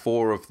interesting, the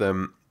 4 of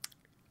them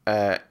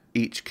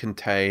each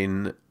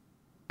contain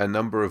a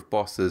number of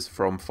bosses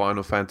from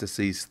Final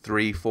Fantasies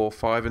 3, 4,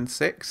 5, and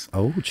 6.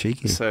 Oh,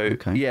 cheeky. So,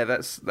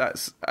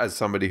 that's as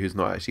somebody who's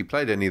not actually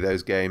played any of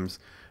those games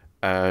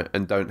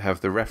and don't have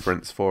the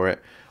reference for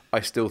it, I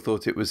still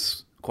thought it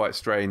was quite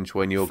strange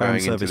when you're Fan going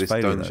into service this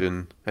failure,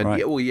 dungeon. though. And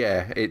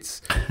Right.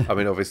 it's, I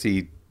mean,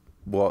 obviously,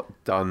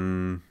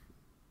 done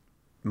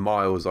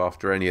miles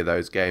after any of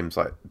those games,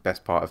 like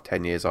best part of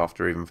 10 years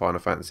after even Final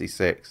Fantasy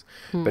VI.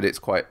 But it's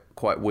quite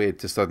weird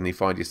to suddenly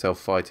find yourself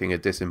fighting a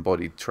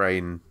disembodied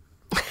train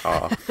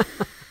car.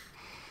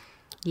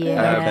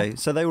 Yeah. Okay,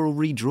 so they were all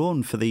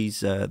redrawn for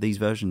these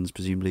versions,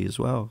 presumably as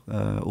well,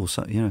 or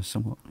somewhat. Yeah.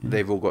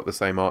 They've all got the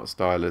same art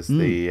style as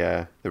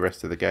the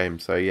rest of the game.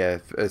 So yeah,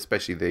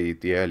 especially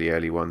the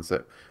early ones.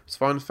 That was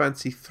Final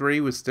Fantasy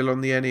 3 was still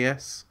on the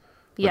NES.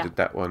 Yeah. Or did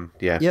that one?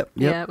 Yeah. Yep.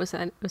 Yeah, it was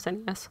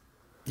NES.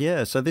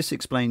 Yeah, so this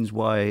explains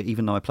why,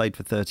 even though I played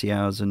for 30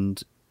 hours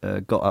and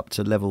got up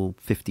to level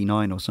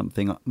 59 or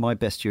something, my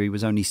bestiary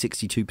was only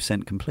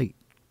 62% complete.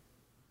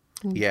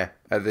 Yeah,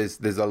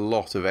 there's a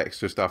lot of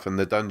extra stuff, and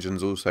the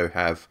dungeons also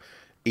have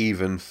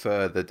even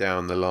further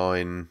down the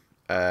line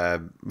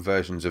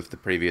versions of the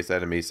previous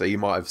enemies. So you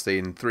might have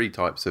seen 3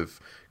 types of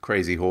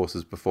crazy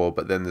horses before,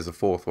 but then there's a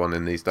 4th one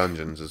in these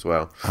dungeons as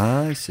well.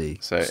 I see.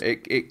 So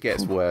it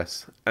gets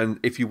worse. And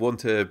if you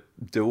want to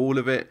do all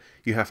of it,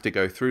 you have to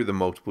go through them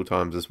multiple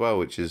times as well,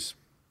 which is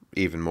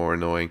even more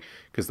annoying,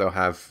 because they'll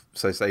have,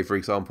 so say for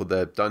example,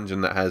 the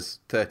dungeon that has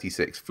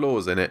 36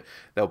 floors in it,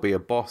 there'll be a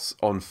boss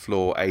on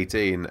floor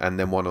 18 and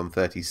then one on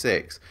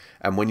 36.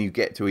 And when you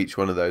get to each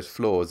one of those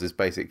floors, there's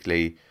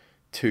basically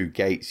 2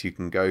 gates you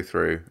can go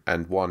through,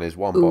 and one is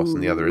one boss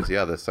and the other is the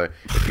other. So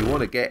if you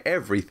want to get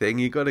everything,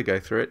 you got to go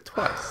through it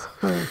twice.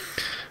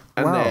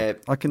 And wow,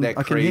 I can hear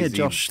crazy.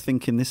 Josh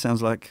thinking this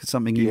sounds like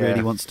something he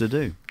really wants to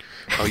do.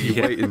 Oh,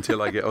 you wait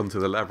until I get onto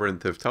the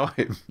Labyrinth of Time.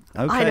 Okay.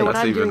 I know what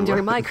That's I'm doing even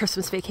during worse. my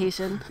Christmas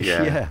vacation.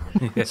 Yeah.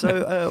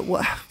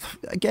 So,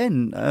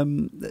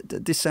 again,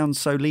 this sounds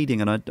so leading,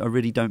 and I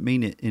really don't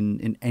mean it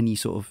in any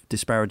sort of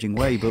disparaging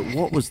way, but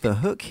what was the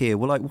hook here?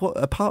 Well, like, what,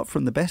 apart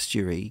from the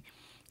bestiary,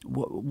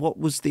 what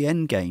was the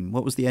end game?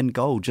 What was the end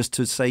goal? Just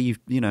to say,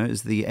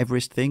 is the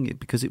Everest thing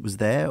because it was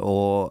there,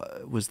 or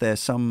was there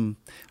some?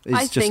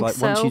 It's just think like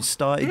so. once you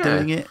started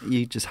doing it,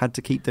 you just had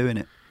to keep doing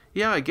it.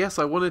 Yeah, I guess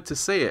I wanted to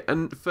see it,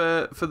 and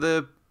for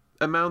the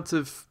amount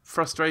of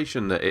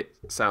frustration that it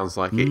sounds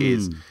like it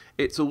is,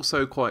 it's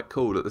also quite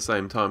cool at the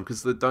same time,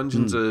 because the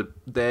dungeons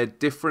they're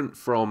different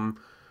from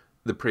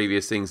the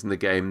previous things in the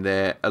game.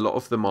 A lot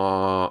of them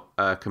are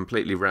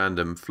completely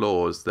random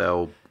floors.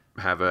 They'll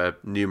have a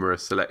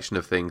numerous selection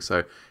of things,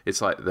 so it's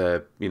like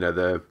the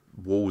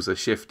walls are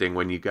shifting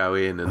when you go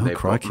in, and they've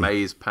got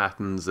maze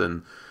patterns,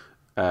 and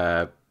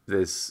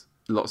there's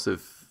lots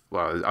of,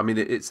 well, I mean,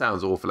 it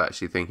sounds awful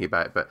actually thinking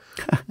about it,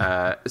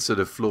 but sort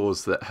of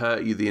floors that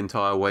hurt you the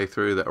entire way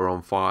through, that are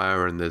on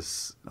fire, and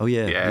there's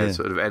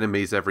sort of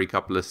enemies every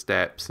couple of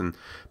steps,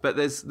 but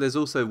there's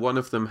also one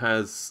of them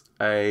has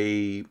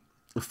a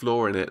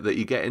floor in it that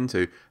you get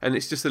into, and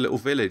it's just a little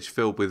village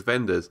filled with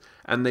vendors,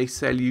 and they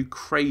sell you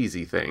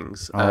crazy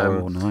things.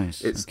 Nice.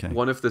 It's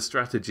one of the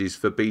strategies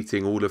for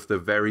beating all of the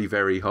very,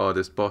 very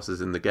hardest bosses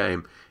in the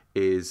game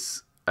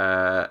is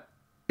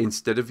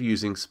instead of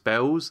using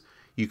spells,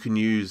 you can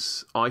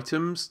use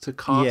items to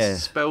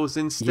cast spells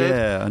instead.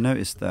 Yeah, I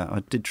noticed that.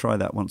 I did try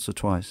that once or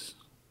twice.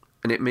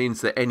 And it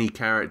means that any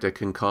character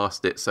can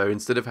cast it. So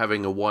instead of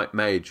having a white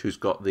mage who's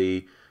got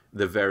the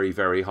very,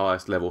 very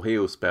highest level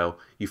heal spell,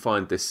 you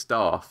find this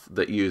staff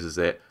that uses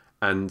it.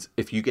 And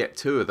if you get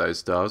 2 of those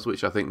stars,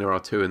 which I think there are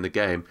 2 in the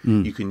game,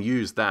 you can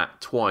use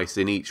that twice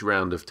in each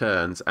round of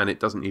turns, and it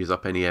doesn't use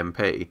up any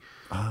MP.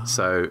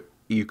 So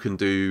you can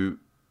do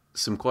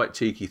some quite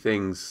cheeky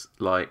things,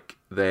 like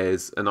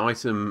there's an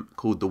item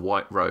called the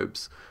White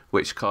Robes,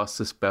 which casts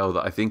a spell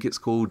that I think it's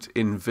called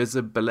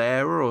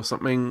Invisibilera or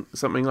something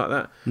like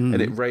that,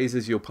 and it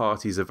raises your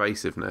party's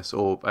evasiveness,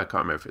 or I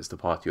can't remember if it's the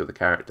party or the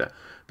character,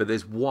 but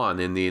there's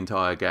 1 in the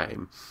entire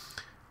game,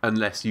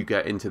 unless you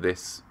get into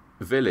this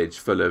village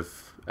full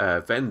of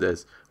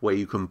vendors where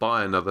you can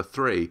buy another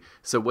 3.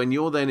 So when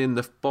you're then in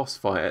the boss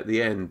fight at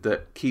the end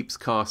that keeps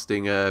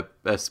casting a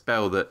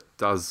spell that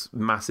does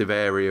massive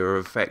area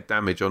of effect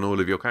damage on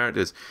all of your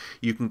characters,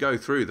 you can go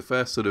through the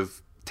first sort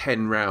of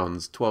 10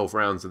 rounds, 12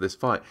 rounds of this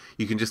fight.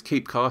 You can just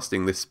keep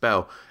casting this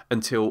spell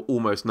until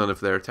almost none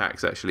of their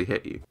attacks actually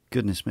hit you.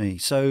 Goodness me.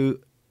 So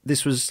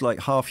this was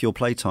like half your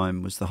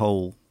playtime was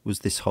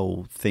this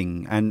whole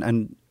thing,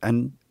 and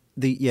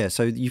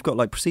so you've got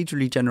like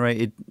procedurally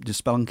generated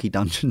spelunky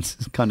dungeons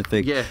kind of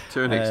thing. Yeah,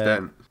 to an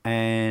extent.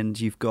 And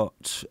you've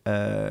got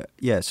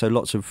so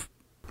lots of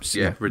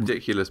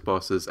ridiculous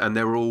bosses, and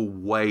they're all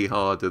way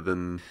harder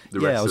than the rest of the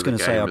game. Yeah, I was going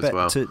to say, I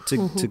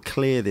bet to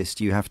clear this,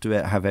 do you have to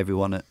have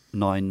everyone at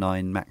 9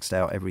 maxed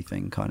out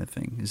everything kind of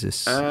thing? Is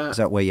this is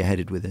that where you're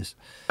headed with this?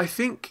 I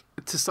think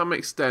to some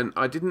extent,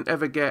 I didn't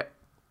ever get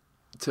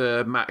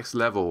to max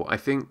level. I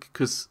think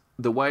because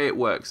the way it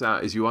works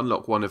out is you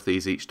unlock one of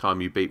these each time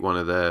you beat one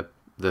of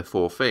the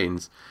 4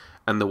 fiends,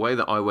 and the way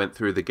that I went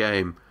through the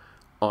game,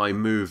 I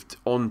moved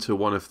on to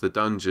one of the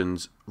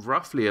dungeons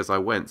roughly as I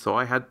went. So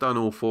I had done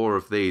all 4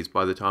 of these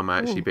by the time I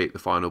actually beat the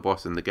final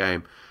boss in the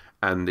game.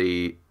 And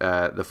the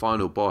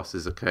final boss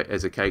is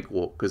a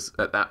cakewalk, because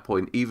at that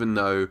point, even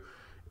though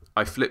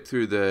I flipped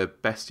through the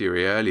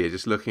bestiary earlier,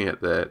 just looking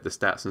at the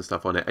stats and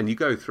stuff on it, and you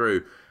go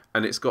through,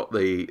 and it's got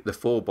the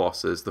 4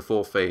 bosses, the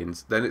 4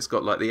 fiends. Then it's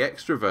got like the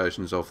extra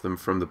versions of them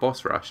from the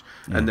boss rush,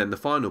 and then the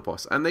final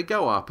boss. And they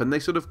go up, and they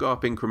sort of go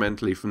up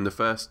incrementally. From the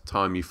first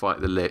time you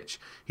fight the Lich,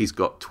 he's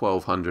got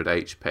 1200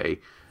 HP,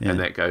 and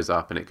that goes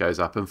up, and it goes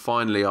up. And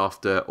finally,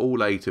 after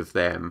all 8 of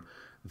them,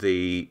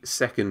 the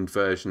second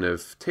version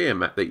of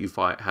Tiamat that you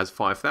fight has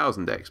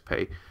 5,000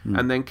 XP,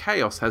 and then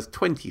Chaos has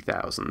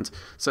 20,000.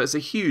 So it's a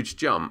huge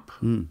jump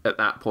at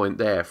that point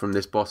there from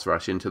this boss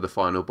rush into the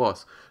final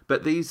boss.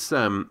 But these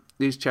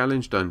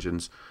challenge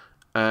dungeons,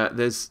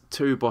 there's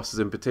 2 bosses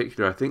in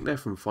particular. I think they're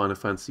from Final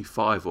Fantasy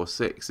 5 or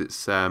 6.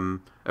 It's a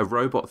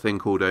robot thing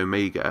called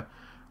Omega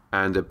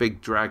and a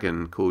big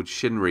dragon called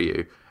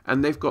Shinryu.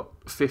 And they've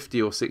got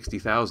 50 or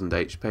 60,000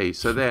 HP.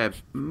 So they're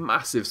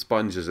massive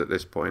sponges at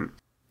this point.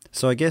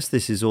 So I guess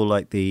this is all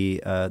like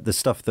the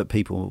stuff that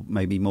people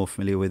may be more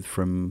familiar with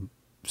from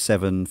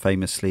 7,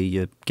 famously.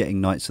 You're getting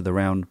Knights of the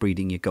Round,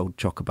 breeding your gold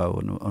chocobo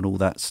and all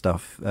that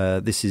stuff.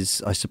 This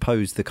is, I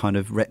suppose, the kind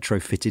of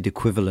retrofitted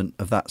equivalent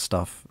of that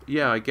stuff.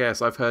 Yeah, I guess.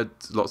 I've heard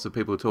lots of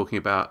people talking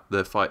about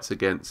the fights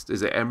against,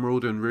 is it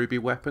Emerald and Ruby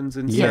weapons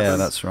in 7? Yeah,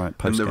 that's right.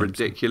 And the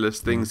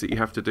ridiculous things that you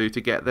have to do to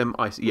get them.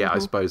 I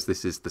suppose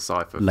this is the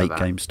cipher for late that.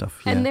 game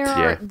stuff. Yeah. And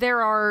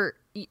there are,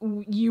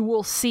 you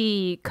will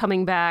see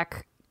coming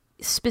back,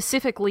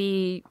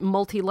 specifically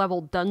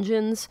multi-level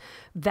dungeons.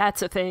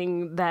 That's a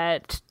thing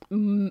that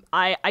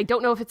I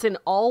don't know if it's in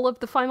all of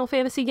the Final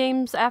Fantasy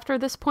games after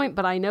this point,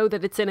 but I know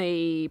that it's in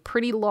a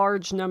pretty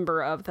large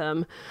number of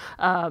them.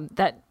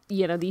 That,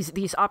 you know,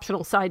 these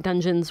optional side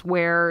dungeons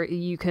where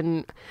you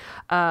can,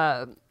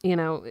 you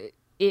know,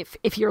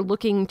 if you're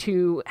looking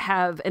to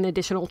have an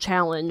additional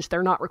challenge,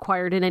 they're not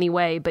required in any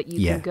way, but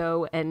you can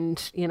go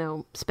and, you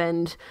know,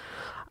 spend,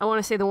 I want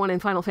to say the one in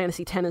Final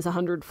Fantasy X is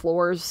 100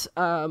 floors.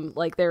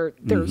 Like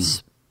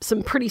there's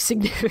some pretty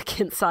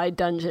significant side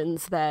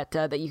dungeons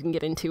that you can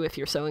get into if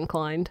you're so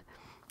inclined.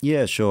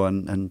 Yeah, sure,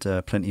 and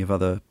plenty of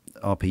other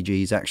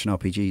RPGs, action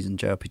RPGs and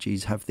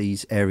JRPGs have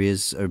these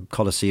areas,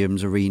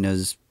 coliseums,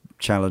 arenas,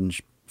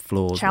 challenge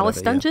floors.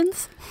 Chalice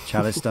dungeons? Yeah.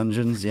 Chalice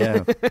dungeons,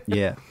 yeah,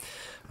 yeah.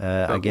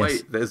 I guess.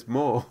 Wait, there's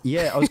more.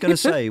 Yeah, I was going to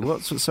say,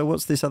 what's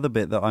this other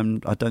bit that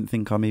I don't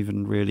think I'm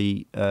even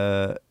really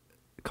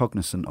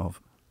cognizant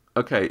of?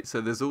 Okay,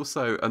 so there's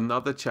also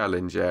another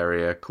challenge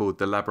area called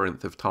the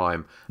Labyrinth of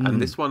Time, and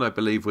this one I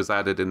believe was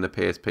added in the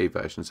PSP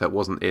version, so it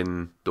wasn't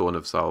in Dawn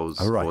of Souls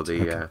or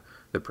the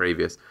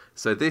previous.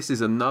 So this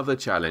is another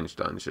challenge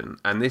dungeon,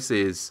 and this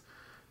is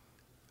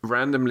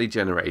randomly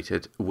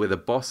generated with a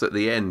boss at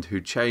the end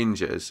who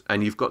changes,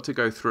 and you've got to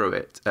go through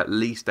it at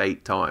least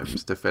 8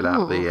 times to fill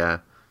out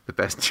the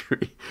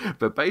bestiary.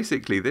 But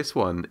basically, this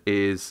one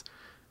is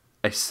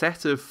a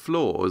set of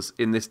floors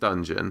in this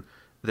dungeon.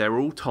 They're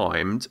all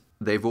timed.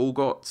 They've all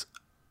got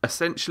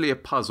essentially a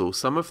puzzle.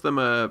 Some of them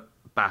are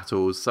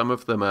battles. Some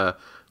of them are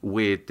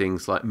weird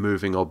things like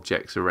moving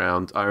objects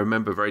around. I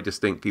remember very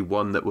distinctly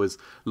one that was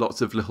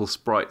lots of little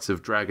sprites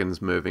of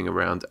dragons moving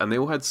around, and they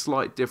all had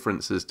slight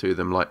differences to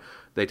them. Like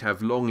they'd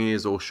have long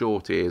ears or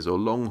short ears, or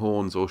long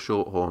horns or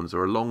short horns,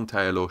 or a long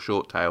tail or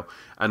short tail.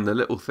 And the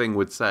little thing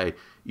would say,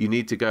 you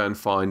need to go and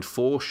find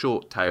 4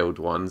 short-tailed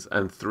ones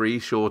and 3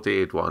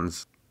 short-eared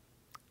ones.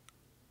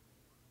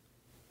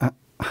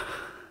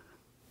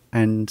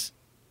 And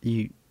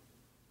you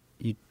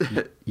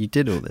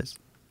did all this?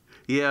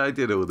 Yeah, I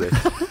did all this.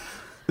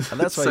 And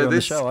that's why you're on the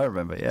show, I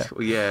remember, yeah.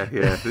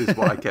 Yeah. This is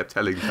what I kept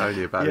telling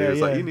Tony about. He was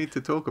like, you need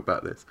to talk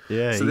about this.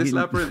 Yeah. So this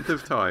Labyrinth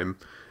of Time,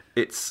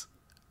 it's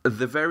at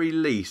the very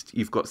least,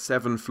 you've got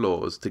 7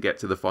 floors to get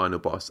to the final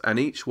boss. And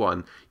each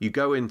one, you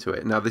go into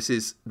it. Now,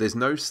 there's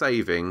no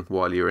saving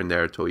while you're in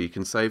there at all. You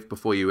can save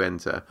before you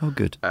enter. Oh,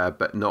 good.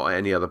 But not at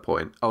any other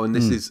point. Oh, and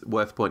this is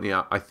worth pointing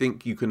out. I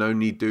think you can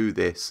only do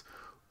this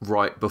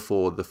right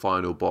before the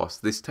final boss.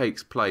 This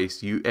takes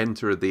place, you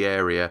enter the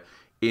area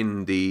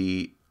in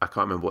the, I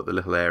can't remember what the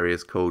little area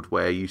is called,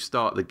 where you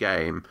start the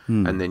game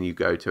and then you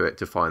go to it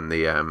to find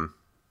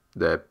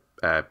the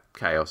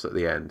chaos at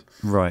the end.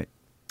 Right.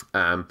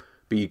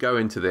 But you go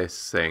into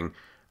this thing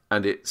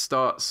and it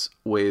starts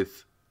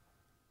with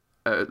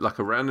like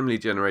a randomly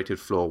generated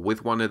floor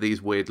with one of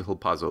these weird little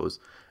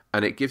puzzles,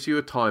 and it gives you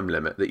a time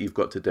limit that you've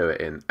got to do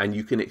it in, and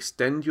you can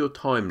extend your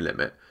time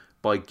limit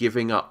by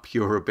giving up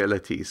your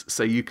abilities.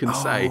 So you can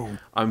say,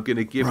 I'm going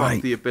to give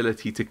up the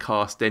ability to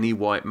cast any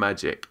white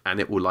magic, and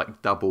it will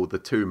like double the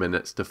 2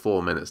 minutes to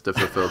 4 minutes to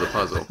fulfill the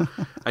puzzle.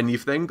 And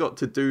you've then got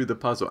to do the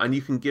puzzle, and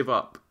you can give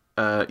up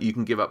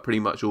pretty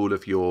much all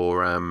of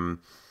your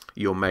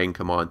main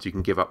commands. You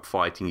can give up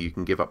fighting, you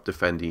can give up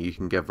defending, you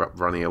can give up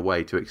running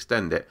away to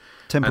extend it.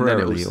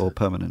 Temporarily or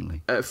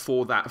permanently?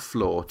 For that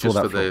floor, just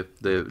for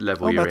the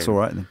level you're in. Oh, that's all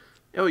right then.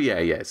 Oh,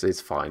 yeah, so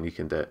it's fine, you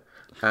can do it.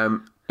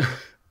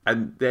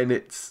 And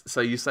then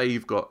so you say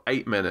you've got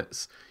 8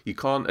 minutes, you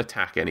can't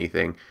attack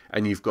anything,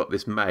 and you've got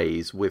this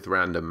maze with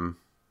random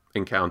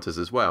encounters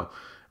as well.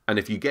 And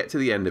if you get to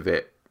the end of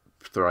it,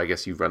 so I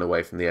guess you run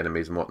away from the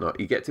enemies and whatnot,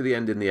 you get to the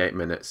end in the 8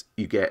 minutes,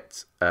 you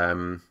get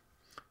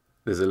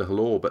there's a little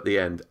orb at the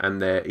end,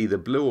 and they're either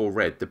blue or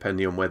red,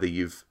 depending on whether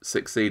you've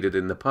succeeded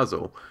in the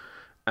puzzle.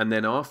 And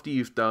then after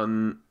you've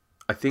done,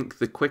 I think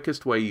the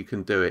quickest way you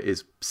can do it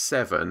is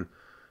 7,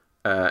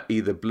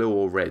 either blue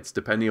or reds,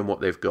 depending on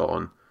what they've got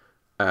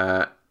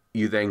on.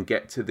 You then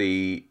get to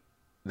the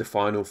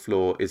final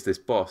floor is this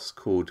boss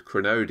called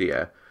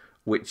Chronodia,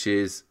 which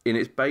is, in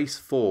its base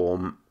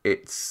form,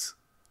 it's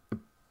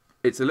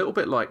a little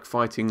bit like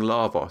fighting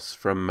Lavos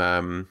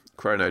from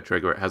Chrono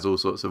Trigger. It has all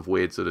sorts of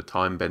weird sort of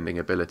time-bending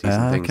abilities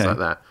and things like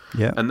that.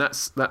 Yeah. And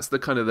that's the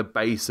kind of the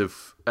base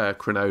of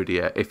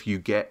Chronodia. If you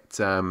get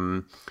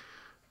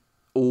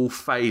all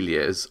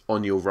failures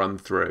on your run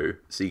through,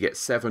 so you get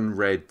 7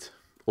 red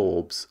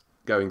orbs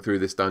going through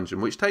this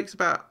dungeon, which takes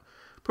about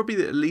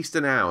probably at least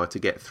an hour to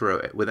get through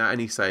it without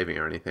any saving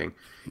or anything.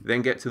 You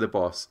then get to the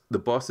boss. The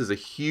boss is a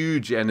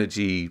huge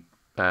energy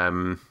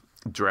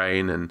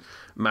drain and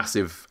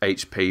massive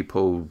HP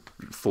pull,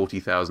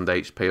 40,000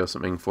 HP or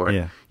something for it.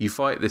 Yeah. You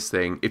fight this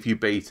thing. If you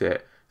beat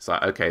it, it's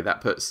like, okay,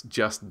 that puts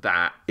just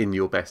that in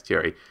your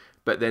bestiary.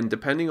 But then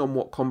depending on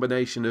what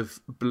combination of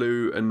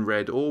blue and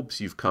red orbs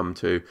you've come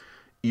to,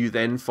 you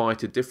then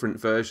fight a different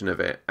version of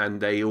it,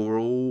 and they are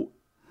all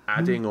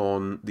adding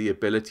on the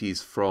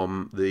abilities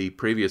from the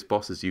previous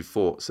bosses you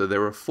fought. So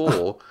there are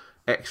 4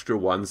 extra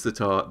ones that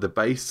are the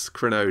base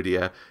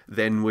Chronodia,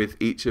 then with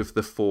each of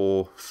the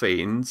 4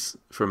 fiends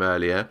from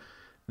earlier.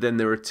 Then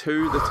there are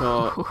 2 that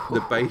are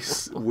the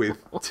base with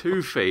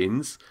 2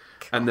 fiends,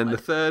 and then the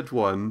third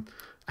one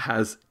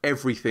has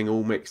everything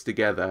all mixed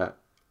together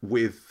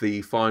with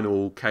the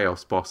final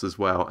chaos boss as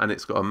well, and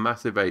it's got a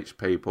massive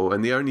HP pool.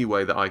 And the only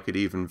way that I could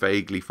even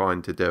vaguely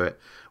find to do it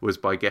was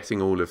by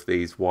getting all of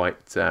these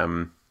white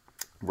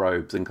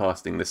robes and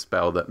casting this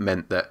spell that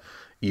meant that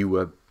you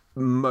were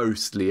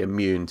mostly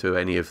immune to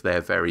any of their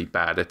very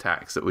bad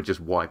attacks that would just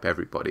wipe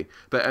everybody.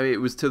 But I mean,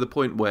 it was to the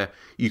point where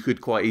you could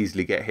quite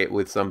easily get hit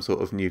with some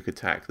sort of nuke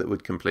attack that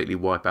would completely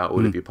wipe out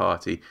all of your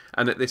party.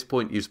 And at this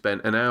point, you've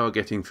spent an hour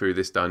getting through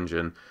this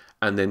dungeon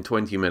and then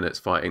 20 minutes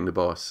fighting the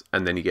boss,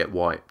 and then you get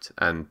wiped.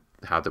 And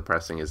how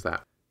depressing is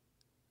that?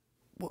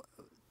 What,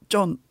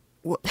 John,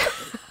 what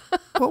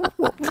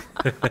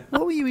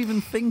were you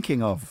even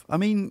thinking of? I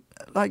mean,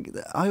 like,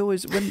 I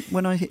always,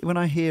 when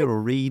I hear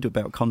or read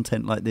about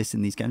content like this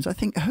in these games, I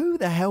think, who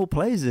the hell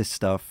plays this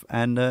stuff?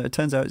 And it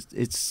turns out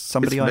it's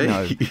somebody I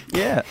know.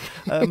 Yeah.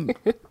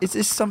 Is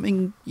this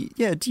something?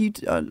 Yeah. Do you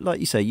like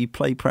you say, you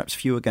play perhaps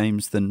fewer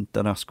games than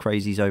us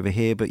crazies over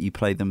here, but you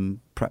play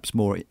them perhaps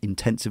more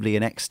intensively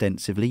and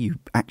extensively. You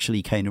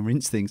actually cane and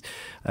rinse things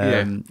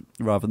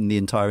rather than the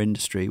entire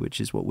industry,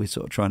 which is what we're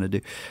sort of trying to do.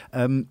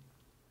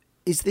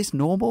 Is this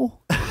normal?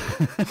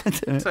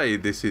 I'd say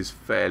this is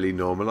fairly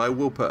normal. I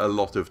will put a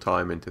lot of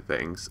time into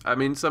things. I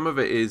mean, some of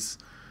it is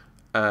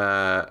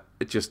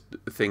just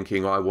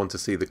thinking, I want to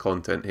see the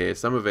content here.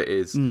 Some of it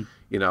is,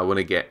 I want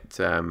to get,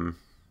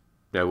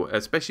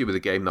 especially with a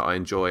game that I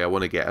enjoy, I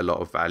want to get a lot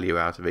of value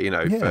out of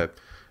it. For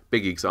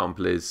big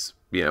example is,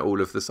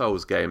 all of the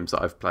Souls games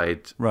that I've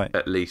played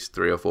at least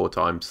 3 or 4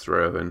 times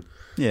through and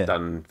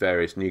done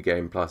various new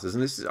game pluses.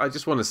 And I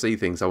just want to see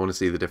things. I want to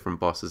see the different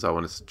bosses. I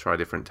want to try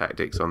different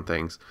tactics on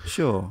things.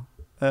 Sure.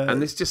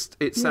 And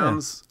it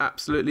sounds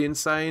absolutely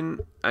insane,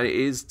 and it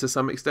is to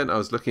some extent. I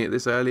was looking at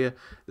this earlier.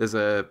 There's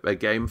a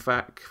game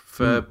fac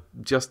for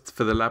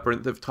the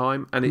Labyrinth of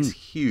Time, and it's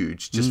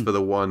huge just for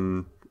the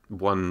one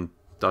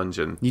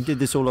dungeon. You did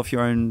this all off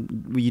your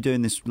own. Were you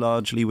doing this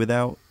largely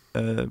without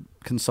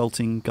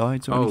consulting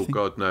guides or anything?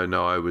 Oh God,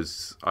 no. I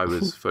was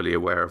fully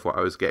aware of what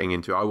I was getting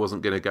into. I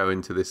wasn't going to go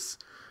into this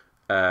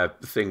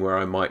thing where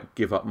I might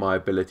give up my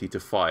ability to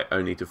fight,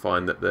 only to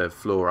find that the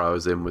floor I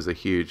was in was a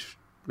huge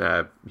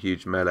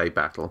melee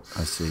battle.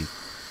 I see.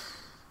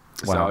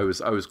 Wow.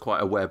 So I was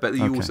quite aware, but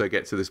you also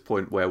get to this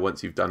point where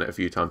once you've done it a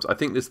few times, I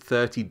think there's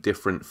 30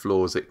 different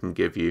floors it can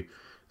give you.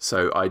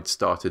 So I'd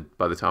started,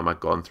 by the time I'd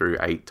gone through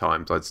 8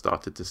 times, I'd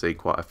started to see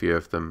quite a few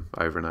of them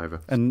over and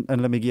over. And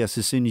let me guess,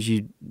 as soon as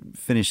you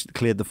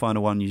cleared the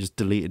final one, you just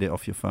deleted it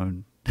off your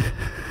phone.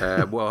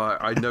 Well,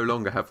 I no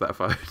longer have that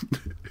phone.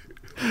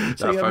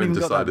 So you haven't even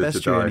got that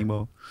bestiary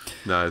anymore.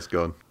 No, it's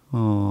gone.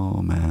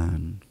 Oh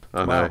man!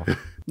 I know. No.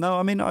 No,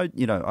 I mean, I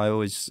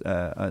always,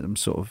 I'm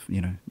sort of,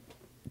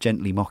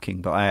 gently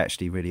mocking, but I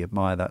actually really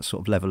admire that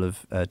sort of level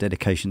of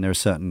dedication. There are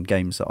certain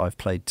games that I've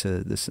played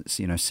to this,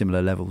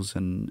 similar levels,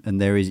 and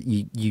there is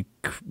you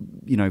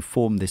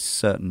form this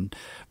certain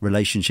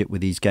relationship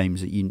with these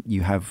games that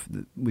you have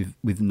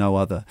with no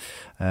other,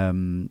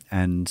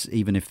 and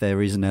even if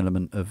there is an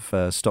element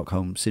of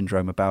Stockholm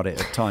syndrome about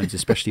it at times,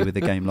 especially with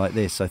a game like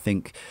this, I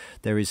think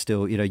there is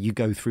still, you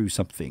go through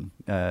something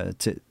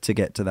to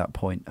get to that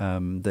point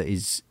that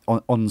is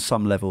on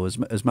some level,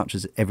 as much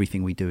as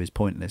everything we do is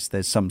pointless,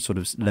 there's some sort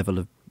of level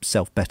of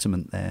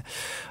self-betterment there.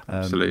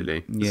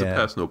 Absolutely. There's a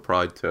personal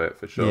pride to it,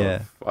 for sure.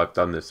 Yeah. I've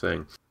done this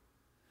thing.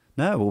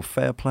 No, well,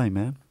 fair play,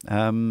 man.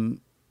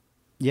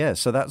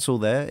 So that's all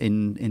there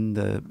in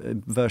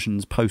the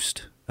versions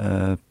post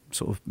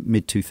sort of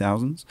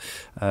mid-2000s.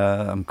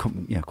 I'm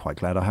quite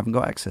glad I haven't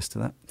got access to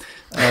that.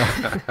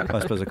 I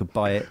suppose I could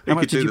buy it. How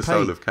much did you pay?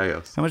 Soul of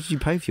Chaos. How much did you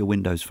pay for your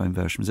Windows Phone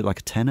version? Was it like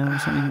a tenner or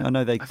something? I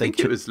know I think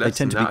it was less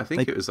than that. I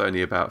think it was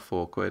only about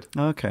 £4.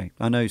 Okay.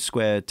 I know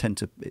Square tend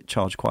to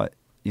charge quite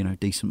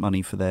decent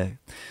money for their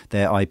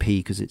IP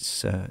because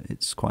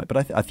it's quite. But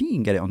I think you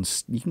can get it on.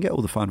 You can get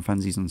all the Final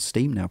Fantasies on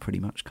Steam now, pretty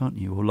much, can't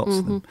you? Or lots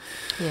of them.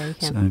 Yeah, you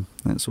can.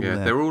 So that's all. Yeah,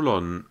 there. they're all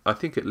on. I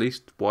think at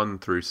least 1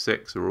 through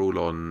 6 are all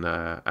on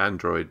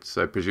Android.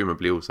 So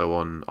presumably also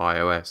on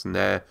iOS. And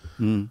they're.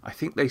 I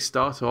think they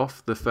start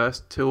off the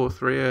first 2 or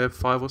 3 are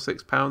 £5 or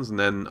 £6, and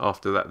then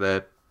after that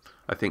they're,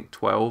 I think,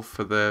 12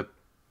 for the.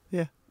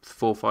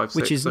 4, 5, 6,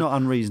 which is not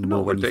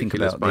unreasonable when you think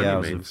about the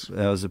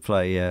hours of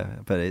play,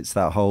 but it's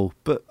that whole.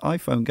 But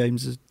iPhone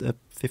games are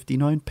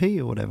 59p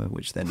or whatever,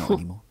 which they're not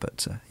anymore.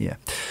 But so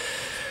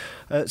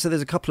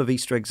there's a couple of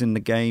Easter eggs in the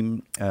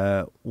game.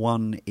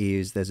 One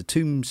is there's a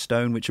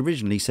tombstone which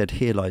originally said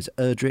 "Here lies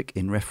Erdrick"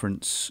 in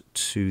reference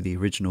to the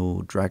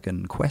original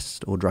Dragon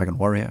Quest or Dragon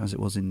Warrior as it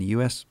was in the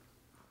US.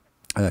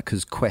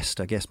 Because Quest,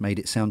 I guess, made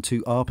it sound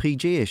too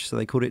RPG-ish, so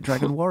they called it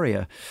Dragon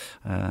Warrior,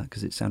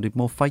 because it sounded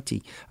more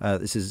fighty.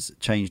 This is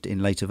changed in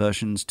later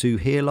versions to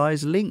Here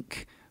Lies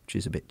Link, which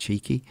is a bit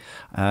cheeky.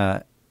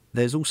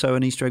 There's also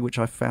an Easter egg which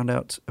I found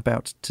out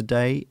about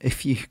today.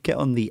 If you get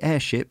on the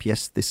airship,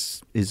 yes,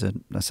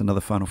 that's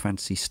another Final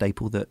Fantasy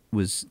staple that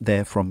was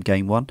there from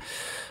Game 1.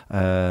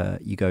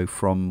 You go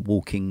from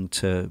walking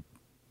to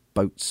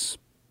boats,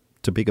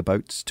 to bigger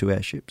boats, to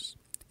airships.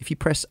 If you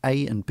press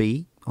A and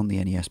B on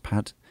the NES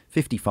pad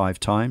 55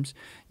 times,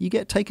 you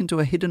get taken to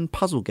a hidden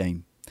puzzle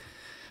game,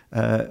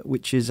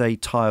 which is a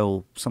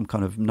some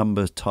kind of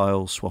number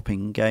tile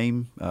swapping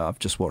game. I've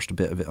just watched a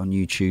bit of it on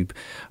YouTube.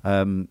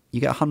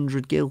 You get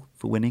 100 gil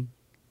for winning,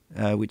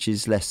 which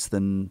is less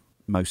than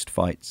most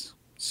fights.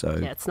 So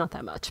yeah, it's not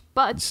that much,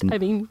 but it's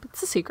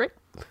a secret.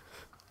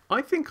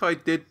 I think I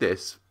did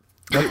this.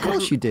 Of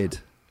course you did.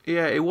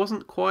 Yeah, it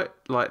wasn't quite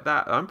like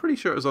that. I'm pretty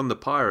sure it was on the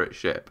pirate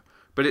ship,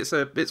 but it's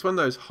one of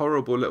those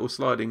horrible little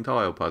sliding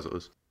tile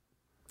puzzles.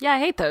 Yeah, I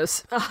hate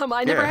those.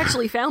 I never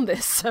actually found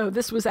this, so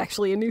this was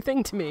actually a new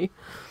thing to me.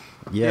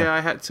 Yeah, I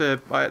had to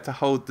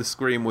hold the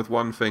screen with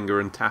one finger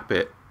and tap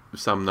it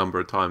some number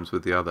of times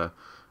with the other,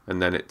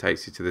 and then it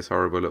takes you to this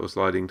horrible little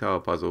sliding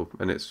tile puzzle,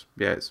 and it's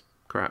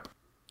crap.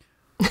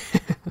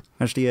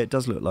 Actually, yeah, it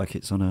does look like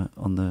it's on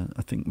the.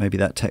 I think maybe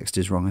that text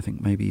is wrong. I think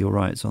maybe you're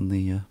right. It's on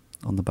the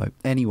boat.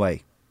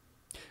 Anyway,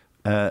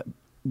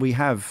 we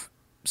have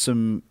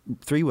some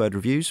 3-word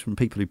reviews from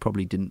people who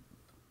probably didn't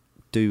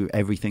do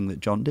everything that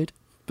John did.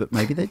 But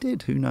maybe they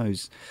did. Who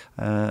knows?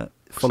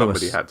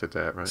 Somebody had to do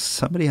it, right?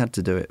 Somebody had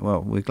to do it.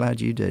 Well, we're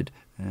glad you did.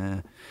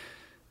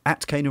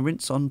 At Kana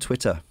Rinse on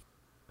Twitter.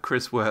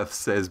 Chris Worth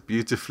says,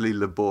 beautifully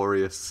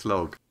laborious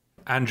slog.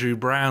 Andrew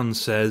Brown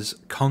says,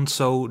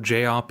 console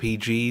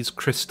JRPGs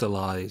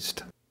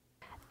crystallized.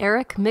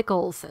 Eric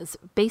Mickles says,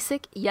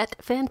 basic yet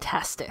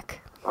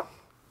fantastic.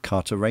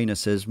 Carter Rayner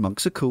says,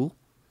 monks are cool.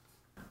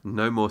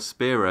 No More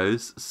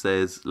Spearos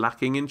says,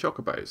 lacking in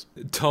chocobos.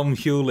 Tom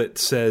Hewlett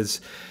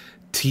says,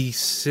 T.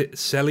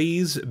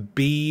 Sellies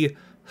B.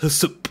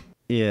 Hussup.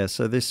 Yeah,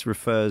 so this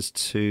refers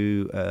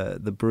to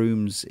the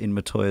brooms in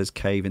Matoya's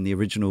cave in the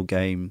original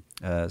game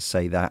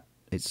say that.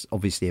 It's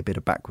obviously a bit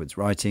of backwards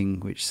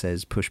writing, which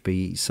says push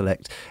B,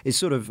 select. It's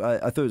sort of, I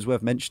thought it was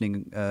worth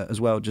mentioning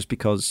as well, just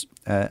because,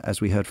 as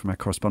we heard from our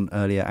correspondent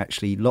earlier,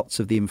 actually lots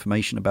of the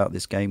information about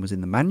this game was in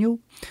the manual,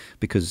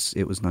 because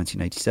it was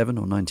 1987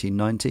 or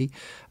 1990.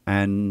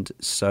 And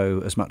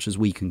so as much as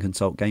we can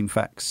consult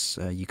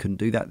GameFAQs, you couldn't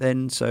do that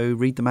then. So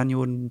read the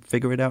manual and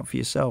figure it out for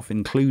yourself,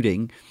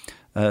 including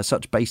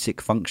such basic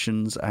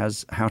functions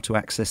as how to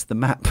access the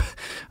map.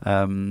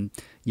 And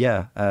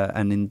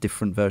in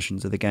different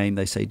versions of the game,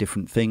 they say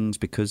different things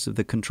because of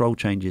the control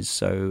changes.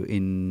 So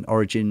in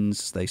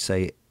Origins, they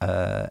say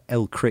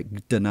El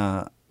Cric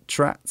Dana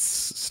Trats,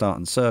 start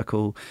and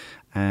circle.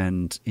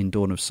 And in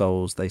Dawn of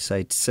Souls, they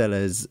say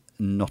Tseles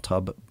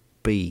Notub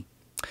B.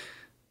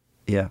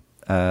 Yeah,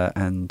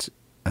 and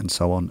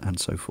so on and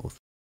so forth.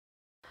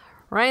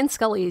 Ryan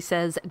Scully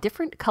says,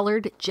 different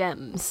colored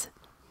gems.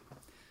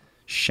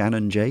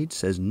 Shannon Jade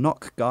says,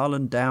 knock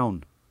Garland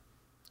down.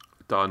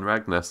 Dan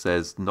Ragnar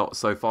says, not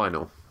so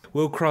final.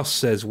 Will Cross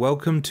says,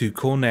 welcome to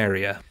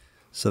Corneria.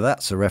 So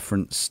that's a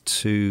reference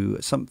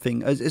to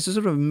something. It's a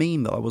sort of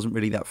meme that I wasn't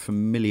really that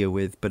familiar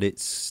with, but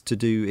it's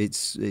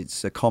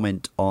a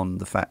comment on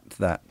the fact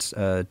that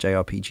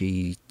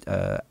JRPG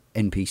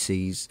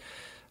NPCs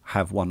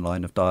have one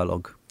line of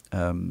dialogue.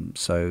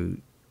 So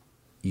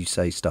you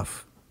say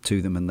stuff to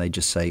them and they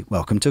just say,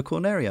 welcome to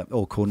Corneria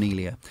or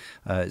Cornelia.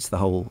 It's the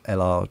whole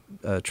LR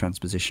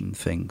transposition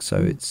thing. So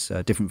it's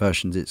different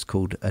versions. It's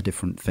called a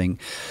different thing.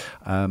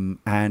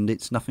 And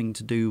it's nothing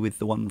to do with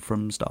the one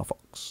from Star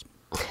Fox.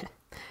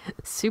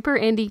 Super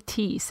Andy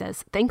T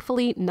says,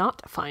 thankfully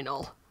not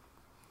final.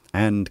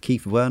 And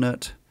Keith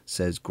Wernert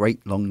says,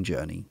 great long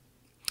journey.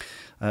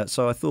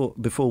 So I thought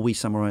before we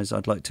summarise,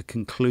 I'd like to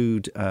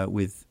conclude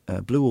with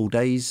Blue All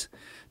Days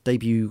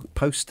debut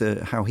post,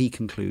 how he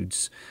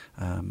concludes.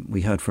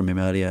 We heard from him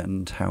earlier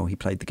and how he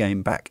played the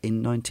game back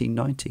in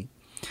 1990.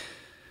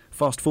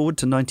 Fast forward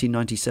to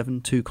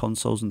 1997, 2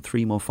 consoles and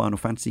 3 more Final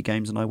Fantasy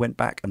games, and I went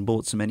back and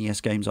bought some NES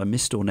games I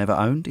missed or never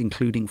owned,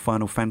 including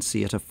Final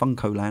Fantasy at a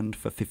Funko Land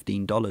for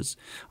 $15.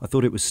 I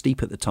thought it was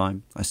steep at the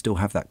time. I still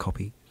have that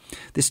copy.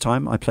 This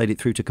time I played it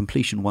through to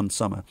completion one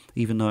summer.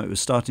 Even though it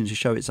was starting to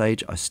show its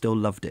age, I still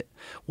loved it.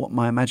 What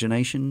my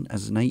imagination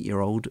as an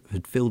 8-year-old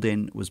had filled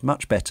in was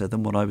much better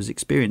than what I was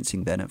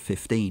experiencing then at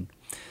 15.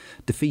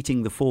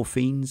 Defeating the 4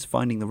 fiends,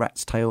 finding the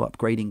rat's tail,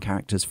 upgrading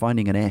characters,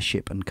 finding an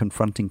airship and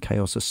confronting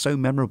chaos are so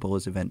memorable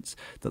as events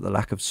that the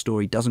lack of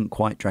story doesn't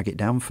quite drag it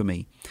down for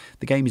me.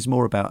 The game is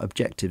more about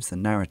objectives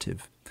than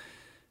narrative.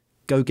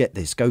 Go get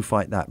this, go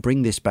fight that,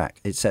 bring this back,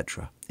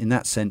 etc. In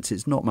that sense,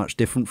 it's not much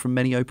different from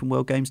many open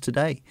world games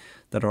today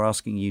that are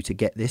asking you to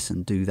get this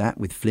and do that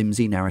with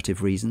flimsy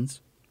narrative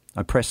reasons.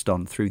 I pressed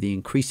on through the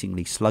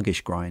increasingly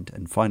sluggish grind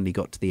and finally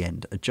got to the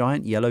end, a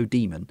giant yellow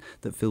demon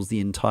that fills the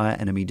entire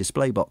enemy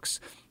display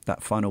box.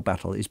 That final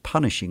battle is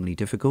punishingly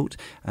difficult,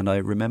 and I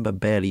remember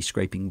barely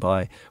scraping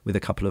by with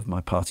a couple of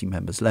my party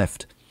members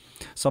left.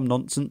 Some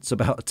nonsense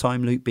about a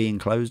time loop being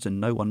closed and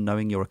no one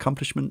knowing your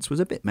accomplishments was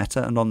a bit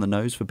meta and on the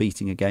nose for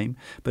beating a game,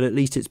 but at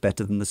least it's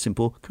better than the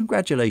simple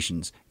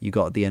 "congratulations" you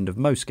got at the end of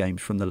most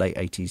games from the late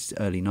 80s,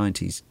 early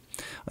 90s.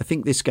 I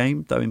think this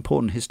game, though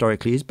important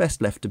historically, is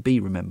best left to be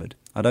remembered.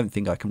 I don't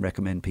think I can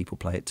recommend people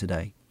play it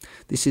today.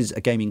 This is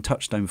a gaming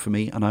touchstone for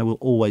me, and I will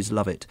always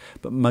love it,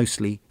 but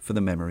mostly for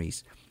the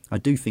memories. I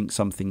do think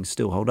some things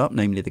still hold up,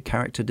 namely the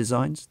character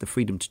designs, the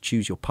freedom to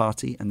choose your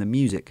party, and the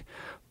music.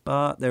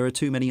 But there are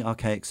too many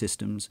archaic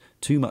systems,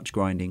 too much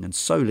grinding, and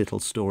so little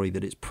story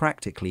that it's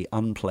practically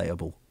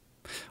unplayable.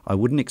 I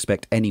wouldn't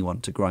expect anyone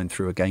to grind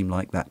through a game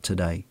like that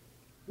today.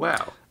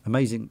 Wow.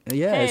 Amazing.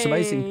 Yeah, Hey. It's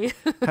amazing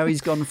how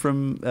he's gone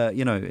from,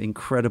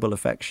 incredible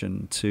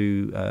affection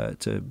to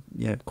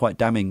quite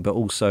damning, but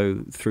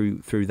also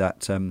through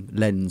that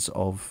lens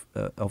of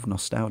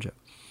nostalgia.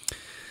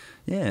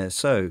 Yeah,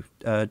 so,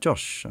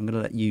 Josh, I'm going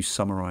to let you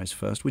summarise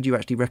first. Would you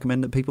actually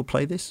recommend that people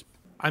play this?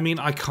 I mean,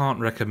 I can't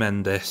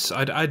recommend this.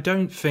 I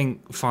don't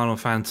think Final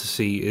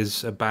Fantasy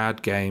is a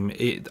bad game.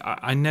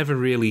 I never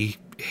really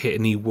hit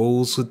any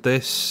walls with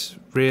this,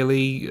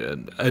 really.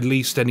 At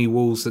least any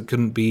walls that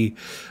couldn't be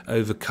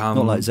overcome.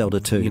 Not like Zelda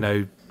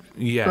 2.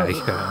 Yeah,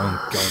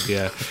 oh god,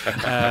 yeah.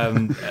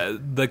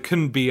 That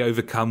couldn't be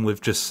overcome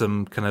with just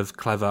some kind of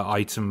clever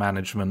item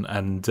management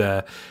and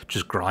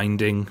just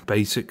grinding,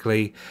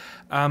 basically.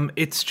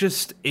 It's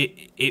just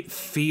it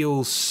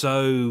feels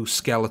so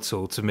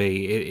skeletal to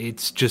me.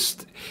 It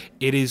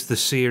is the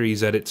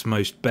series at its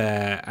most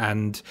bare,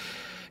 and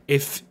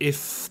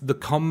if the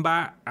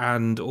combat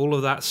and all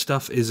of that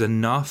stuff is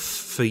enough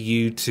for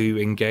you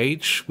to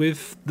engage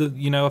with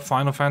a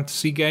Final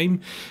Fantasy game,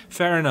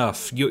 fair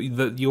enough.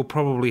 You'll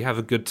probably have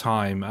a good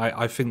time.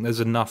 I think there's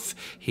enough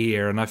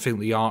here, and I think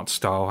the art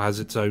style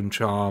has its own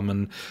charm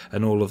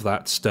and all of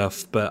that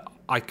stuff. But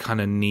I kind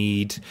of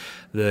need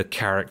the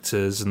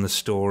characters and the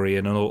story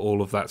and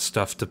all of that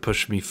stuff to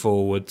push me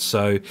forward.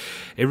 So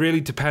it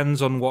really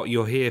depends on what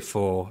you're here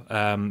for.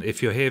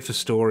 If you're here for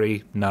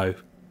story, no,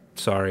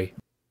 sorry.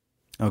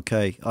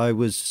 Okay, I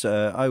was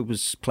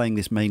playing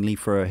this mainly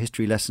for a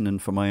history lesson and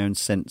for my own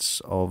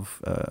sense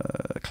of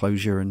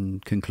closure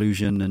and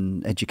conclusion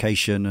and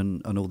education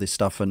and all this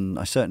stuff, and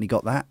I certainly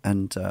got that.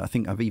 And I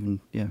think I've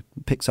even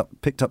picked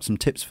up some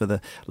tips for the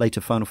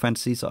later Final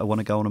Fantasies that I want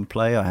to go on and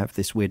play. I have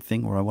this weird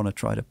thing where I want to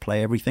try to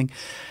play everything,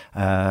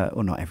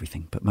 or not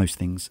everything, but most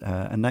things,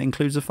 and that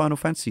includes the Final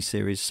Fantasy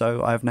series.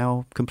 So I have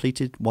now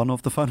completed one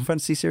of the Final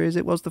Fantasy series.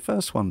 It was the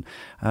first one.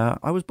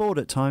 I was bored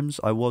at times.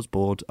 I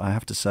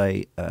have to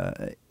say.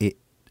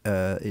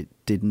 It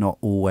did not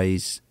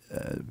always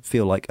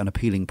feel like an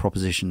appealing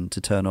proposition to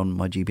turn on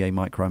my GBA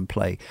Micro and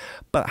play.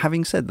 But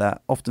having said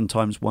that,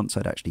 oftentimes once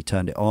I'd actually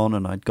turned it on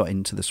and I'd got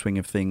into the swing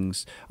of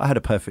things, I had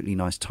a perfectly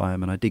nice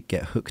time, and I did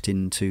get hooked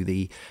into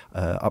the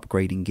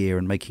upgrading gear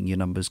and making your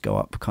numbers go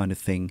up kind of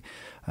thing.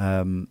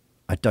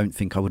 I don't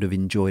think I would have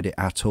enjoyed it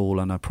at all,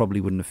 and I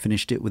probably wouldn't have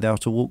finished it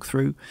without a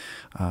walkthrough.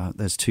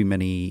 There's too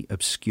many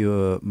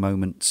obscure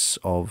moments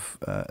of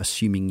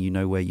assuming you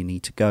know where you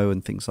need to go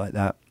and things like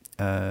that.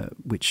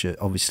 Which are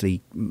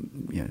obviously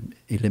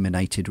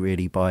eliminated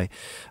really by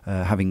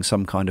having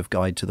some kind of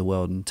guide to the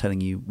world and telling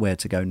you where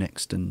to go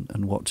next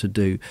and what to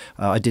do.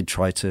 I did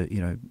try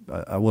to,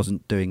 I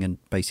wasn't doing a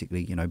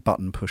basically,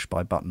 button push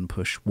by button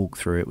push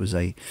walkthrough. It was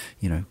a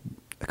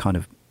kind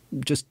of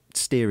just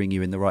steering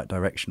you in the right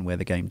direction where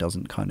the game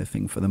doesn't kind of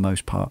thing for the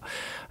most part.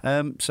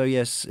 So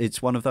yes,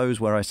 it's one of those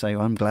where I say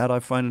I'm glad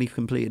I've finally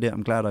completed it,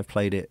 I'm glad I've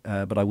played it,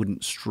 but I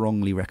wouldn't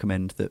strongly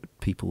recommend that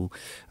people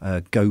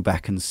go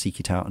back and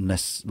seek it out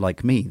unless,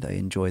 like me, they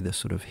enjoy the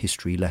sort of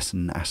history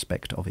lesson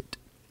aspect of it.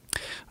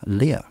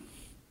 Leah?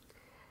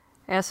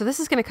 Yeah, so this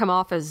is going to come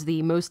off as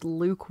the most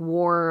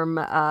lukewarm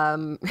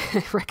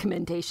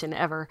recommendation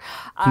ever.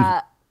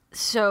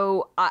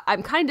 So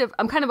I'm kind of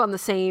on the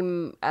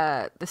same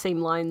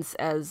lines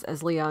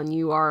as Leon.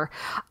 You are.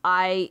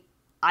 I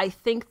I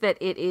think that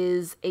it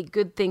is a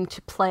good thing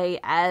to play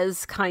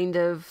as kind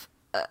of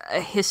a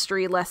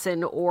history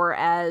lesson or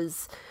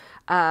as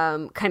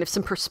kind of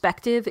some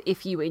perspective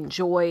if you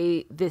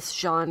enjoy this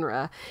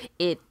genre.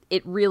 It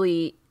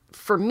really,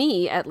 for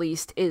me at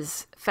least,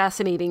 is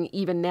fascinating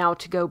even now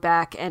to go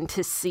back and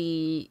to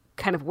see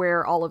kind of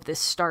where all of this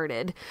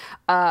started.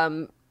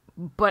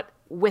 But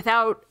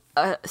without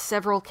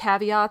several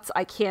caveats,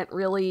 I can't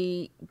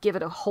really give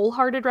it a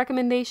wholehearted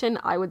recommendation.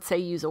 I would say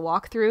use a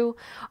walkthrough.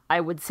 I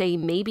would say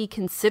maybe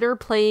consider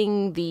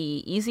playing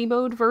the easy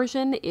mode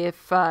version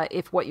if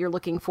what you're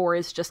looking for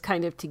is just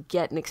kind of to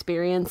get an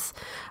experience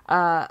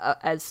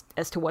as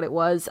to what it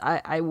was.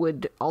 I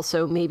would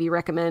also maybe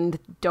recommend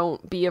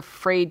don't be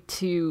afraid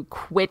to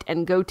quit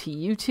and go to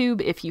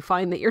YouTube if you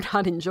find that you're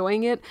not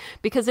enjoying it,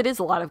 because it is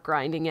a lot of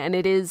grinding and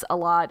it is a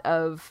lot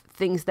of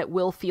things that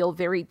will feel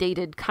very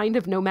dated kind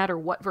of no matter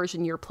what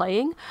version you're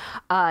playing.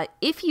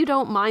 If you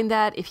don't mind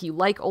that, if you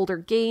like older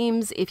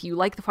games, if you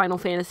like the Final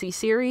Fantasy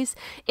series,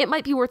 it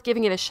might be worth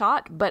giving it a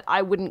shot, but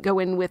I wouldn't go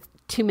in with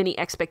too many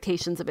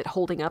expectations of it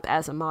holding up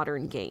as a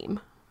modern game.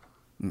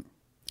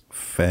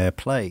 Fair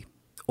play.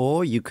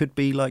 Or you could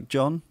be like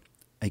John,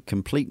 a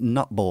complete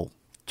nutball.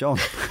 John.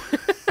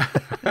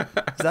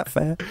 Is that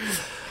fair?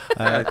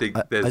 I think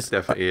there's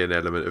definitely an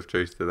element of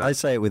truth to that. I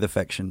say it with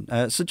affection.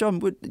 So,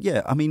 John,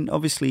 I mean,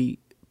 obviously,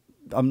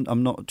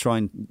 I'm not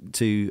trying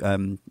to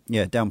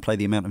downplay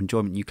the amount of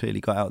enjoyment you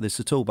clearly got out of this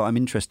at all, but I'm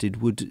interested,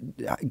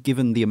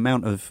 given the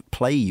amount of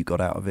play you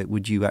got out of it,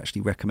 would you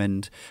actually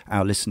recommend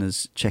our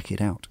listeners check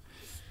it out?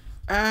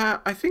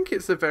 I think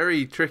it's a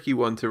very tricky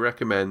one to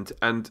recommend,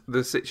 and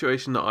the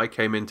situation that I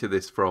came into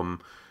this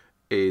from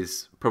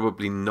is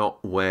probably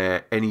not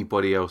where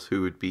anybody else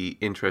who would be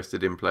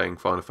interested in playing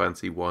Final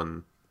Fantasy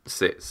 1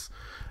 sits.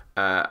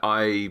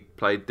 I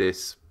played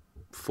this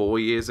 4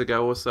 years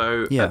ago or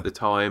so. Yeah. At the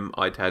time,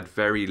 I'd had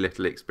very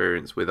little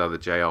experience with other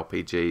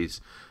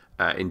JRPGs.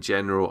 In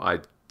general,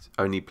 I'd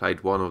only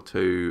played one or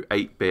two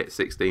 8-bit,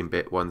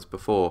 16-bit ones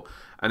before,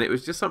 and it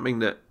was just something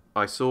that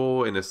I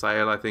saw in a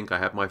sale. I think I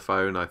had my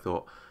phone. I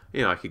thought,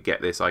 I could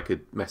get this. I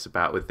could mess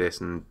about with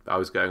this, and I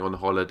was going on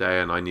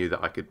holiday, and I knew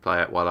that I could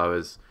play it while I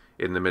was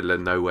in the middle of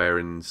nowhere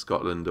in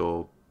Scotland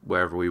or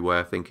wherever we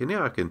were, thinking,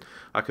 I can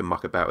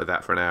muck about with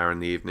that for an hour in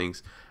the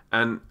evenings.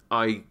 And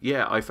I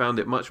found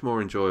it much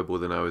more enjoyable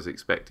than I was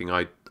expecting.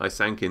 I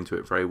sank into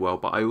it very well,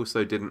 but I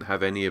also didn't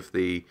have any of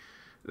the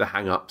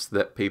hang-ups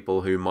that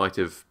people who might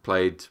have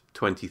played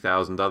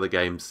 20,000 other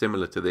games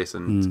similar to this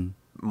and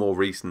more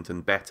recent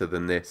and better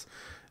than this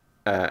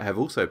have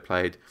also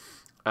played.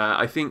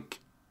 I think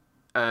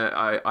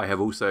I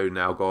have also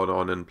now gone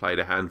on and played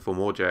a handful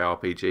more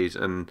JRPGs,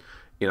 and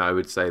I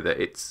would say that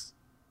it's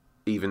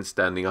even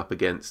standing up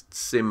against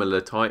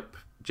similar type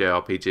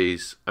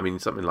JRPGs. I mean,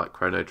 something like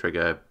Chrono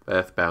Trigger,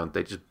 Earthbound,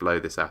 they just blow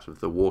this out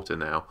of the water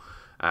now.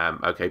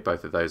 Okay,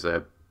 both of those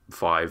are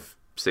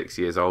 5-6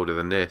 years older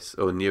than this,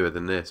 or newer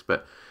than this,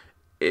 but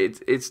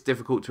it's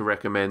difficult to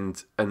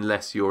recommend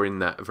unless you're in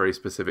that very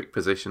specific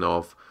position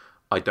of,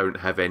 I don't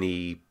have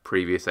any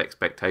previous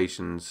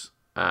expectations,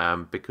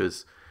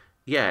 because,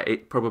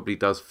 it probably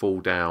does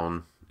fall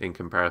down in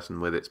comparison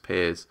with its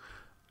peers.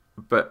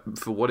 But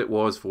for what it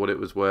was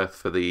worth,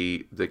 for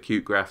the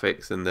cute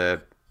graphics and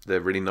the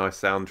really nice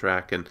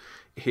soundtrack, and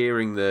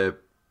hearing the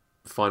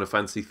Final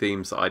Fantasy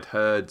themes that I'd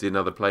heard in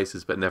other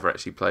places but never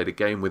actually played a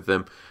game with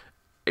them,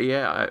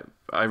 I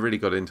really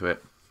got into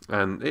it.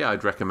 And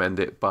I'd recommend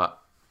it, but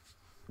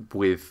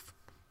with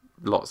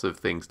lots of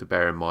things to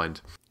bear in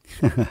mind.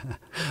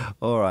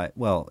 All right.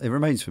 Well, it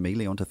remains for me,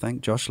 Leon, to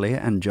thank Josh, Leah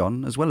and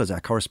John, as well as our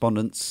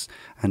correspondents,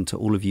 and to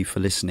all of you for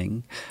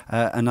listening.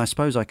 And I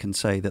suppose I can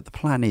say that the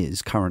plan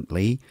is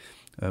currently,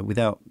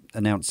 without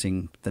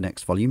announcing the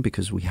next volume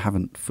because we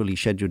haven't fully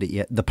scheduled it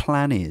yet, the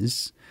plan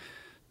is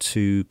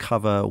to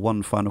cover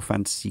one Final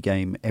Fantasy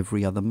game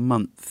every other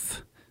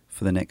month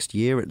for the next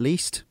year at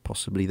least,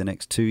 possibly the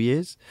next 2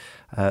 years.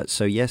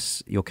 So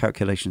yes, your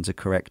calculations are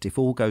correct. If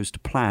all goes to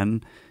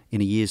plan, in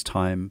a year's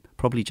time,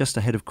 probably just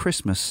ahead of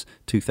Christmas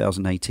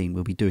 2018,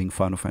 we'll be doing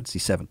Final Fantasy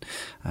VII.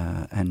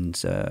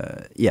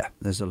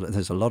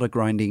 There's a lot of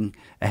grinding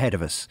ahead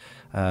of us.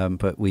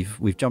 But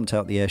we've jumped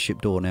out the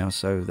airship door now,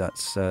 so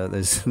that's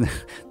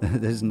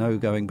there's no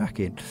going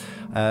back in.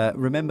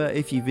 Remember,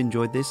 if you've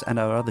enjoyed this and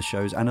our other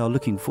shows and are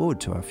looking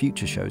forward to our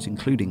future shows,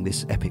 including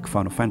this epic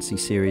Final Fantasy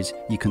series,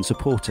 you can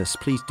support us.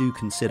 Please do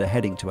consider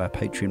heading to our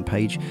Patreon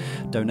page.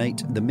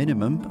 Donate the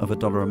minimum of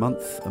 $1 a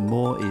month, and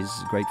more is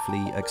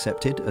gratefully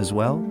accepted as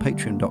well.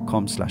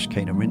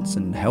 Patreon.com/CaneandRinse,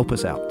 and help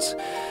us out.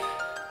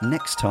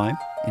 Next time,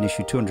 in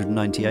issue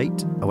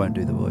 298, I won't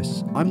do the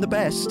voice. I'm the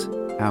best,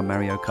 our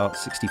Mario Kart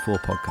 64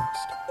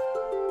 podcast.